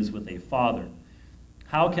son is with a father,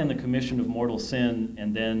 how can the commission of mortal sin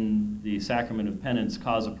and then the sacrament of penance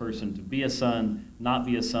cause a person to be a son, not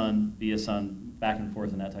be a son, back and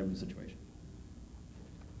forth in that type of situation?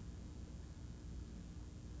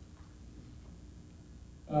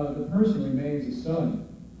 The person remains a son.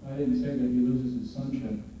 I didn't say that he loses his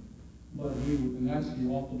sonship. But and that's the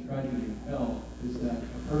awful tragedy of hell, is that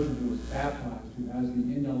a person who was baptized, who has the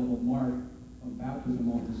indelible mark of baptism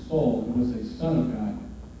on his soul, and was a son of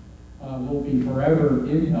God, will be forever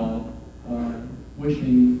in hell,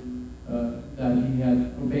 wishing that he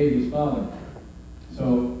had obeyed his father.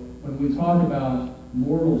 So when we talk about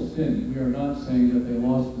mortal sin, we are not saying that they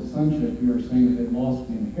lost the sonship, we are saying that they lost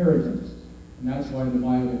the inheritance. And that's why the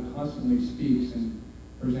Bible constantly speaks in,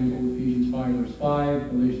 for example, Ephesians 5, verse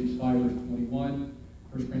 5, Galatians 5, verse 21,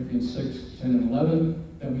 1 Corinthians 6, 10, and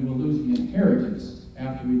 11, that we will lose the inheritance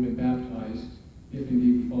after we've been baptized, if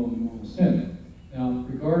indeed we fall into mortal sin. Now,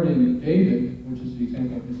 regarding David, which is the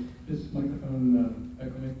example, is this microphone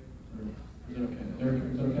echoing? Or is it okay? There,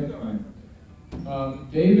 is that okay? All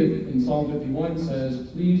right. David in Psalm 51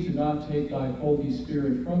 says, "Please do not take thy Holy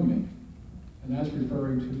Spirit from me." And that's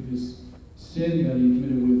referring to his sin that he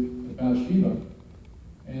committed with Bathsheba.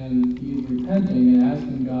 And he is repenting and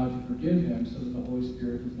asking God to forgive him so that the Holy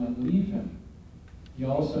Spirit does not leave him. He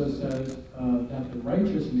also says that the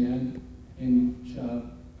righteous man in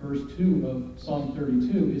verse 2 of Psalm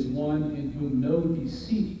 32 is one in whom no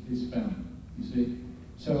deceit is found, you see.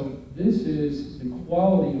 So this is the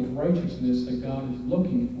quality of righteousness that God is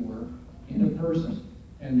looking for in a person.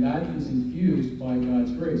 And that is infused by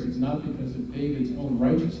God's grace. It's not because of David's own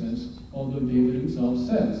righteousness, although David himself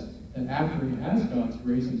says that after he has God's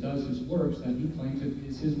grace and does his works, that he claims it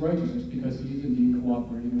is his righteousness because he is indeed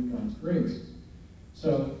cooperating with God's grace.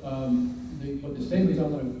 So what the statement I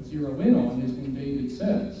want to zero in on is when David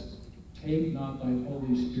says, "Take not thy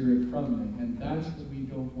Holy Spirit from me," and that's what we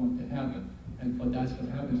don't want to happen. But that's what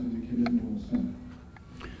happens when we commit mortal sin.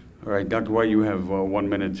 All right, Dr. White, you have 1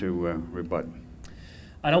 minute to rebut.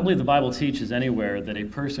 I don't believe the Bible teaches anywhere that a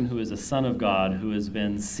person who is a son of God, who has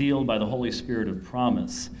been sealed by the Holy Spirit of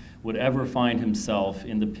promise, would ever find himself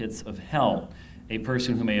in the pits of hell. A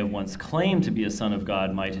person who may have once claimed to be a son of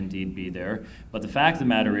God might indeed be there, but the fact of the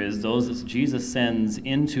matter is, those that Jesus sends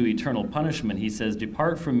into eternal punishment, he says,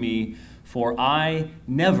 "Depart from me, for I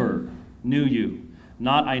never knew you.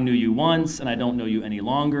 Not I knew you once, and I don't know you any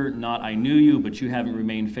longer. Not I knew you, but you haven't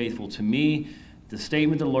remained faithful to me." The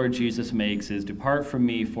statement the Lord Jesus makes is, "Depart from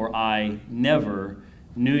me, for I never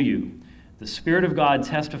knew you." The Spirit of God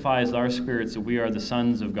testifies to our spirits that we are the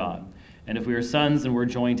sons of God. And if we are sons, then we're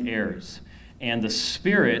joint heirs. And the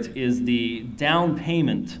Spirit is the down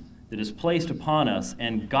payment that is placed upon us,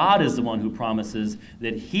 and God is the one who promises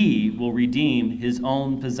that he will redeem his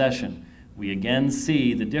own possession. We again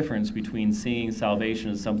see the difference between seeing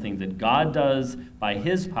salvation as something that God does by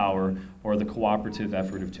his power or the cooperative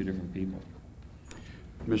effort of two different people.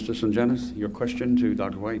 Mr. Sungenis, your question to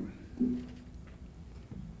Dr. White.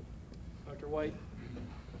 Dr. White,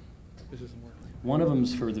 this isn't working. One of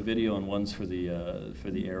them's for the video and one's for the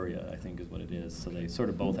area, I think is what it is. So they sort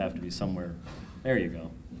of both have to be somewhere. There you go.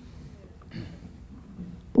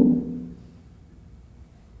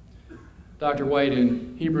 Dr. White,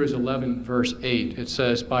 in Hebrews 11, verse 8, it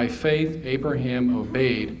says, "By faith Abraham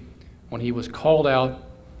obeyed when he was called out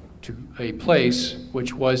to a place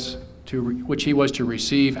which he was to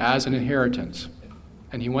receive as an inheritance.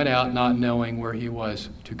 And he went out not knowing where he was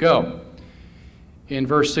to go." In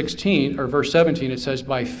verse 17, it says,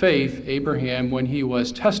 "By faith Abraham, when he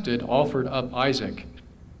was tested, offered up Isaac.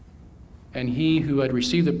 And he who had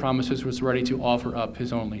received the promises was ready to offer up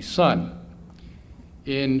his only son."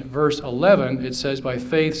 In verse 11, it says, "By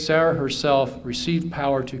faith Sarah herself received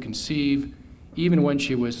power to conceive, even when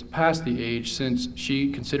she was past the age, since she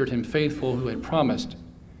considered him faithful who had promised.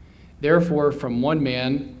 Therefore, from one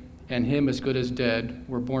man, and him as good as dead,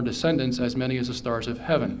 were born descendants as many as the stars of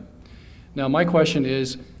heaven." Now, my question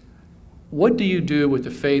is, what do you do with the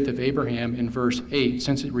faith of Abraham in verse 8,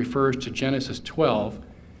 since it refers to Genesis 12,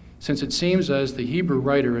 since it seems as the Hebrew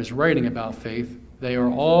writer is writing about faith, they are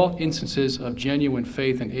all instances of genuine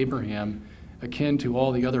faith in Abraham, akin to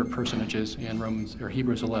all the other personages in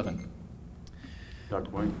Hebrews 11.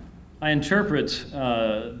 Dr. White. I interpret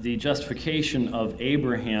the justification of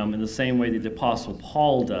Abraham in the same way that the Apostle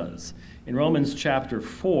Paul does. In Romans chapter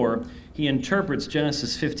 4, he interprets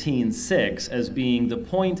Genesis 15:6 as being the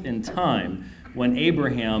point in time when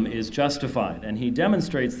Abraham is justified. And he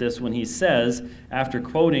demonstrates this when he says, after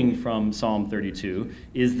quoting from Psalm 32,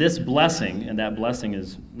 "Is this blessing," and that blessing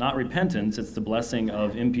is not repentance, it's the blessing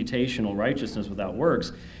of imputational righteousness without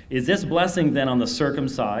works, "is this blessing then on the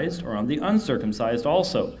circumcised or on the uncircumcised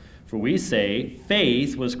also? For we say,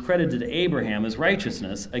 faith was credited to Abraham as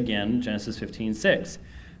righteousness." Again, Genesis 15:6.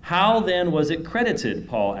 "How then was it credited,"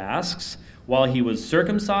 Paul asks, "while he was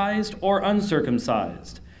circumcised or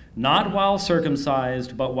uncircumcised? Not while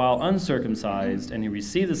circumcised, but while uncircumcised, and he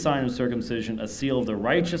received the sign of circumcision, a seal of the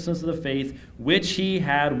righteousness of the faith which he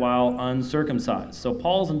had while uncircumcised." So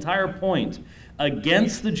Paul's entire point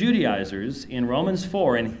against the Judaizers in Romans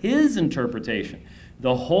 4, in his interpretation,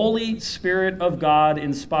 the Holy Spirit of God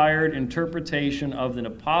inspired interpretation of an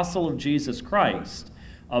apostle of Jesus Christ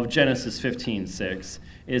of Genesis 15:6,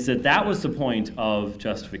 is that was the point of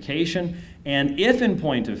justification. And if in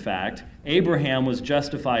point of fact, Abraham was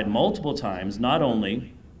justified multiple times, not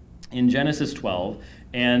only in Genesis 12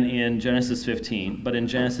 and in Genesis 15, but in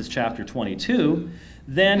Genesis chapter 22,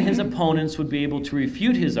 then his opponents would be able to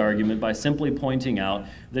refute his argument by simply pointing out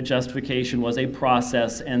that justification was a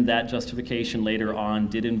process, and that justification later on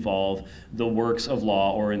did involve the works of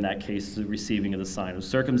law, or in that case, the receiving of the sign of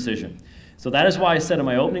circumcision. So that is why I said in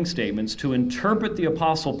my opening statements, to interpret the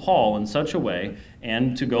Apostle Paul in such a way,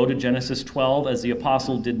 and to go to Genesis 12 as the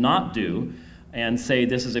Apostle did not do, and say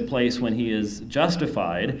this is a place when he is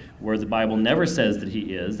justified, where the Bible never says that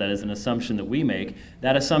he is. That is an assumption that we make.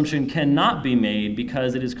 That assumption cannot be made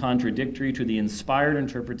because it is contradictory to the inspired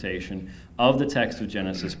interpretation of the text of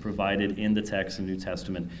Genesis provided in the text of the New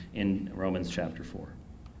Testament in Romans chapter 4.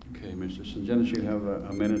 Okay, Mr. Sungenis, you have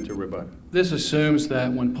a minute to rebut. This assumes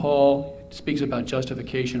that when Paul speaks about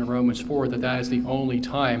justification in Romans 4, that is the only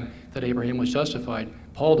time that Abraham was justified.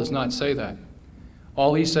 Paul does not say that.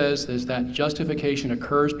 All he says is that justification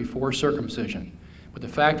occurs before circumcision. But the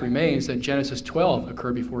fact remains that Genesis 12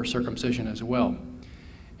 occurred before circumcision as well.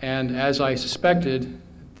 And as I suspected,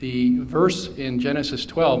 the verse in Genesis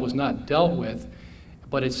 12 was not dealt with,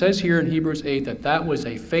 but it says here in Hebrews 8 that that was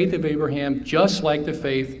a faith of Abraham, just like the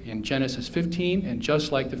faith in Genesis 15 and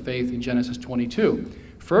just like the faith in Genesis 22.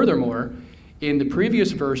 Furthermore, in the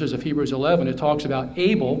previous verses of Hebrews 11, it talks about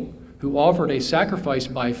Abel, who offered a sacrifice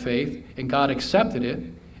by faith, and God accepted it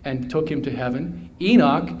and took him to heaven.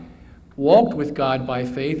 Enoch walked with God by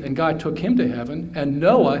faith, and God took him to heaven. And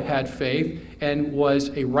Noah had faith and was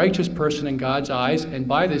a righteous person in God's eyes, and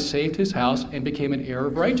by this saved his house and became an heir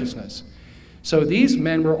of righteousness. So these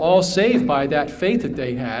men were all saved by that faith that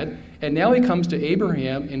they had. And now he comes to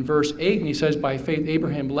Abraham in verse 8, and he says, by faith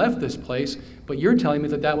Abraham left this place, but you're telling me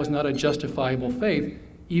that that was not a justifiable faith,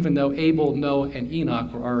 even though Abel, Noah, and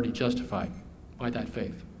Enoch were already justified by that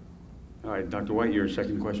faith. All right, Dr. White, your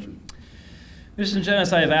second question. Mr.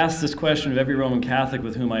 Sungenis, I have asked this question of every Roman Catholic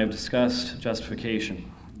with whom I have discussed justification.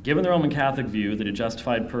 Given the Roman Catholic view that a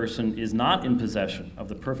justified person is not in possession of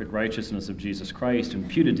the perfect righteousness of Jesus Christ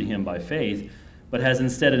imputed to him by faith, but has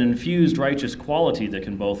instead an infused righteous quality that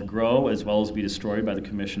can both grow as well as be destroyed by the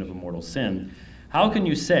commission of a mortal sin, how can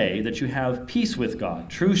you say that you have peace with God,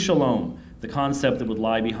 true shalom, the concept that would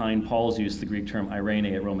lie behind Paul's use of the Greek term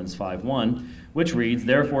eirene at Romans 5:1, which reads,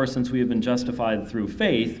 therefore, since we have been justified through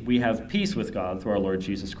faith, we have peace with God through our Lord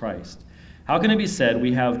Jesus Christ. How can it be said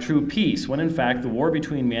we have true peace when in fact the war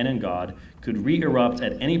between man and God could re-erupt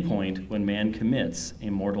at any point when man commits a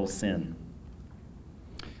mortal sin?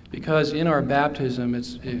 Because in our baptism,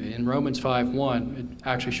 it's in Romans 5:1, it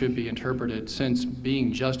actually should be interpreted, since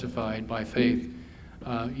being justified by faith,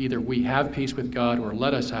 either we have peace with God or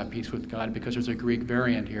let us have peace with God, because there's a Greek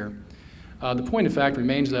variant here. The point of fact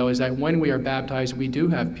remains, though, is that when we are baptized, we do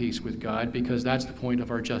have peace with God, because that's the point of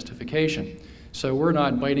our justification. So we're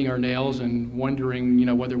not biting our nails and wondering,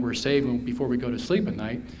 whether we're saved before we go to sleep at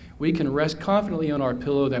night. We can rest confidently on our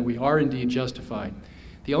pillow that we are indeed justified.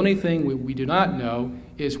 The only thing we do not know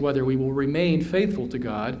is whether we will remain faithful to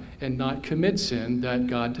God and not commit sin that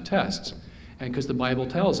God detests. And because the Bible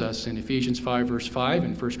tells us in Ephesians 5, verse 5,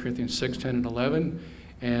 and 1 Corinthians 6, 10, and 11,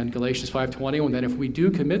 and Galatians 5:20, that if we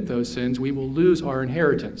do commit those sins, we will lose our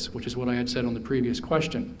inheritance, which is what I had said on the previous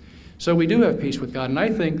question. So we do have peace with God, and I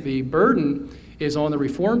think the burden is on the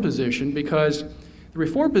Reformed position, because the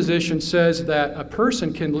Reformed position says that a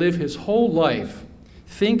person can live his whole life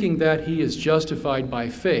thinking that he is justified by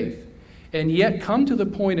faith, and yet come to the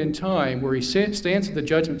point in time where he stands at the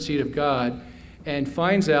judgment seat of God and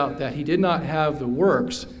finds out that he did not have the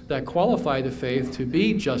works that qualify the faith to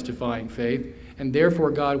be justifying faith, and therefore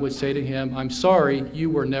God would say to him, I'm sorry, you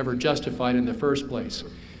were never justified in the first place.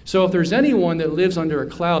 So if there's anyone that lives under a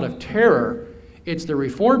cloud of terror, it's the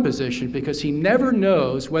Reformed position, because he never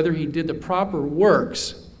knows whether he did the proper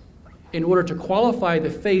works in order to qualify the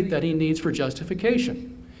faith that he needs for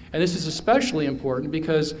justification. And this is especially important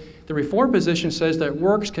because the Reformed position says that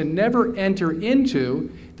works can never enter into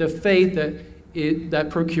the faith that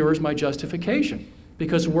procures my justification,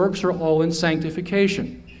 because works are all in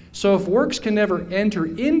sanctification. So if works can never enter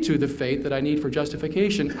into the faith that I need for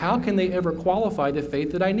justification, how can they ever qualify the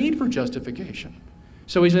faith that I need for justification?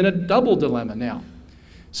 So he's in a double dilemma now.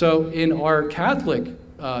 So in our Catholic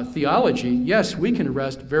theology, yes, we can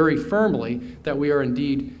rest very firmly that we are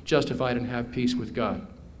indeed justified and have peace with God.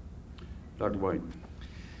 Dr. White.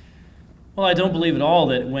 Well, I don't believe at all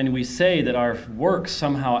that when we say that our works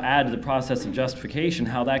somehow add to the process of justification,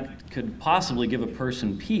 how that could possibly give a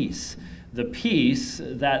person peace. The peace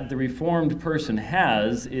that the Reformed person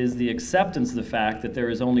has is the acceptance of the fact that there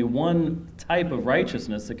is only one type of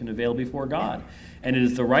righteousness that can avail before God. And it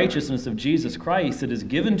is the righteousness of Jesus Christ that is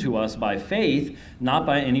given to us by faith, not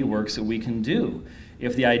by any works that we can do.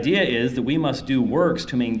 If the idea is that we must do works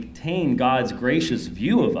to maintain God's gracious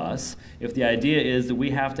view of us, if the idea is that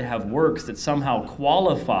we have to have works that somehow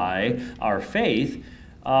qualify our faith,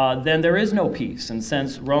 then there is no peace. And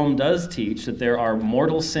since Rome does teach that there are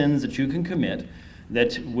mortal sins that you can commit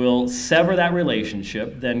that will sever that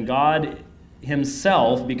relationship, then God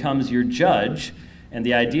himself becomes your judge, and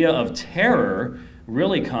the idea of terror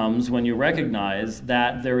really comes when you recognize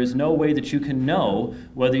that there is no way that you can know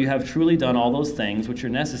whether you have truly done all those things which are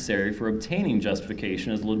necessary for obtaining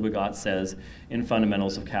justification, as Ludwig Ott says in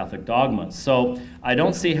Fundamentals of Catholic Dogma. So I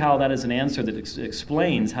don't see how that is an answer that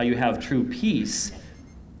explains how you have true peace,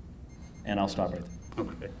 and I'll stop right there.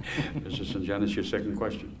 Okay. Mr. Sungenis, your second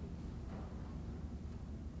question.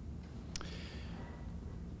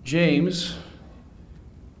 James,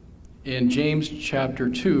 in James chapter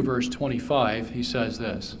 2, verse 25, he says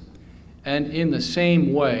this, "And in the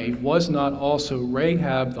same way was not also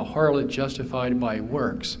Rahab the harlot justified by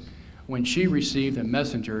works, when she received the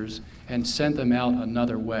messengers and sent them out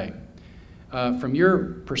another way?" From your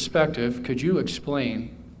perspective, could you explain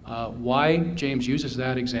why James uses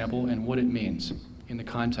that example and what it means in the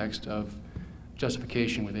context of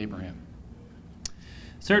justification with Abraham?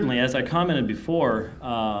 Certainly, as I commented before,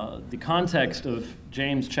 the context of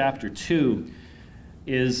James chapter 2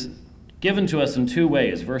 is given to us in two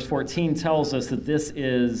ways. Verse 14 tells us that this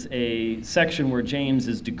is a section where James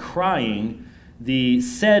is decrying the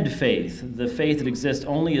said faith, the faith that exists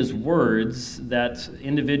only as words that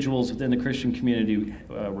individuals within the Christian community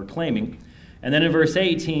were claiming. And then in verse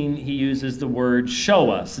 18, he uses the word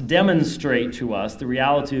show us, demonstrate to us the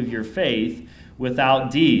reality of your faith without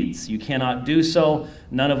deeds. You cannot do so.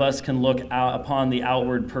 None of us can look out upon the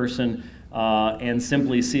outward person and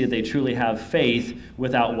simply see that they truly have faith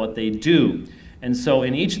without what they do. And so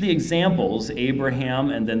in each of the examples, Abraham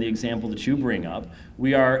and then the example that you bring up,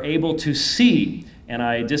 we are able to see, and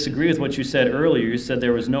I disagree with what you said earlier. You said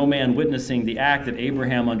there was no man witnessing the act that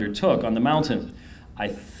Abraham undertook on the mountain. I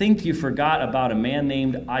think you forgot about a man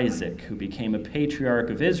named Isaac who became a patriarch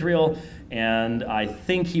of Israel, and I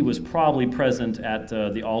think he was probably present at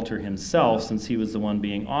the altar himself since he was the one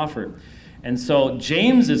being offered. And so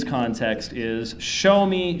James's context is show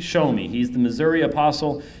me, show me. He's the Missouri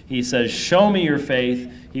apostle. He says, show me your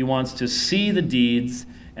faith. He wants to see the deeds,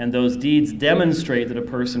 and those deeds demonstrate that a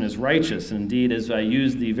person is righteous. And indeed, as I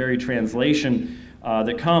use the very translation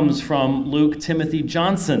that comes from Luke Timothy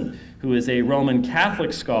Johnson, who is a Roman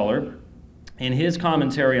Catholic scholar, in his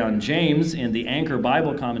commentary on James, in the Anchor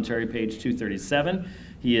Bible Commentary, page 237,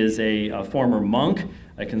 he is a former monk,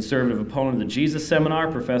 a conservative opponent of the Jesus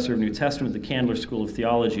Seminar, professor of New Testament at the Candler School of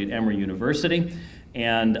Theology at Emory University.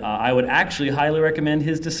 And I would actually highly recommend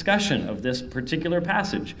his discussion of this particular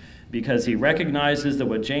passage, because he recognizes that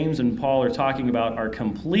what James and Paul are talking about are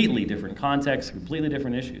completely different contexts, completely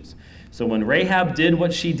different issues. So when Rahab did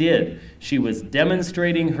what she did, she was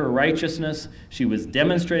demonstrating her righteousness. She was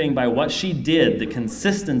demonstrating by what she did the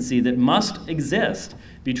consistency that must exist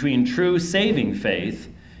between true saving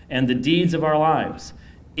faith and the deeds of our lives.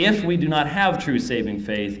 If we do not have true saving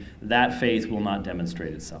faith, that faith will not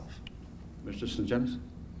demonstrate itself. Mr. Sungenis?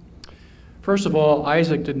 First of all,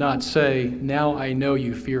 Isaac did not say, "Now I know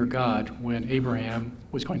you fear God," when Abraham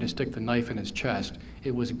was going to stick the knife in his chest.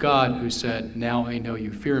 It was God who said, "Now I know you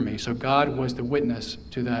fear me." So God was the witness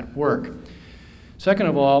to that work. Second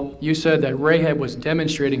of all, you said that Rahab was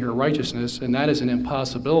demonstrating her righteousness, and that is an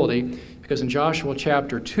impossibility, because in Joshua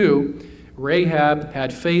chapter 2, Rahab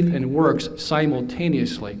had faith and works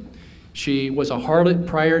simultaneously. She was a harlot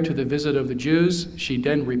prior to the visit of the Jews. She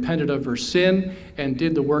then repented of her sin and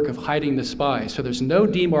did the work of hiding the spies. So there's no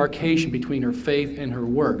demarcation between her faith and her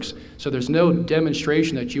works. So there's no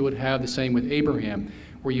demonstration that you would have the same with Abraham,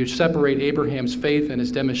 where you separate Abraham's faith and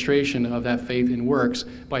his demonstration of that faith in works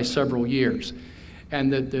by several years.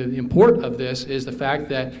 And the import of this is the fact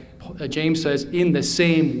that James says, in the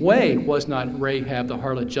same way was not Rahab the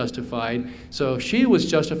harlot justified. So if she was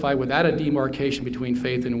justified without a demarcation between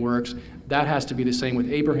faith and works, that has to be the same with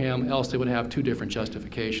Abraham, else they would have two different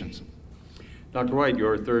justifications. Dr. White,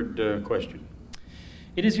 your third question.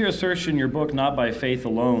 It is your assertion in your book, Not by Faith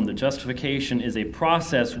Alone, that justification is a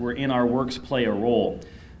process wherein our works play a role.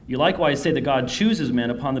 You likewise say that God chooses men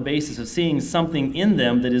upon the basis of seeing something in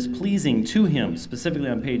them that is pleasing to him. Specifically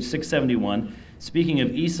on page 671, speaking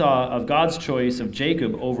of Esau, of God's choice of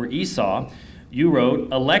Jacob over Esau, you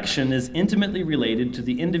wrote, election is intimately related to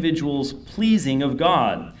the individual's pleasing of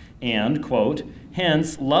God. And, quote,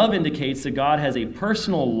 hence, love indicates that God has a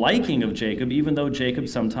personal liking of Jacob, even though Jacob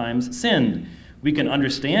sometimes sinned. We can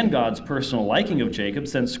understand God's personal liking of Jacob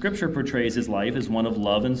since Scripture portrays his life as one of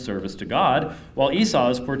love and service to God, while Esau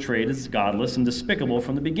is portrayed as godless and despicable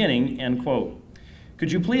from the beginning, end quote.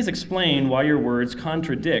 Could you please explain why your words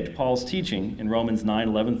contradict Paul's teaching in Romans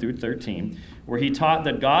 9:11 through 13, where he taught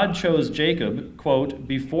that God chose Jacob, quote,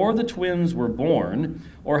 before the twins were born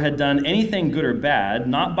or had done anything good or bad,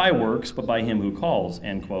 not by works, but by him who calls,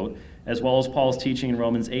 end quote, as well as Paul's teaching in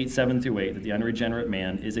Romans 8:7 through 8, that the unregenerate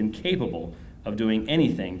man is incapable of doing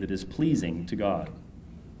anything that is pleasing to God?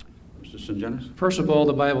 Mr. Sungenis? First of all,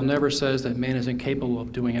 the Bible never says that man is incapable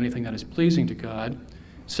of doing anything that is pleasing to God.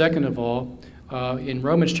 Second of all, in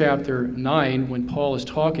Romans chapter 9, when Paul is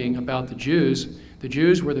talking about the Jews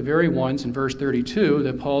were the very ones in verse 32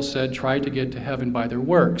 that Paul said tried to get to heaven by their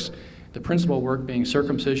works. The principal work being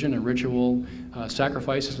circumcision and ritual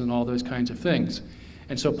sacrifices and all those kinds of things.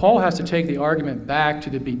 And so Paul has to take the argument back to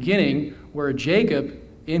the beginning where Jacob,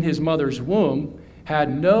 in his mother's womb,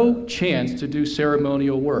 had no chance to do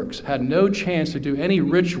ceremonial works, had no chance to do any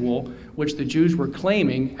ritual which the Jews were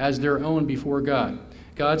claiming as their own before God.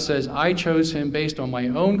 God says, I chose him based on my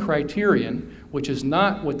own criterion, which is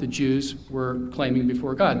not what the Jews were claiming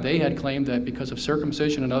before God. They had claimed that because of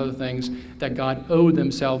circumcision and other things, that God owed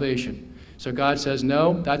them salvation. So God says,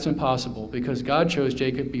 no, that's impossible, because God chose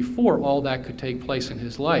Jacob before all that could take place in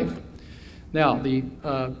his life. Now,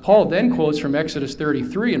 Paul then quotes from Exodus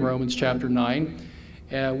 33 in Romans chapter 9,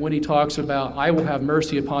 when he talks about, I will have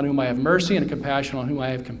mercy upon whom I have mercy and compassion on whom I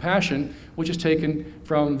have compassion, which is taken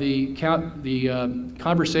from the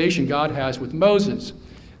conversation God has with Moses.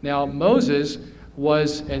 Now, Moses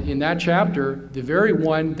was, in that chapter, the very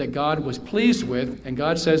one that God was pleased with, and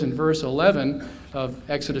God says in verse 11 of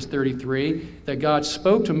Exodus 33 that God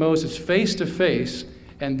spoke to Moses face to face,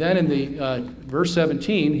 and then in the verse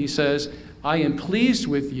 17 he says, I am pleased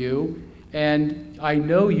with you, and I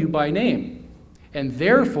know you by name, and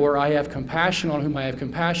therefore I have compassion on whom I have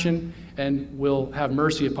compassion, and will have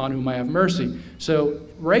mercy upon whom I have mercy. So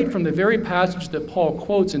right from the very passage that Paul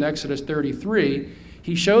quotes in Exodus 33,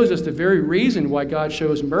 he shows us the very reason why God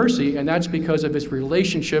shows mercy, and that's because of his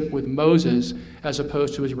relationship with Moses as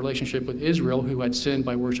opposed to his relationship with Israel, who had sinned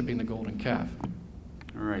by worshiping the golden calf.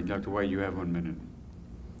 All right, Dr. White, you have 1 minute.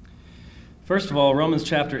 First of all, Romans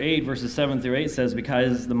chapter 8, verses 7 through 8 says,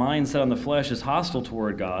 because the mind set on the flesh is hostile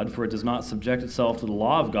toward God, for it does not subject itself to the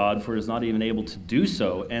law of God, for it is not even able to do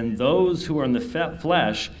so. And those who are in the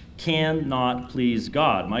flesh cannot please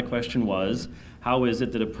God. My question was, how is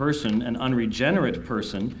it that a person, an unregenerate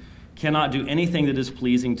person, cannot do anything that is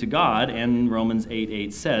pleasing to God? And Romans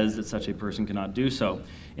 8:8 says that such a person cannot do so.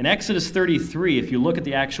 In Exodus 33, if you look at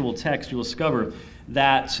the actual text, you'll discover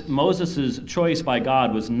that Moses' choice by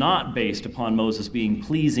God was not based upon Moses being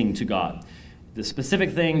pleasing to God. The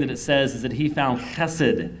specific thing that it says is that he found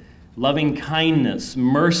chesed, loving kindness,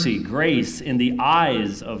 mercy, grace in the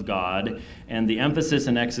eyes of God. And the emphasis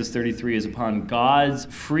in Exodus 33 is upon God's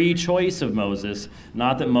free choice of Moses,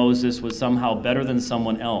 not that Moses was somehow better than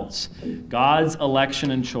someone else. God's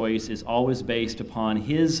election and choice is always based upon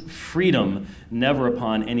his freedom, never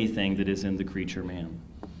upon anything that is in the creature man.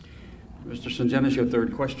 Mr. Sungenis, your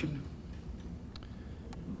third question.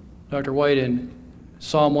 Dr. White, in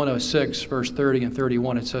Psalm 106, verse 30 and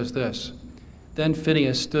 31, it says this, Then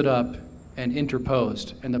Phinehas stood up and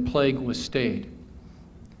interposed, and the plague was stayed.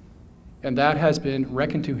 And that has been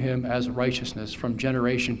reckoned to him as righteousness from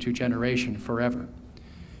generation to generation forever.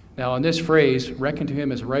 Now, in this phrase, reckoned to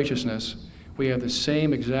him as righteousness, we have the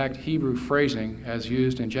same exact Hebrew phrasing as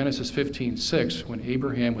used in Genesis 15:6 when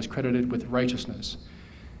Abraham was credited with righteousness.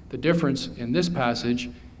 The difference in this passage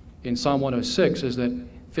in Psalm 106 is that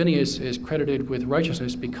Phinehas is credited with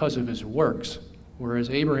righteousness because of his works, whereas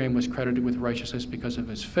Abraham was credited with righteousness because of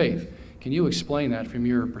his faith. Can you explain that from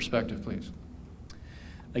your perspective, please?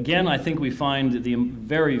 Again, I think we find the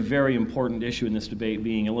very, very important issue in this debate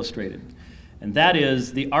being illustrated. And that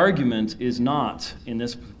is, the argument is not, in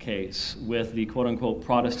this case, with the quote-unquote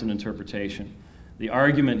Protestant interpretation. The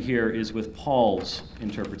argument here is with Paul's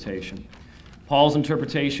interpretation. Paul's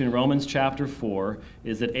interpretation in Romans chapter 4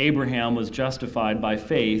 is that Abraham was justified by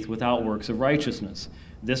faith without works of righteousness.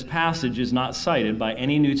 This passage is not cited by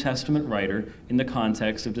any New Testament writer in the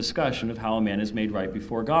context of discussion of how a man is made right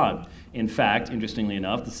before God. In fact, interestingly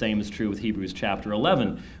enough, the same is true with Hebrews chapter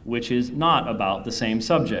 11, which is not about the same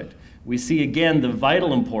subject. We see again the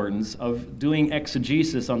vital importance of doing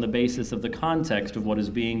exegesis on the basis of the context of what is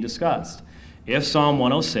being discussed. If Psalm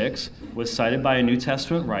 106 was cited by a New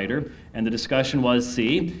Testament writer, and the discussion was,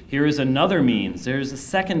 see, here is another means, there's a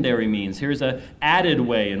secondary means, here's an added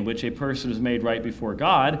way in which a person is made right before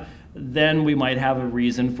God, then we might have a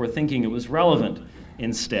reason for thinking it was relevant.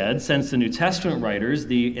 Instead, since the New Testament writers,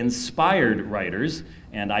 the inspired writers,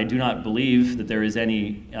 and I do not believe that there is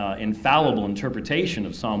any infallible interpretation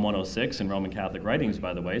of Psalm 106 in Roman Catholic writings,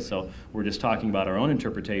 by the way, so we're just talking about our own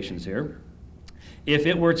interpretations here. If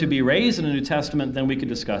it were to be raised in the New Testament, then we could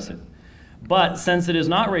discuss it. But since it is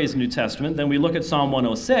not raised in the New Testament, then we look at Psalm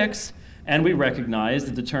 106 and we recognize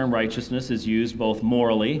that the term righteousness is used both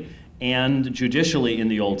morally and judicially in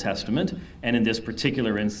the Old Testament, and in this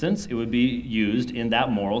particular instance, it would be used in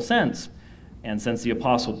that moral sense. And since the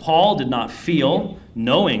Apostle Paul did not feel,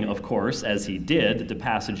 knowing, of course, as he did, that the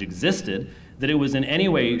passage existed, that it was in any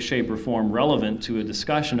way, shape, or form relevant to a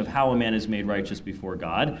discussion of how a man is made righteous before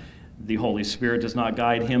God, the Holy Spirit does not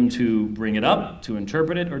guide him to bring it up, to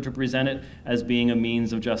interpret it, or to present it as being a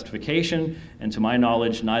means of justification. And to my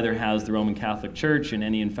knowledge, neither has the Roman Catholic Church in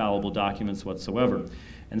any infallible documents whatsoever.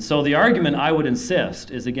 And so the argument I would insist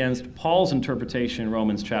is against Paul's interpretation in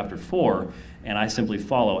Romans chapter 4, and I simply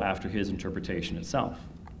follow after his interpretation itself.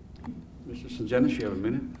 Mr. Sungenis, you have a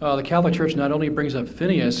minute. The Catholic Church not only brings up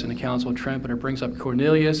Phineas in the Council of Trent, but it brings up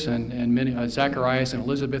Cornelius and many, Zacharias and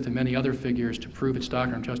Elizabeth and many other figures to prove its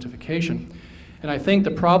doctrine of justification. And I think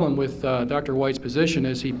the problem with Dr. White's position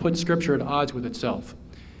is he puts Scripture at odds with itself.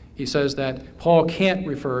 He says that Paul can't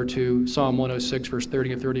refer to Psalm 106, verse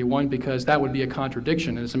 30 and 31, because that would be a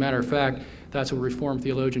contradiction. And as a matter of fact, that's what Reformed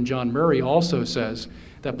theologian John Murray also says,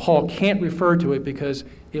 that Paul can't refer to it because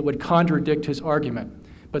it would contradict his argument.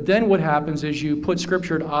 But then what happens is you put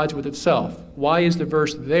Scripture at odds with itself. Why is the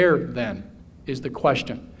verse there then, is the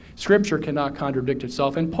question. Scripture cannot contradict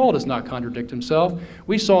itself, and Paul does not contradict himself.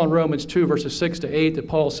 We saw in Romans 2, verses 6 to 8, that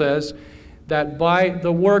Paul says that by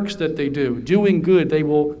the works that they do, doing good, they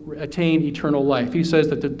will attain eternal life. He says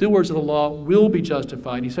that the doers of the law will be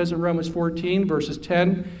justified. He says in Romans 14, verses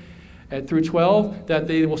 10 through 12, that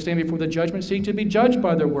they will stand before the judgment seat to be judged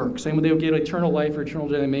by their works, saying they will get eternal life or eternal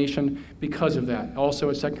damnation because of that. Also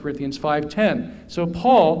in 2 Corinthians 5:10. So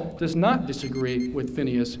Paul does not disagree with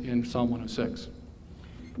Phineas in Psalm 106.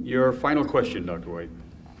 Your final question, Dr. White.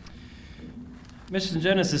 Mr.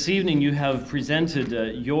 Sungenis, this evening you have presented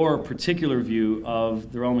your particular view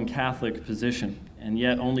of the Roman Catholic position, and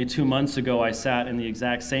yet only 2 months ago I sat in the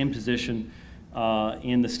exact same position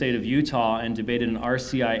in the state of Utah and debated an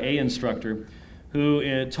RCIA instructor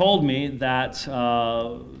who told me that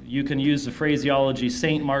you can use the phraseology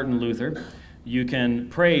Saint Martin Luther, you can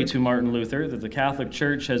pray to Martin Luther, that the Catholic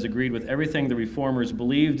Church has agreed with everything the Reformers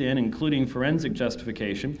believed in, including forensic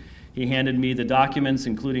justification. He handed me the documents,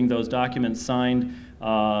 including those documents signed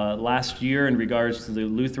last year in regards to the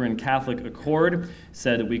Lutheran Catholic Accord,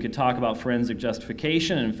 said that we could talk about forensic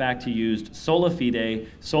justification. And in fact, he used sola fide,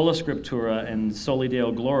 sola scriptura, and soli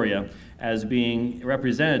deo gloria as being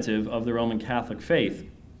representative of the Roman Catholic faith.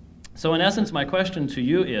 So in essence, my question to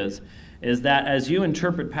you is that as you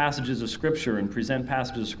interpret passages of Scripture and present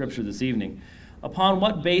passages of Scripture this evening, upon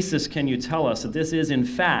what basis can you tell us that this is in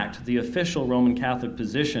fact the official Roman Catholic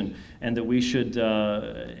position and that we should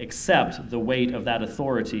accept the weight of that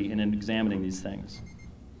authority in examining these things?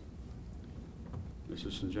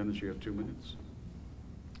 Mrs. Sungenis, you have 2 minutes.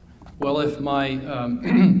 Well, if my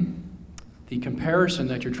the comparison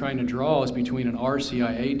that you're trying to draw is between an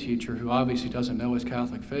RCIA teacher who obviously doesn't know his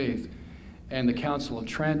Catholic faith and the Council of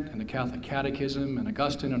Trent and the Catholic Catechism and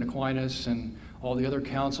Augustine and Aquinas and all the other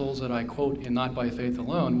councils that I quote in Not by Faith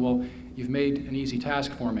Alone, well, you've made an easy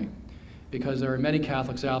task for me, because there are many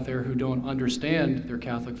Catholics out there who don't understand their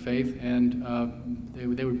Catholic faith, and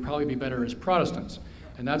they would probably be better as Protestants,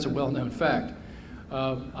 and that's a well-known fact.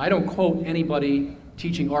 I don't quote anybody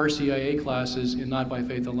teaching RCIA classes in Not by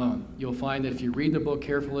Faith Alone. You'll find that if you read the book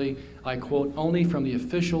carefully, I quote only from the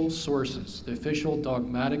official sources, the official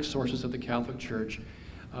dogmatic sources of the Catholic Church,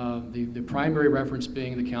 the primary reference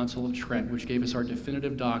being the Council of Trent, which gave us our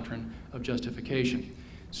definitive doctrine of justification.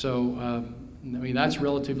 So, I mean, that's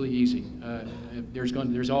relatively easy. There's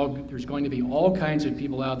going to be all kinds of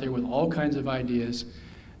people out there with all kinds of ideas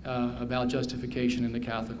about justification in the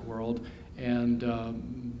Catholic world, and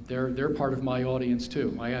they're part of my audience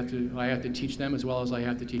too. I have to teach them as well as I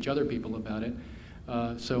have to teach other people about it.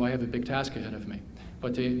 So I have a big task ahead of me.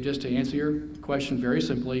 But just to answer your question very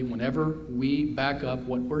simply, whenever we back up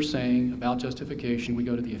what we're saying about justification, we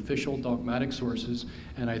go to the official dogmatic sources,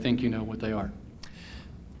 and I think you know what they are.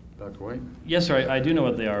 Dr. White? Yes, sir, I do know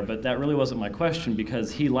what they are, but that really wasn't my question,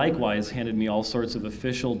 because he likewise handed me all sorts of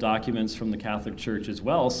official documents from the Catholic Church as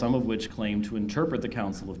well, some of which claim to interpret the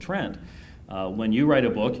Council of Trent. When you write a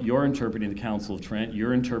book, you're interpreting the Council of Trent,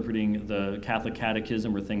 you're interpreting the Catholic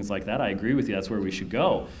Catechism or things like that. I agree with you, that's where we should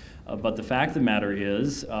go. But the fact of the matter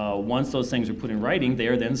is, once those things are put in writing, they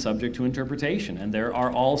are then subject to interpretation. And there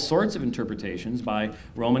are all sorts of interpretations by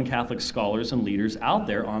Roman Catholic scholars and leaders out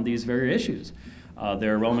there on these very issues.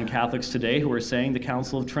 There are Roman Catholics today who are saying the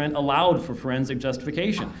Council of Trent allowed for forensic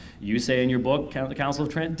justification. You say in your book the Council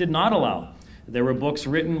of Trent did not allow. There were books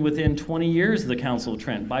written within 20 years of the Council of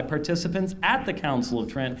Trent by participants at the Council of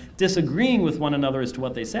Trent disagreeing with one another as to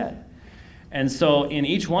what they said. And so in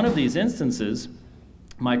each one of these instances,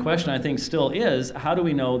 My question, I think, still is, how do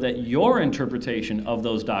we know that your interpretation of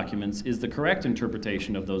those documents is the correct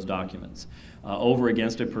interpretation of those documents over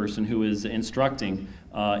against a person who is instructing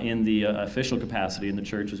in the official capacity in the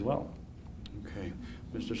church as well? Okay.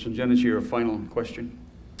 Mr. Sungenis, your final question.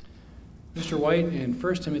 Mr. White, in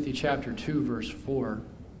 1 Timothy chapter 2, verse 4,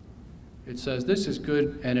 it says, "This is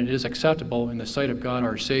good and it is acceptable in the sight of God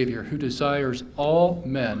our Savior, who desires all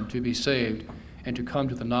men to be saved and to come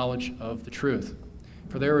to the knowledge of the truth.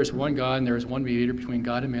 For there is one God and there is one mediator between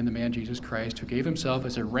God and man, the man Jesus Christ, who gave himself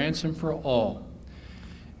as a ransom for all."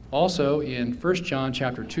 Also, in 1 John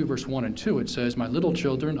chapter 2, verse 1 and 2, it says, "My little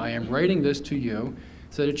children, I am writing this to you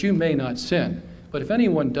so that you may not sin. But if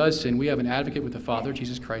anyone does sin, we have an advocate with the Father,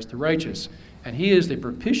 Jesus Christ the righteous. And he is the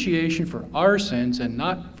propitiation for our sins, and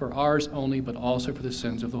not for ours only, but also for the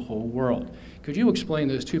sins of the whole world." Could you explain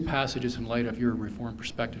those two passages in light of your Reformed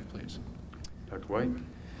perspective, please? Dr. White.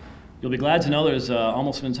 You'll be glad to know there's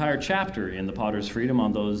almost an entire chapter in The Potter's Freedom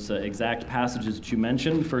on those exact passages that you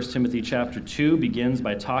mentioned. 1 Timothy chapter 2 begins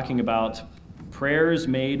by talking about prayers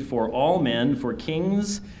made for all men, for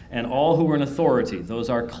kings and all who are in authority. Those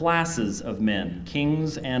are classes of men,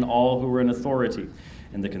 kings and all who are in authority.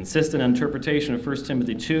 And the consistent interpretation of 1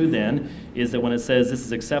 Timothy 2, then, is that when it says this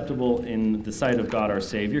is acceptable in the sight of God our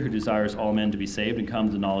Savior, who desires all men to be saved and come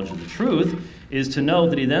to the knowledge of the truth, is to note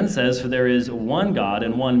that he then says, "For there is one God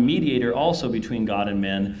and one mediator also between God and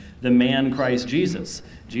men, the man Christ Jesus."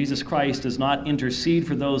 Jesus Christ does not intercede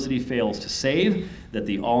for those that he fails to save, that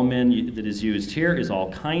the all men that is used here is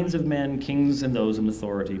all kinds of men, kings and those in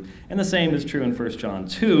authority. And the same is true in 1 John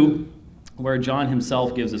 2, where John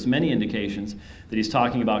himself gives us many indications that he's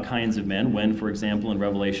talking about kinds of men when, for example, in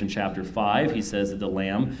Revelation chapter 5, he says that the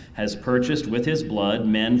Lamb has purchased with his blood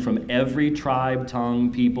men from every tribe, tongue,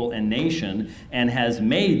 people, and nation, and has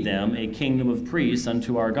made them a kingdom of priests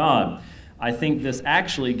unto our God. I think this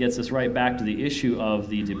actually gets us right back to the issue of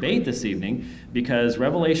the debate this evening, because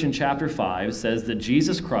Revelation chapter 5 says that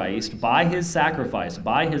Jesus Christ, by his sacrifice,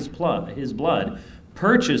 by his blood,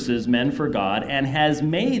 purchases men for God and has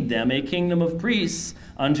made them a kingdom of priests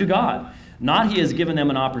unto God. Not he has given them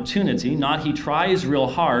an opportunity, not he tries real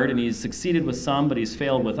hard and he's succeeded with some but he's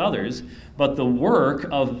failed with others, but the work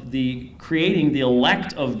of the creating the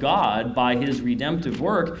elect of God by his redemptive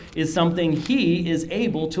work is something he is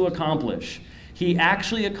able to accomplish. He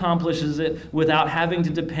actually accomplishes it without having to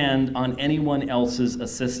depend on anyone else's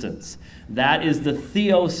assistance. That is the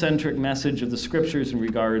theocentric message of the Scriptures in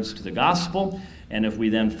regards to the gospel. And if we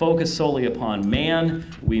then focus solely upon man,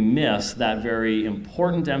 we miss that very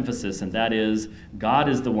important emphasis, and that is God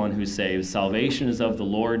is the one who saves. Salvation is of the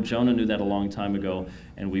Lord. Jonah knew that a long time ago,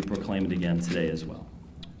 and we proclaim it again today as well.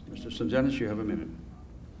 Mr. Sungenis, you have a minute.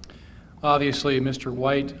 Obviously, Mr.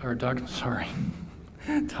 White, or Dr.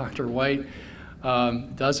 White,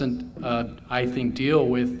 doesn't, I think, deal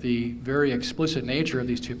with the very explicit nature of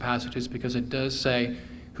these two passages, because it does say,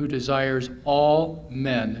 "who desires all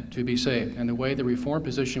men to be saved." And the way the Reformed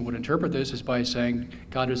position would interpret this is by saying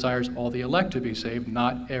God desires all the elect to be saved,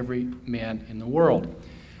 not every man in the world.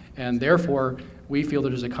 And therefore, we feel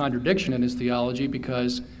there's a contradiction in his theology,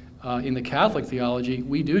 because in the Catholic theology,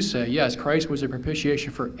 we do say, yes, Christ was a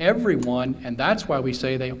propitiation for everyone, and that's why we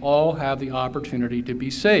say they all have the opportunity to be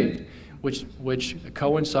saved, which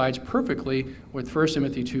coincides perfectly with 1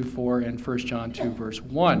 Timothy 2:4 and 1 John 2, verse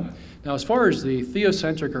 1. Now, as far as the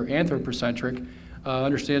theocentric or anthropocentric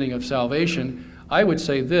understanding of salvation, I would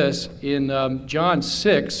say this in John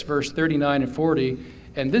 6, verse 39 and 40,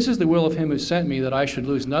 "And this is the will of him who sent me, that I should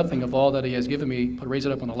lose nothing of all that he has given me, but raise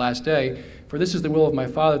it up on the last day. For this is the will of my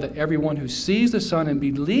Father, that everyone who sees the Son and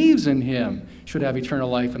believes in him should have eternal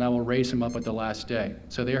life, and I will raise him up at the last day."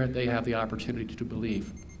 So there they have the opportunity to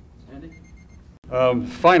believe.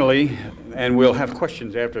 Finally, and we'll have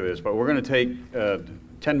questions after this, but we're going to take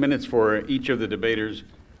 10 minutes for each of the debaters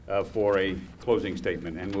for a closing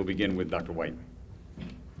statement, and we'll begin with Dr. White.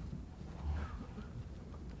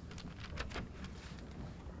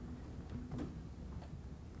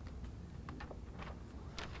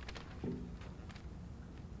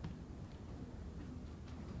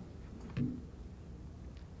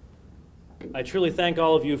 I truly thank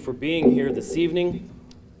all of you for being here this evening.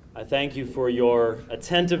 I thank you for your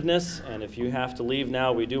attentiveness, and if you have to leave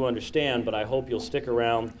now, we do understand, but I hope you'll stick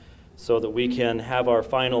around so that we can have our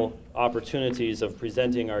final opportunities of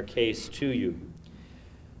presenting our case to you.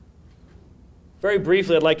 Very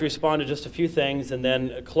briefly, I'd like to respond to just a few things and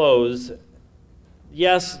then close.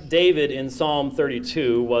 Yes, David in Psalm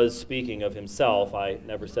 32 was speaking of himself. I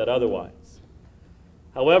never said otherwise.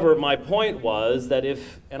 However, my point was that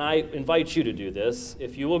and I invite you to do this,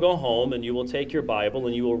 if you will go home and you will take your Bible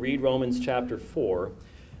and you will read Romans chapter 4,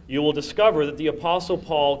 you will discover that the Apostle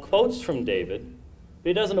Paul quotes from David, but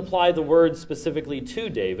he doesn't apply the words specifically to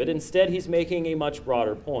David. Instead, he's making a much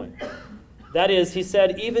broader point. That is, he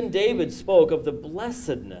said, even David spoke of the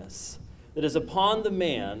blessedness that is upon the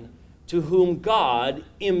man to whom God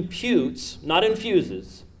imputes, not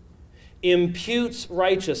infuses, imputes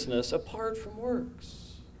righteousness apart from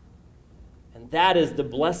works. And that is the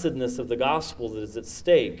blessedness of the gospel that is at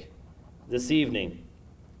stake this evening.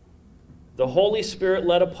 The Holy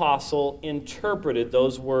Spirit-led apostle interpreted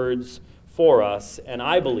those words for us, and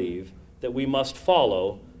I believe that we must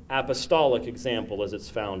follow apostolic example as it's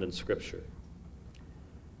found in Scripture.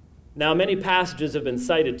 Now, many passages have been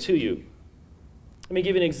cited to you. Let me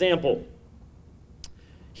give you an example.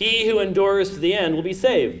 He who endures to the end will be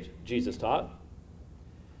saved, Jesus taught.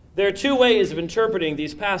 There are two ways of interpreting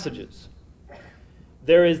these passages.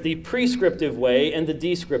 There is the prescriptive way and the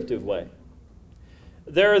descriptive way.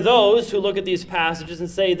 There are those who look at these passages and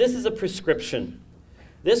say, this is a prescription.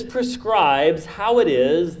 This prescribes how it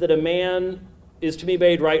is that a man is to be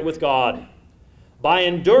made right with God. By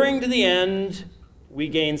enduring to the end, we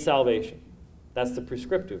gain salvation. That's the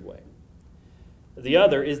prescriptive way. The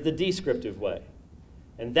other is the descriptive way.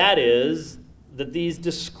 And that is that these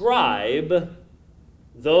describe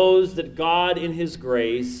those that God in his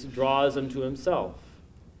grace draws unto himself.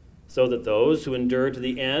 So that those who endure to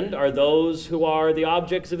the end are those who are the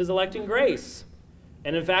objects of his electing grace.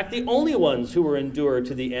 And in fact, the only ones who will endure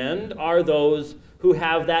to the end are those who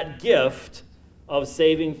have that gift of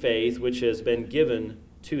saving faith which has been given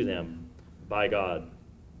to them by God.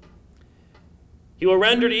 He will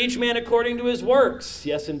render to each man according to his works.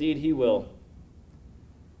 Yes, indeed, he will.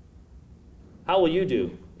 How will you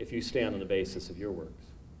do if you stand on the basis of your works?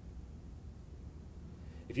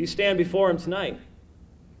 If you stand before him tonight,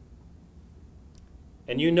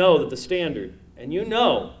 and you know that the standard, and you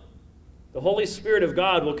know the Holy Spirit of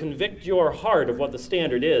God will convict your heart of what the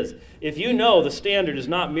standard is. If you know the standard is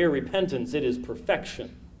not mere repentance, it is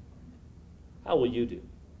perfection, how will you do?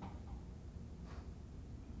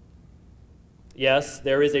 Yes,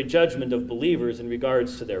 there is a judgment of believers in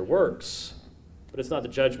regards to their works, but it's not the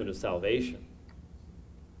judgment of salvation.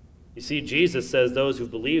 You see, Jesus says those who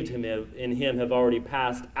believed in him have already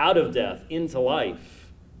passed out of death into life.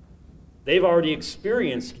 They've already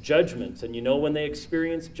experienced judgment, and you know when they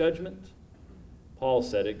experienced judgment? Paul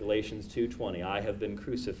said it, Galatians 2:20, I have been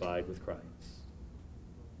crucified with Christ.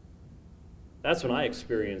 That's when I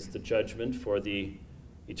experienced the judgment for the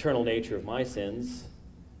eternal nature of my sins,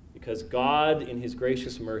 because God, in his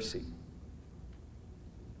gracious mercy,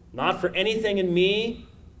 not for anything in me,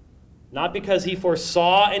 not because he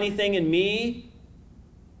foresaw anything in me,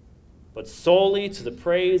 but solely to the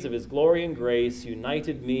praise of his glory and grace,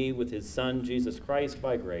 united me with his Son, Jesus Christ,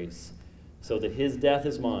 by grace, so that his death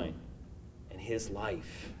is mine and his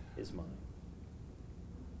life is mine.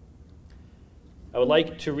 I would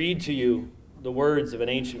like to read to you the words of an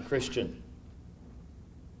ancient Christian.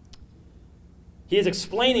 He is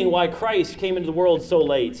explaining why Christ came into the world so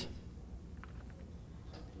late.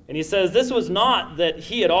 And he says, this was not that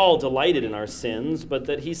he at all delighted in our sins, but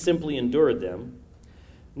that he simply endured them.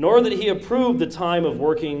 Nor that he approved the time of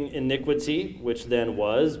working iniquity, which then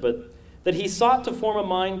was, but that he sought to form a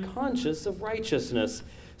mind conscious of righteousness,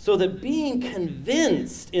 so that being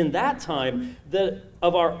convinced in that time that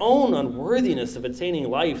of our own unworthiness of attaining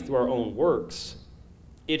life through our own works,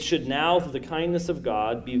 it should now, through the kindness of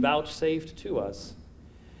God, be vouchsafed to us.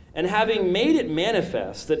 And having made it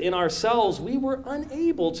manifest that in ourselves we were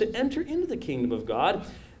unable to enter into the kingdom of God,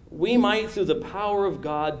 we might through the power of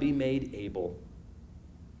God be made able.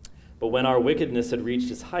 But when our wickedness had reached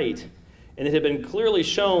its height, and it had been clearly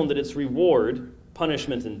shown that its reward,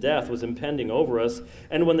 punishment and death, was impending over us,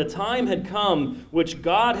 and when the time had come which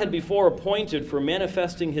God had before appointed for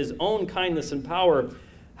manifesting his own kindness and power,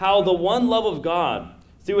 how the one love of God,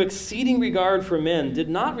 through exceeding regard for men, did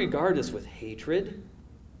not regard us with hatred,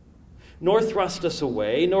 nor thrust us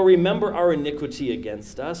away, nor remember our iniquity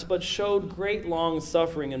against us, but showed great long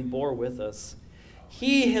suffering and bore with us.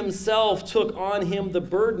 He himself took on him the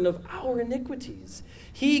burden of our iniquities.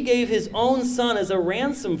 He gave his own Son as a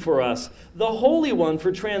ransom for us, the Holy One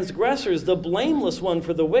for transgressors, the blameless one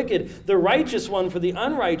for the wicked, the righteous one for the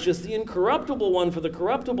unrighteous, the incorruptible one for the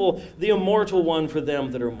corruptible, the immortal one for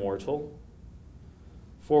them that are mortal.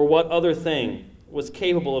 For what other thing was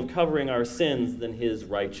capable of covering our sins than his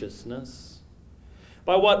righteousness?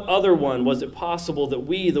 By what other one was it possible that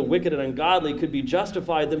we, the wicked and ungodly, could be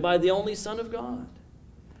justified than by the only Son of God?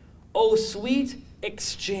 O sweet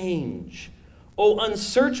exchange! O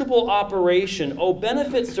unsearchable operation, O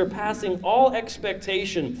benefit surpassing all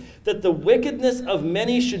expectation, that the wickedness of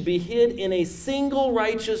many should be hid in a single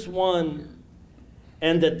righteous one,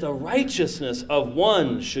 and that the righteousness of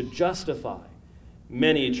one should justify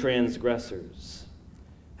many transgressors.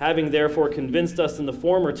 Having therefore convinced us in the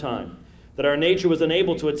former time that our nature was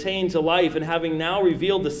unable to attain to life, and having now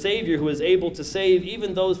revealed the Savior who is able to save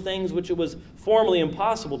even those things which it was formerly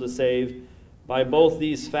impossible to save, by both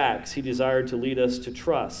these facts he desired to lead us to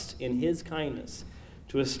trust in his kindness,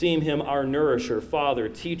 to esteem him our nourisher, Father,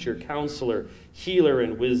 teacher, counselor, healer,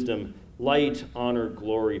 and wisdom, light, honor,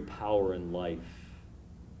 glory, power, and life.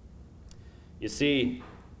 You see,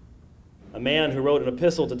 a man who wrote an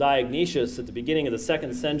epistle to Dionysius at the beginning of the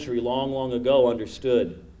 2nd century, long, long ago,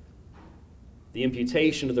 understood the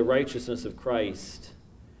imputation of the righteousness of Christ,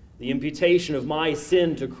 the imputation of my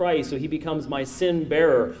sin to Christ, so he becomes my sin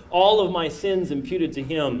bearer, all of my sins imputed to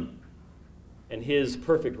him, and his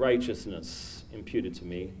perfect righteousness imputed to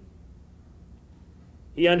me.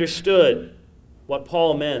 He understood what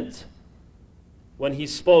Paul meant when he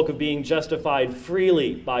spoke of being justified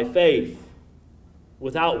freely by faith,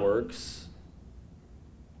 without works.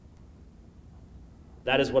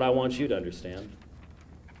 That is what I want you to understand.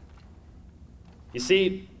 You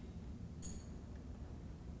see,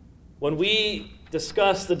 when we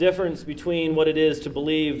discuss the difference between what it is to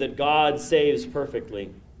believe that God saves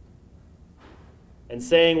perfectly and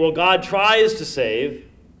saying, well, God tries to save,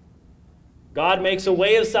 God makes a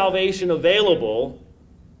way of salvation available,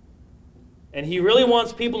 and he really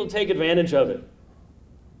wants people to take advantage of it.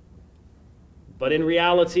 But in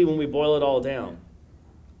reality, when we boil it all down,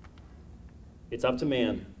 it's up to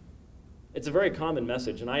man. It's a very common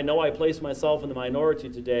message, and I know I place myself in the minority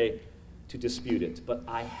today to dispute it, but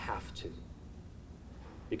I have to,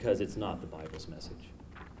 because it's not the Bible's message.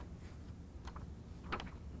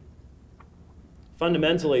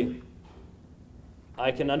 Fundamentally,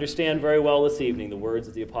 I can understand very well this evening the words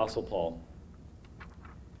of the Apostle Paul.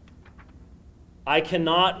 I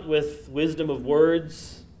cannot, with wisdom of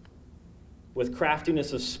words, with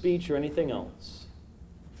craftiness of speech or anything else,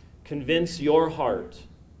 convince your heart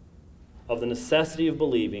of the necessity of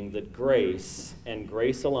believing that grace and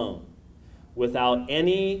grace alone, without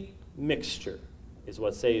any mixture, is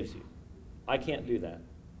what saves you. I can't do that.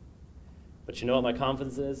 But you know what my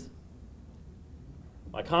confidence is?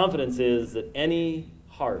 My confidence is that any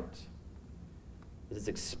heart that is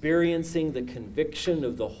experiencing the conviction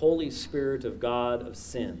of the Holy Spirit of God of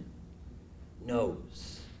sin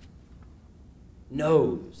knows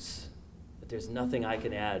that there's nothing I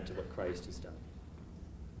can add to what Christ has done.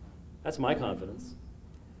 That's my confidence.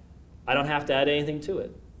 I don't have to add anything to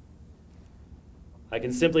it. I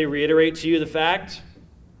can simply reiterate to you the fact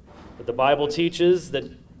that the Bible teaches that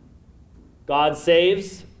God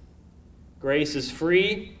saves, grace is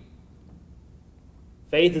free,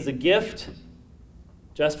 faith is a gift,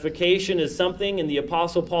 justification is something in the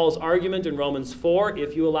Apostle Paul's argument in Romans 4,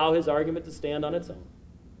 if you allow his argument to stand on its own.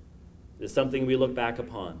 It is something we look back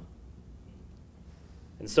upon.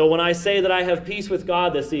 And so when I say that I have peace with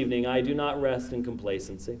God this evening, I do not rest in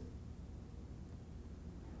complacency.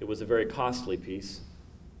 It was a very costly peace.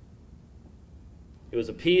 It was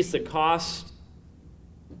a peace that cost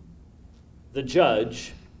the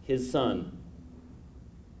judge his son.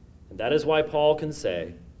 And that is why Paul can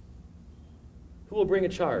say, who will bring a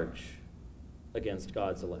charge against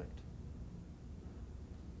God's elect?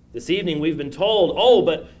 This evening we've been told, oh,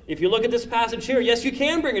 but if you look at this passage here, yes, you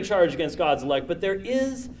can bring a charge against God's elect, but there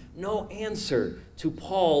is no answer to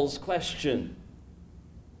Paul's question.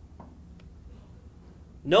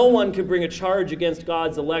 No one can bring a charge against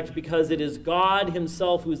God's elect because it is God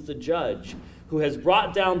himself who's the judge, who has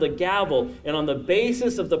brought down the gavel, and on the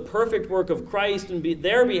basis of the perfect work of Christ in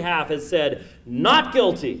their behalf has said, not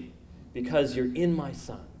guilty, because you're in my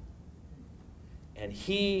Son. And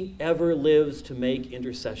he ever lives to make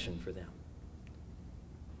intercession for them.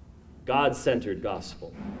 God-centered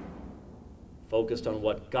gospel, focused on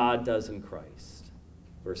what God does in Christ,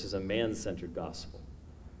 versus a man-centered gospel,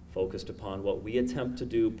 focused upon what we attempt to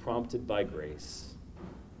do, prompted by grace.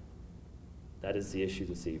 That is the issue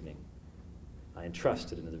this evening. I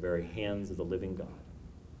entrust it into the very hands of the living God.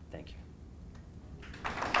 Thank you.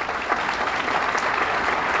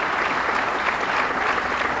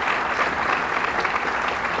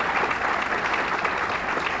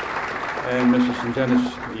 And Mr.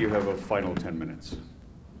 Sungenis, you have a final 10 minutes.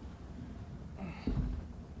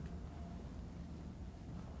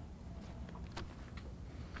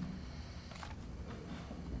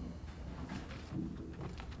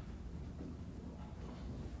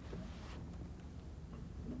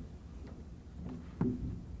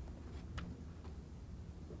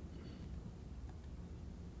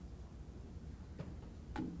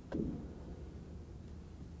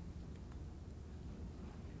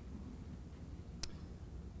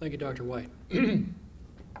 Thank you, Dr. White.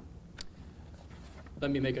 Let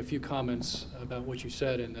me make a few comments about what you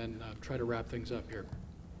said and then try to wrap things up here.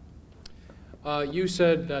 You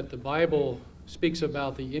said that the Bible speaks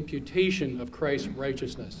about the imputation of Christ's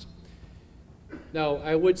righteousness. Now,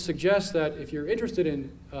 I would suggest that if you're interested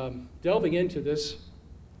in delving into this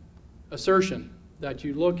assertion, that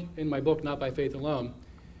you look in my book, Not by Faith Alone,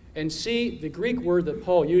 and see the Greek word that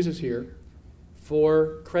Paul uses here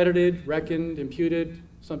for credited, reckoned, imputed.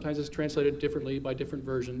 Sometimes it's translated differently by different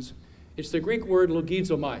versions. It's the Greek word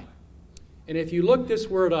logizomai. And if you look this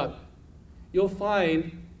word up, you'll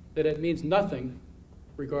find that it means nothing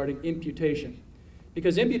regarding imputation.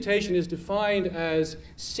 Because imputation is defined as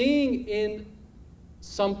seeing in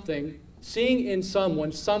something, seeing in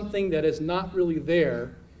someone something that is not really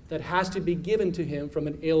there, that has to be given to him from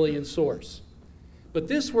an alien source. But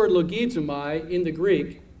this word logizomai in the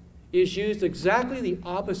Greek is used exactly the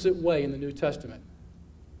opposite way in the New Testament.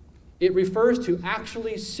 It refers to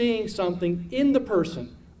actually seeing something in the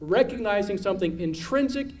person, recognizing something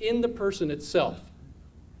intrinsic in the person itself.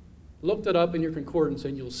 Look that up in your concordance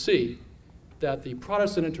and you'll see that the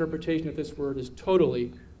Protestant interpretation of this word is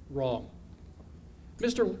totally wrong.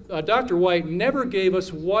 Dr. White never gave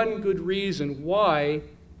us one good reason why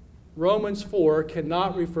Romans 4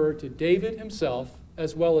 cannot refer to David himself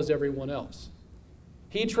as well as everyone else.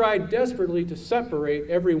 He tried desperately to separate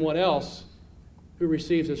everyone else who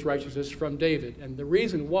receives this righteousness from David. And the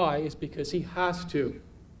reason why is because he has to.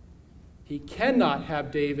 He cannot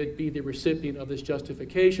have David be the recipient of this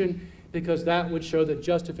justification, because that would show that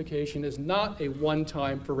justification is not a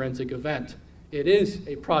one-time forensic event. It is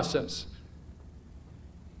a process.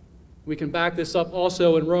 We can back this up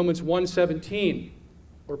also in Romans 1:17,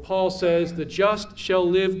 where Paul says, "The just shall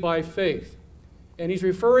live by faith." And he's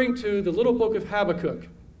referring to the little book of Habakkuk.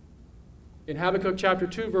 In Habakkuk chapter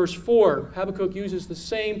 2, verse 4, Habakkuk uses the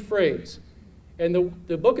same phrase. And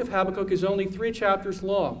the book of Habakkuk is only 3 chapters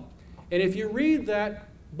long. And if you read that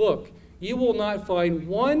book, you will not find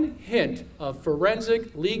one hint of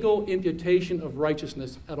forensic legal imputation of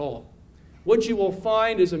righteousness at all. What you will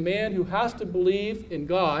find is a man who has to believe in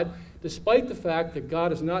God, despite the fact that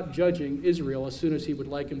God is not judging Israel as soon as he would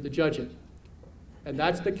like him to judge it. And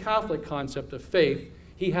that's the Catholic concept of faith.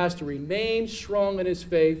 He has to remain strong in his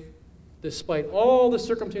faith, despite all the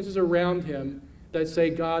circumstances around him that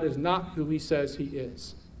say God is not who he says he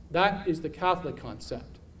is. That is the Catholic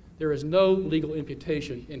concept. There is no legal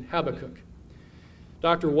imputation in Habakkuk.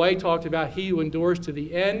 Dr. White talked about he who endures to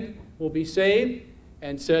the end will be saved,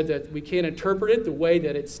 and said that we can't interpret it the way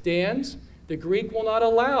that it stands. The Greek will not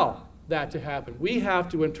allow that to happen. We have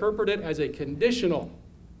to interpret it as a conditional.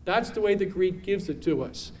 That's the way the Greek gives it to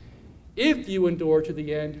us. If you endure to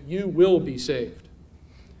the end, you will be saved.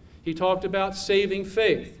 He talked about saving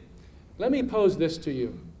faith. Let me pose this to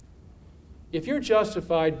you. If you're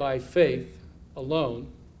justified by faith alone,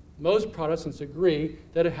 most Protestants agree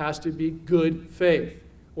that it has to be good faith,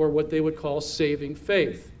 or what they would call saving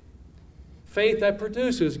faith. Faith that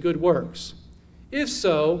produces good works. If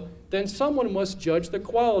so, then someone must judge the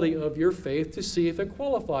quality of your faith to see if it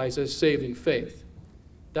qualifies as saving faith.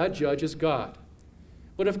 That judge is God.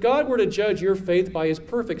 But if God were to judge your faith by his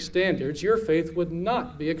perfect standards, your faith would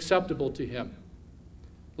not be acceptable to him.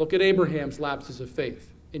 Look at Abraham's lapses of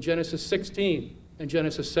faith in Genesis 16 and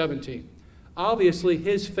Genesis 17. Obviously,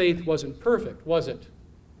 his faith wasn't perfect, was it?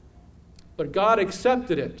 But God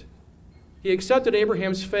accepted it. He accepted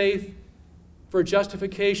Abraham's faith for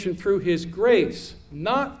justification through his grace,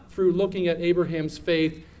 not through looking at Abraham's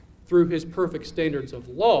faith through his perfect standards of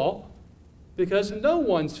law, because no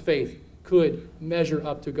one's faith could measure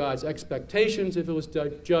up to God's expectations if it was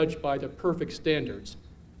judged by the perfect standards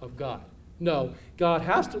of God. No, God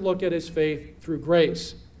has to look at his faith through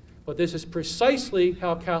grace. But this is precisely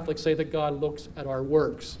how Catholics say that God looks at our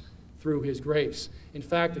works, through his grace. In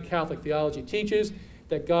fact, the Catholic theology teaches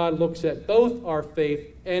that God looks at both our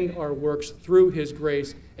faith and our works through his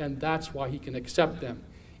grace, and that's why he can accept them.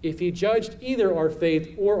 If he judged either our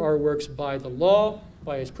faith or our works by the law,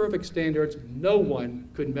 by his perfect standards, no one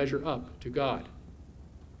could measure up to God.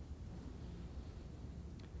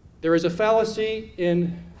 There is a fallacy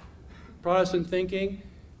in Protestant thinking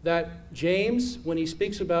that James, when he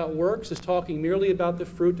speaks about works, is talking merely about the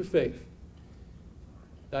fruit of faith.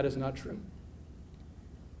 That is not true.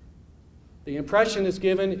 The impression that's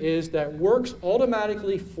given is that works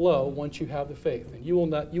automatically flow once you have the faith. And you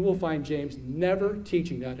will find James never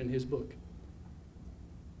teaching that in his book.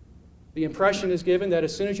 The impression is given that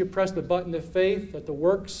as soon as you press the button of faith, that the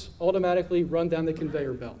works automatically run down the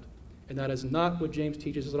conveyor belt. And that is not what James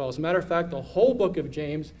teaches at all. As a matter of fact, the whole book of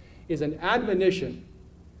James is an admonition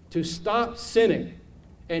to stop sinning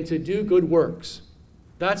and to do good works.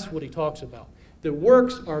 That's what he talks about. The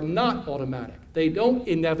works are not automatic. They don't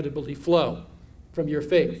inevitably flow from your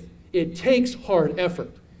faith. It takes hard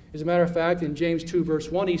effort. As a matter of fact, in James 2, verse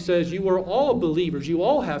 1, he says, you are all believers. You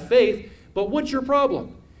all have faith, but what's your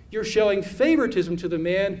problem? You're showing favoritism to the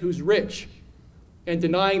man who's rich and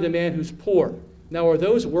denying the man who's poor. Now, are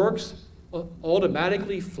those works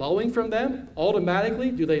automatically flowing from them?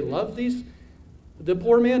 Automatically? Do they love the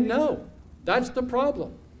poor man? No. That's the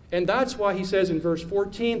problem. And that's why he says in verse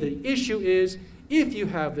 14, the issue is, if you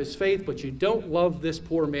have this faith but you don't love this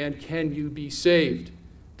poor man, can you be saved?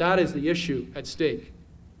 That is the issue at stake.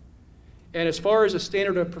 And as far as a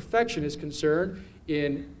standard of perfection is concerned,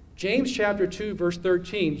 in James chapter 2, verse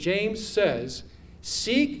 13, James says,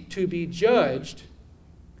 seek to be judged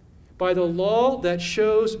by the law that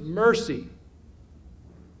shows mercy,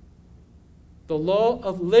 the law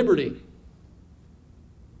of liberty.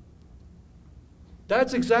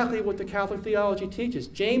 That's exactly what the Catholic theology teaches.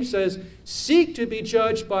 James says, seek to be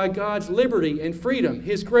judged by God's liberty and freedom,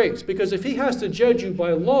 his grace, because if he has to judge you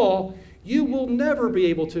by law, you will never be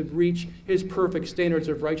able to reach his perfect standards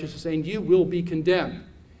of righteousness, and you will be condemned.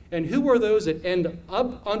 And who are those that end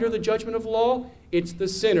up under the judgment of law? It's the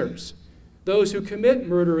sinners, those who commit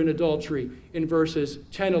murder and adultery in verses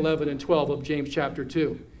 10, 11, and 12 of James chapter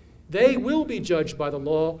 2. They will be judged by the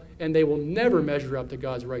law, and they will never measure up to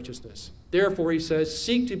God's righteousness. Therefore, he says,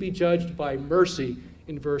 seek to be judged by mercy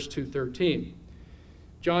in verse 2:13.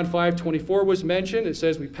 John 5:24 was mentioned. It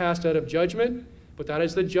says we passed out of judgment, but that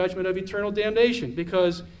is the judgment of eternal damnation,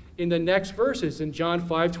 because in the next verses, in John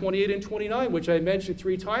 5:28 and 29, which I mentioned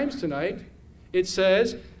 3 times tonight, it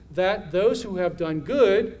says that those who have done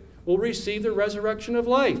good will receive the resurrection of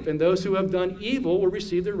life, and those who have done evil will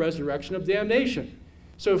receive the resurrection of damnation.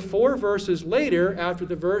 So 4 verses later, after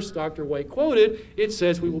the verse Dr. White quoted, it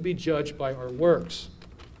says we will be judged by our works.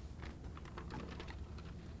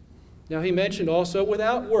 Now, he mentioned also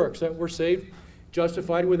without works, that we're saved,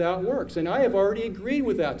 justified without works. And I have already agreed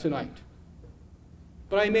with that tonight.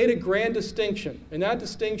 But I made a grand distinction, and that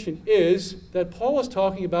distinction is that Paul is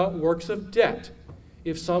talking about works of debt.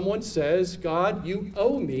 If someone says, God, you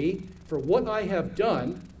owe me for what I have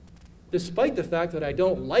done, despite the fact that I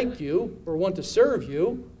don't like you or want to serve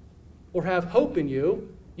you or have hope in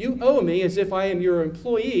you, you owe me as if I am your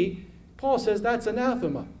employee, Paul says that's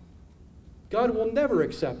anathema. God will never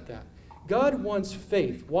accept that. God wants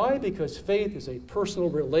faith. Why? Because faith is a personal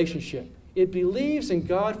relationship. It believes in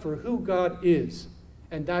God for who God is.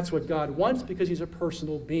 And that's what God wants because he's a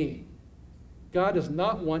personal being. God does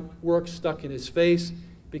not want work stuck in his face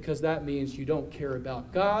because that means you don't care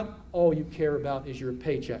about God. All you care about is your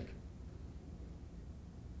paycheck.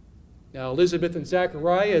 Now, Elizabeth and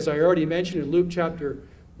Zechariah, as I already mentioned in Luke chapter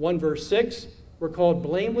 1, verse 6, were called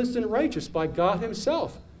blameless and righteous by God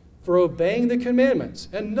himself for obeying the commandments.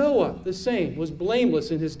 And Noah, the same, was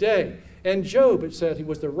blameless in his day. And Job, it said, he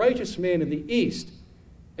was the righteous man in the east.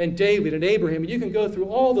 And David and Abraham, and you can go through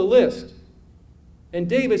all the list. And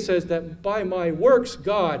David says that by my works,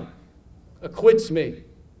 God acquits me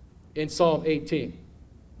in Psalm 18.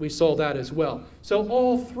 We saw that as well. So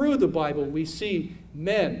all through the Bible, we see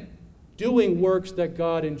men doing works that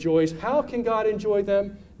God enjoys. How can God enjoy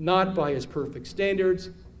them? Not by his perfect standards,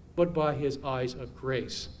 but by his eyes of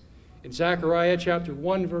grace. In Zechariah chapter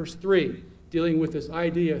 1, verse 3, dealing with this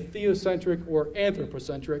idea of theocentric or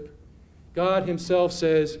anthropocentric, God himself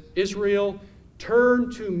says, Israel,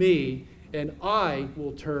 turn to me, and I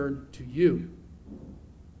will turn to you.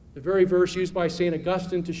 The very verse used by St.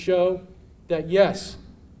 Augustine to show that, yes,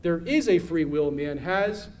 there is a free will man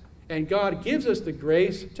has, and God gives us the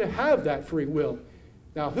grace to have that free will.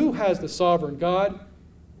 Now, who has the sovereign God?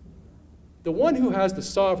 The one who has the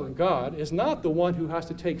sovereign God is not the one who has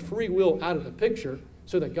to take free will out of the picture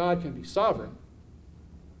so that God can be sovereign.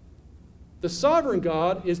 The sovereign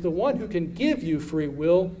God is the one who can give you free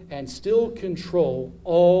will and still control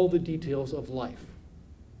all the details of life.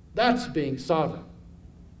 That's being sovereign.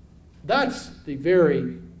 That's the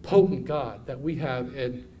very potent God that we have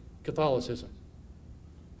in Catholicism.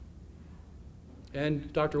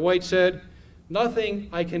 And Dr. White said, nothing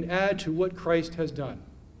I can add to what Christ has done.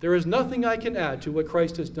 There is nothing I can add to what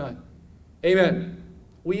Christ has done. Amen.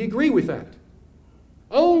 We agree with that.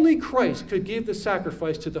 Only Christ could give the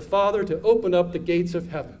sacrifice to the Father to open up the gates of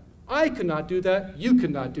heaven. I could not do that. You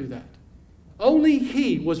could not do that. Only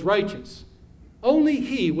he was righteous. Only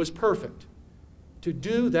he was perfect to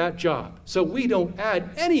do that job. So we don't add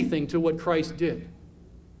anything to what Christ did.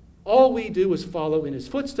 All we do is follow in his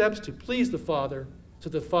footsteps to please the Father, so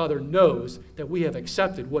the Father knows that we have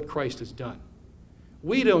accepted what Christ has done.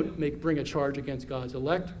 We don't bring a charge against God's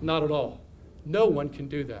elect, not at all. No one can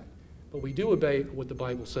do that. But we do obey what the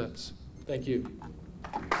Bible says. Thank you.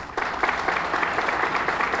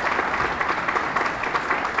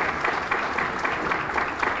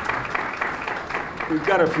 We've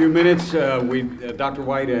got a few minutes. Dr.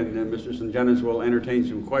 White and Mr. Sungenis will entertain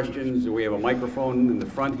some questions. We have a microphone in the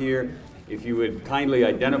front here. If you would kindly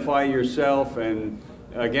identify yourself, and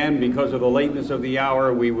again, because of the lateness of the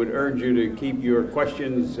hour, we would urge you to keep your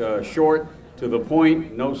questions short, to the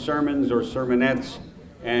point, no sermons or sermonettes.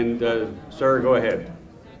 And sir, go ahead.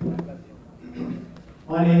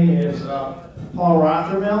 My name is Paul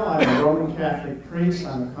Rothermill. I'm a Roman Catholic priest.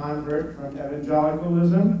 I'm a convert from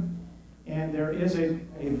evangelicalism. And there is a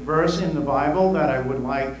verse in the Bible that I would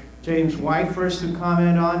like James White first to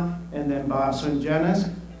comment on, and then Bob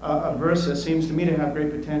Sungenis, a verse that seems to me to have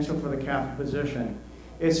great potential for the Catholic position.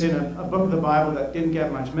 It's in a book of the Bible that didn't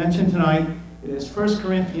get much mention tonight. It is 1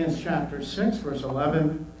 Corinthians chapter 6, verse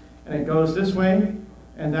 11, and it goes this way,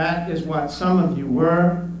 and that is what some of you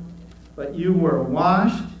were, but you were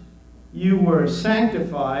washed, you were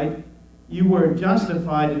sanctified, you were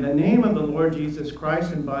justified in the name of the Lord Jesus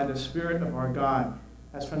Christ and by the Spirit of our God.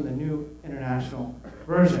 That's from the New International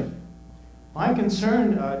Version. My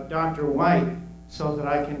concern, Dr. White, so that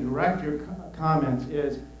I can direct your comments,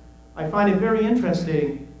 is I find it very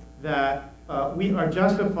interesting that we are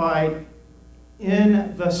justified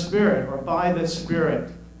in the Spirit or by the Spirit.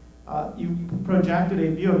 You projected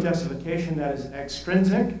a view of justification that is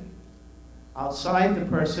extrinsic, outside the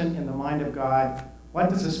person, in the mind of God. What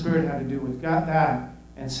does the Spirit have to do with that?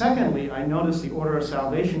 And secondly, I notice the order of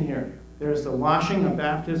salvation here. There's the washing of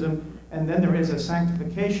baptism, and then there is a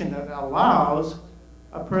sanctification that allows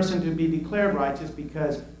a person to be declared righteous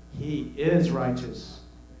because he is righteous.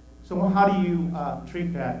 So how do you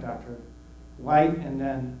treat that, Dr. White, and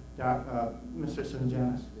then Mr.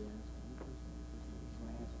 Sungenis?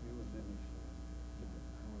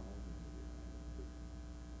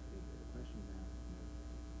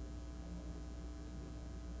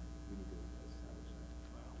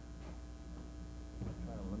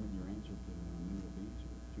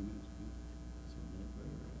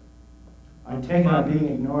 I'm taking on being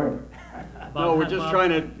ignored. No, we're just trying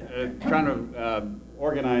to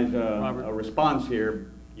organize a response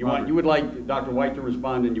here. You would like Dr. White to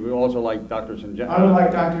respond, and you would also like Dr. Sungenis. I would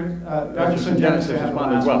like Dr. Sungenis to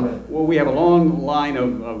respond as well. Well, we have a long line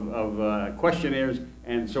of questionnaires,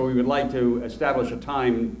 and so we would like to establish a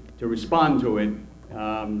time to respond to it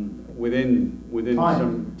within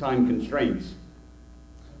some time constraints.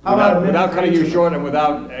 Without cutting you short and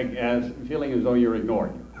without feeling as though you're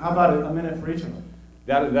ignored. How about a minute for each of them?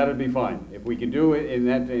 That'd be fine. If we could do it in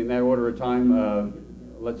that order of time,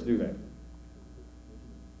 let's do that.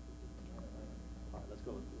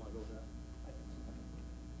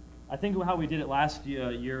 I think how we did it last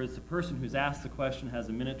year is the person who's asked the question has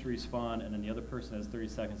a minute to respond, and then the other person has 30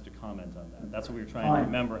 seconds to comment on that. That's what we were trying to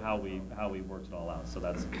remember how we worked it all out. So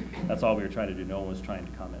that's all we were trying to do. No one was trying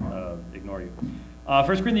to comment, ignore you. 1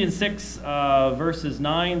 Corinthians 6, verses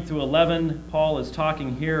 9 through 11, Paul is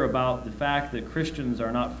talking here about the fact that Christians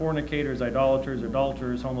are not fornicators, idolaters,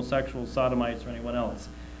 adulterers, homosexuals, sodomites, or anyone else.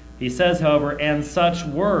 He says, however, and such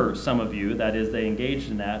were some of you, that is, they engaged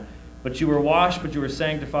in that, but you were washed, but you were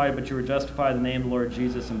sanctified, but you were justified in the name of the Lord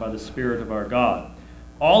Jesus and by the Spirit of our God.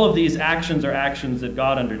 All of these actions are actions that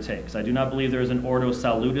God undertakes. I do not believe there is an ordo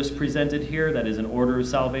salutis presented here, that is an order of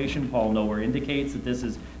salvation. Paul nowhere indicates that this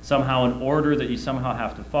is somehow an order that you somehow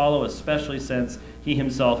have to follow, especially since he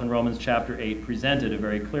himself in Romans chapter 8 presented a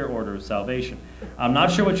very clear order of salvation. I'm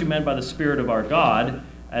not sure what you meant by the Spirit of our God,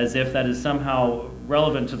 as if that is somehow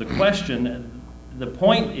relevant to the question. The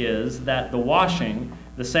point is that the washing,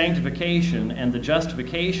 the sanctification, and the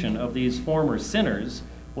justification of these former sinners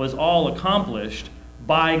was all accomplished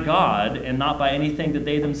by God and not by anything that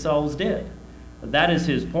they themselves did. That is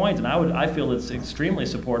his point, and I feel it's extremely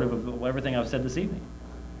supportive of everything I've said this evening.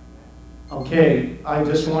 Okay, I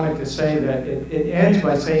just wanted to say that it ends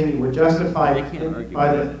by saying you were justified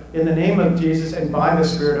in the name of Jesus and by the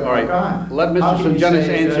Spirit of our God. Let Mr. Sungenis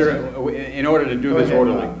answer in order to do this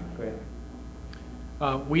orderly.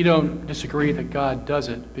 We don't disagree that God does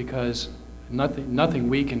it, because nothing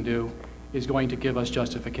we can do is going to give us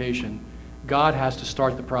justification. God has to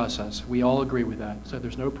start the process. We all agree with that, so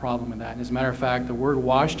there's no problem with that. And as a matter of fact, the word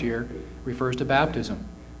washed here refers to baptism.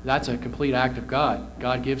 That's a complete act of God.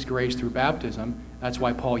 God gives grace through baptism. That's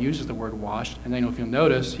why Paul uses the word washed. And then if you'll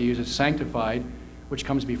notice, he uses sanctified, which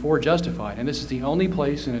comes before justified. And this is the only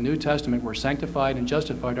place in the New Testament where sanctified and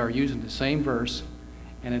justified are used in the same verse.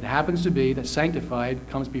 And it happens to be that sanctified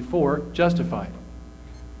comes before justified.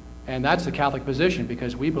 And that's the Catholic position,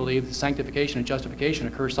 because we believe that sanctification and justification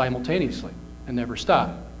occur simultaneously. and never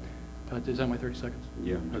stop. Is that my 30 seconds?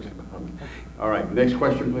 Yeah. Okay. All right. Next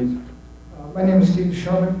question, please. My name is Steve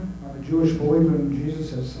Sherman. I'm a Jewish believer in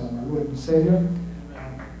Jesus as my Lord and Savior.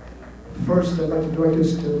 First, I'd like to direct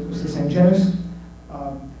this to Mr. Sungenis.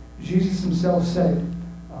 Jesus himself said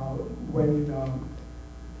when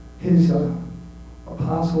his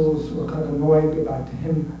apostles were kind of annoyed about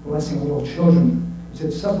him blessing little children, he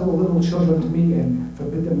said, "Suffer the little children to me and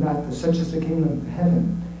forbid them not, for such is the kingdom of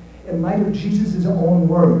heaven." In light of Jesus' own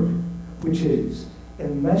word, which is,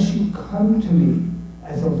 "Unless you come to me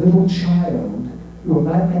as a little child, you will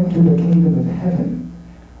not enter the kingdom of heaven."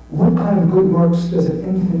 What kind of good works does an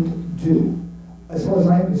infant do? As far as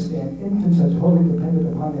I understand, infants are totally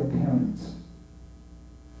dependent upon their parents.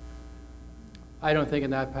 I don't think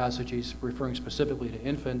in that passage he's referring specifically to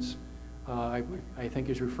infants. I think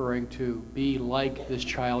he's referring to be like this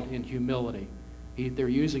child in humility. He's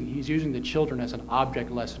using the children as an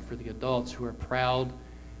object lesson for the adults who are proud,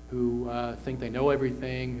 who think they know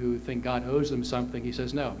everything, who think God owes them something. He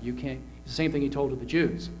says, no, you can't. It's the same thing he told to the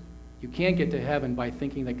Jews. You can't get to heaven by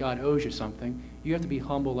thinking that God owes you something. You have to be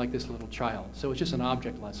humble like this little child. So it's just an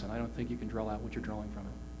object lesson. I don't think you can draw out what you're drawing from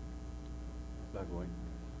it. Dr. White.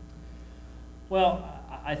 Well,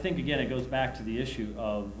 I think, again, it goes back to the issue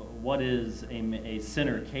of what is a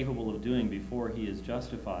sinner capable of doing before he is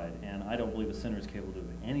justified. And I don't believe a sinner is capable of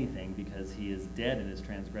doing anything because he is dead in his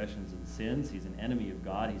transgressions and sins. He's an enemy of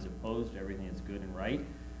God. He's opposed to everything that's good and right.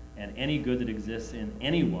 And any good that exists in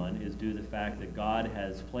anyone is due to the fact that God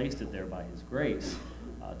has placed it there by his grace.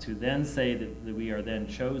 To then say that we are then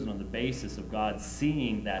chosen on the basis of God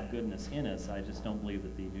seeing that goodness in us, I just don't believe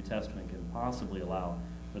that the New Testament can possibly allow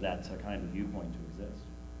for that kind of viewpoint to exist.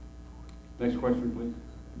 Next question, please.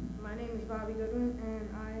 My name is Bobby Goodwin, and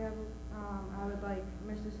I would like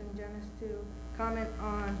Mr. Sungenis to comment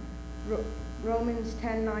on Romans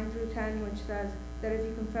 10:9-10, which says that if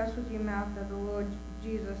you confess with your mouth that the Lord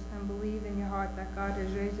Jesus and believe in your heart that God has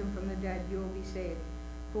raised him from the dead, you will be saved.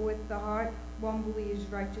 For with the heart one believes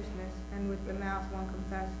righteousness, and with the mouth one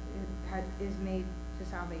confesses is made to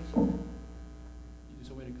salvation. You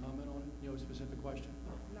just want me to comment on it? You have a specific question?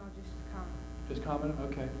 No, just comment. Just comment?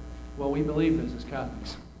 Okay. Well, we believe this as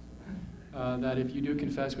Catholics. That if you do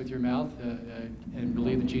confess with your mouth and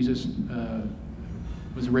believe that Jesus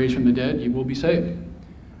was raised from the dead, you will be saved.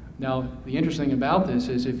 Now, the interesting thing about this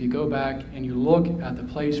is if you go back and you look at the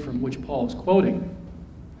place from which Paul is quoting,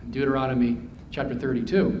 in Deuteronomy chapter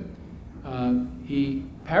 32, he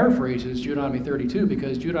paraphrases Deuteronomy 32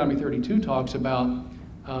 because Deuteronomy 32 talks about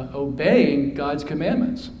obeying God's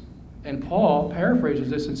commandments. And Paul paraphrases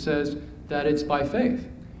this and says that it's by faith.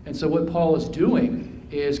 And so what Paul is doing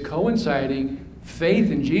is coinciding faith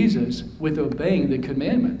in Jesus with obeying the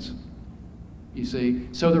commandments. You see?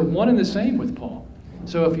 So they're one and the same with Paul.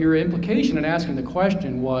 So if your implication in asking the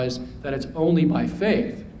question was that it's only by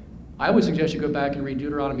faith, I would suggest you go back and read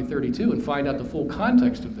Deuteronomy 32 and find out the full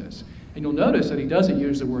context of this. And you'll notice that he doesn't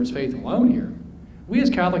use the words faith alone here. We as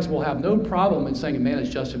Catholics will have no problem in saying a man is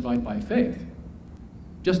justified by faith,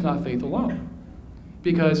 just not faith alone.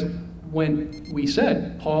 Because when we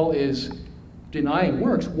said Paul is denying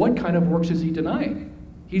works, what kind of works is he denying?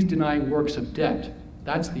 He's denying works of debt.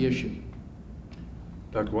 That's the issue.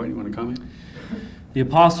 Dr. White, you want to comment? The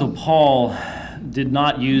Apostle Paul did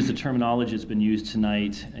not use the terminology that's been used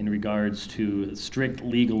tonight in regards to strict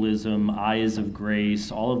legalism, eyes of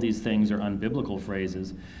grace. All of these things are unbiblical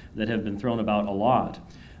phrases that have been thrown about a lot.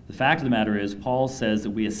 The fact of the matter is, Paul says that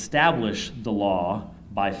we establish the law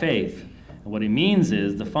by faith. And what he means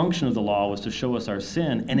is the function of the law was to show us our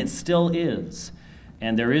sin, and it still is.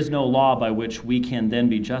 And there is no law by which we can then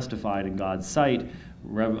be justified in God's sight.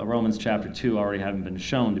 Romans chapter 2 already having been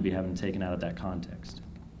shown to be having taken out of that context.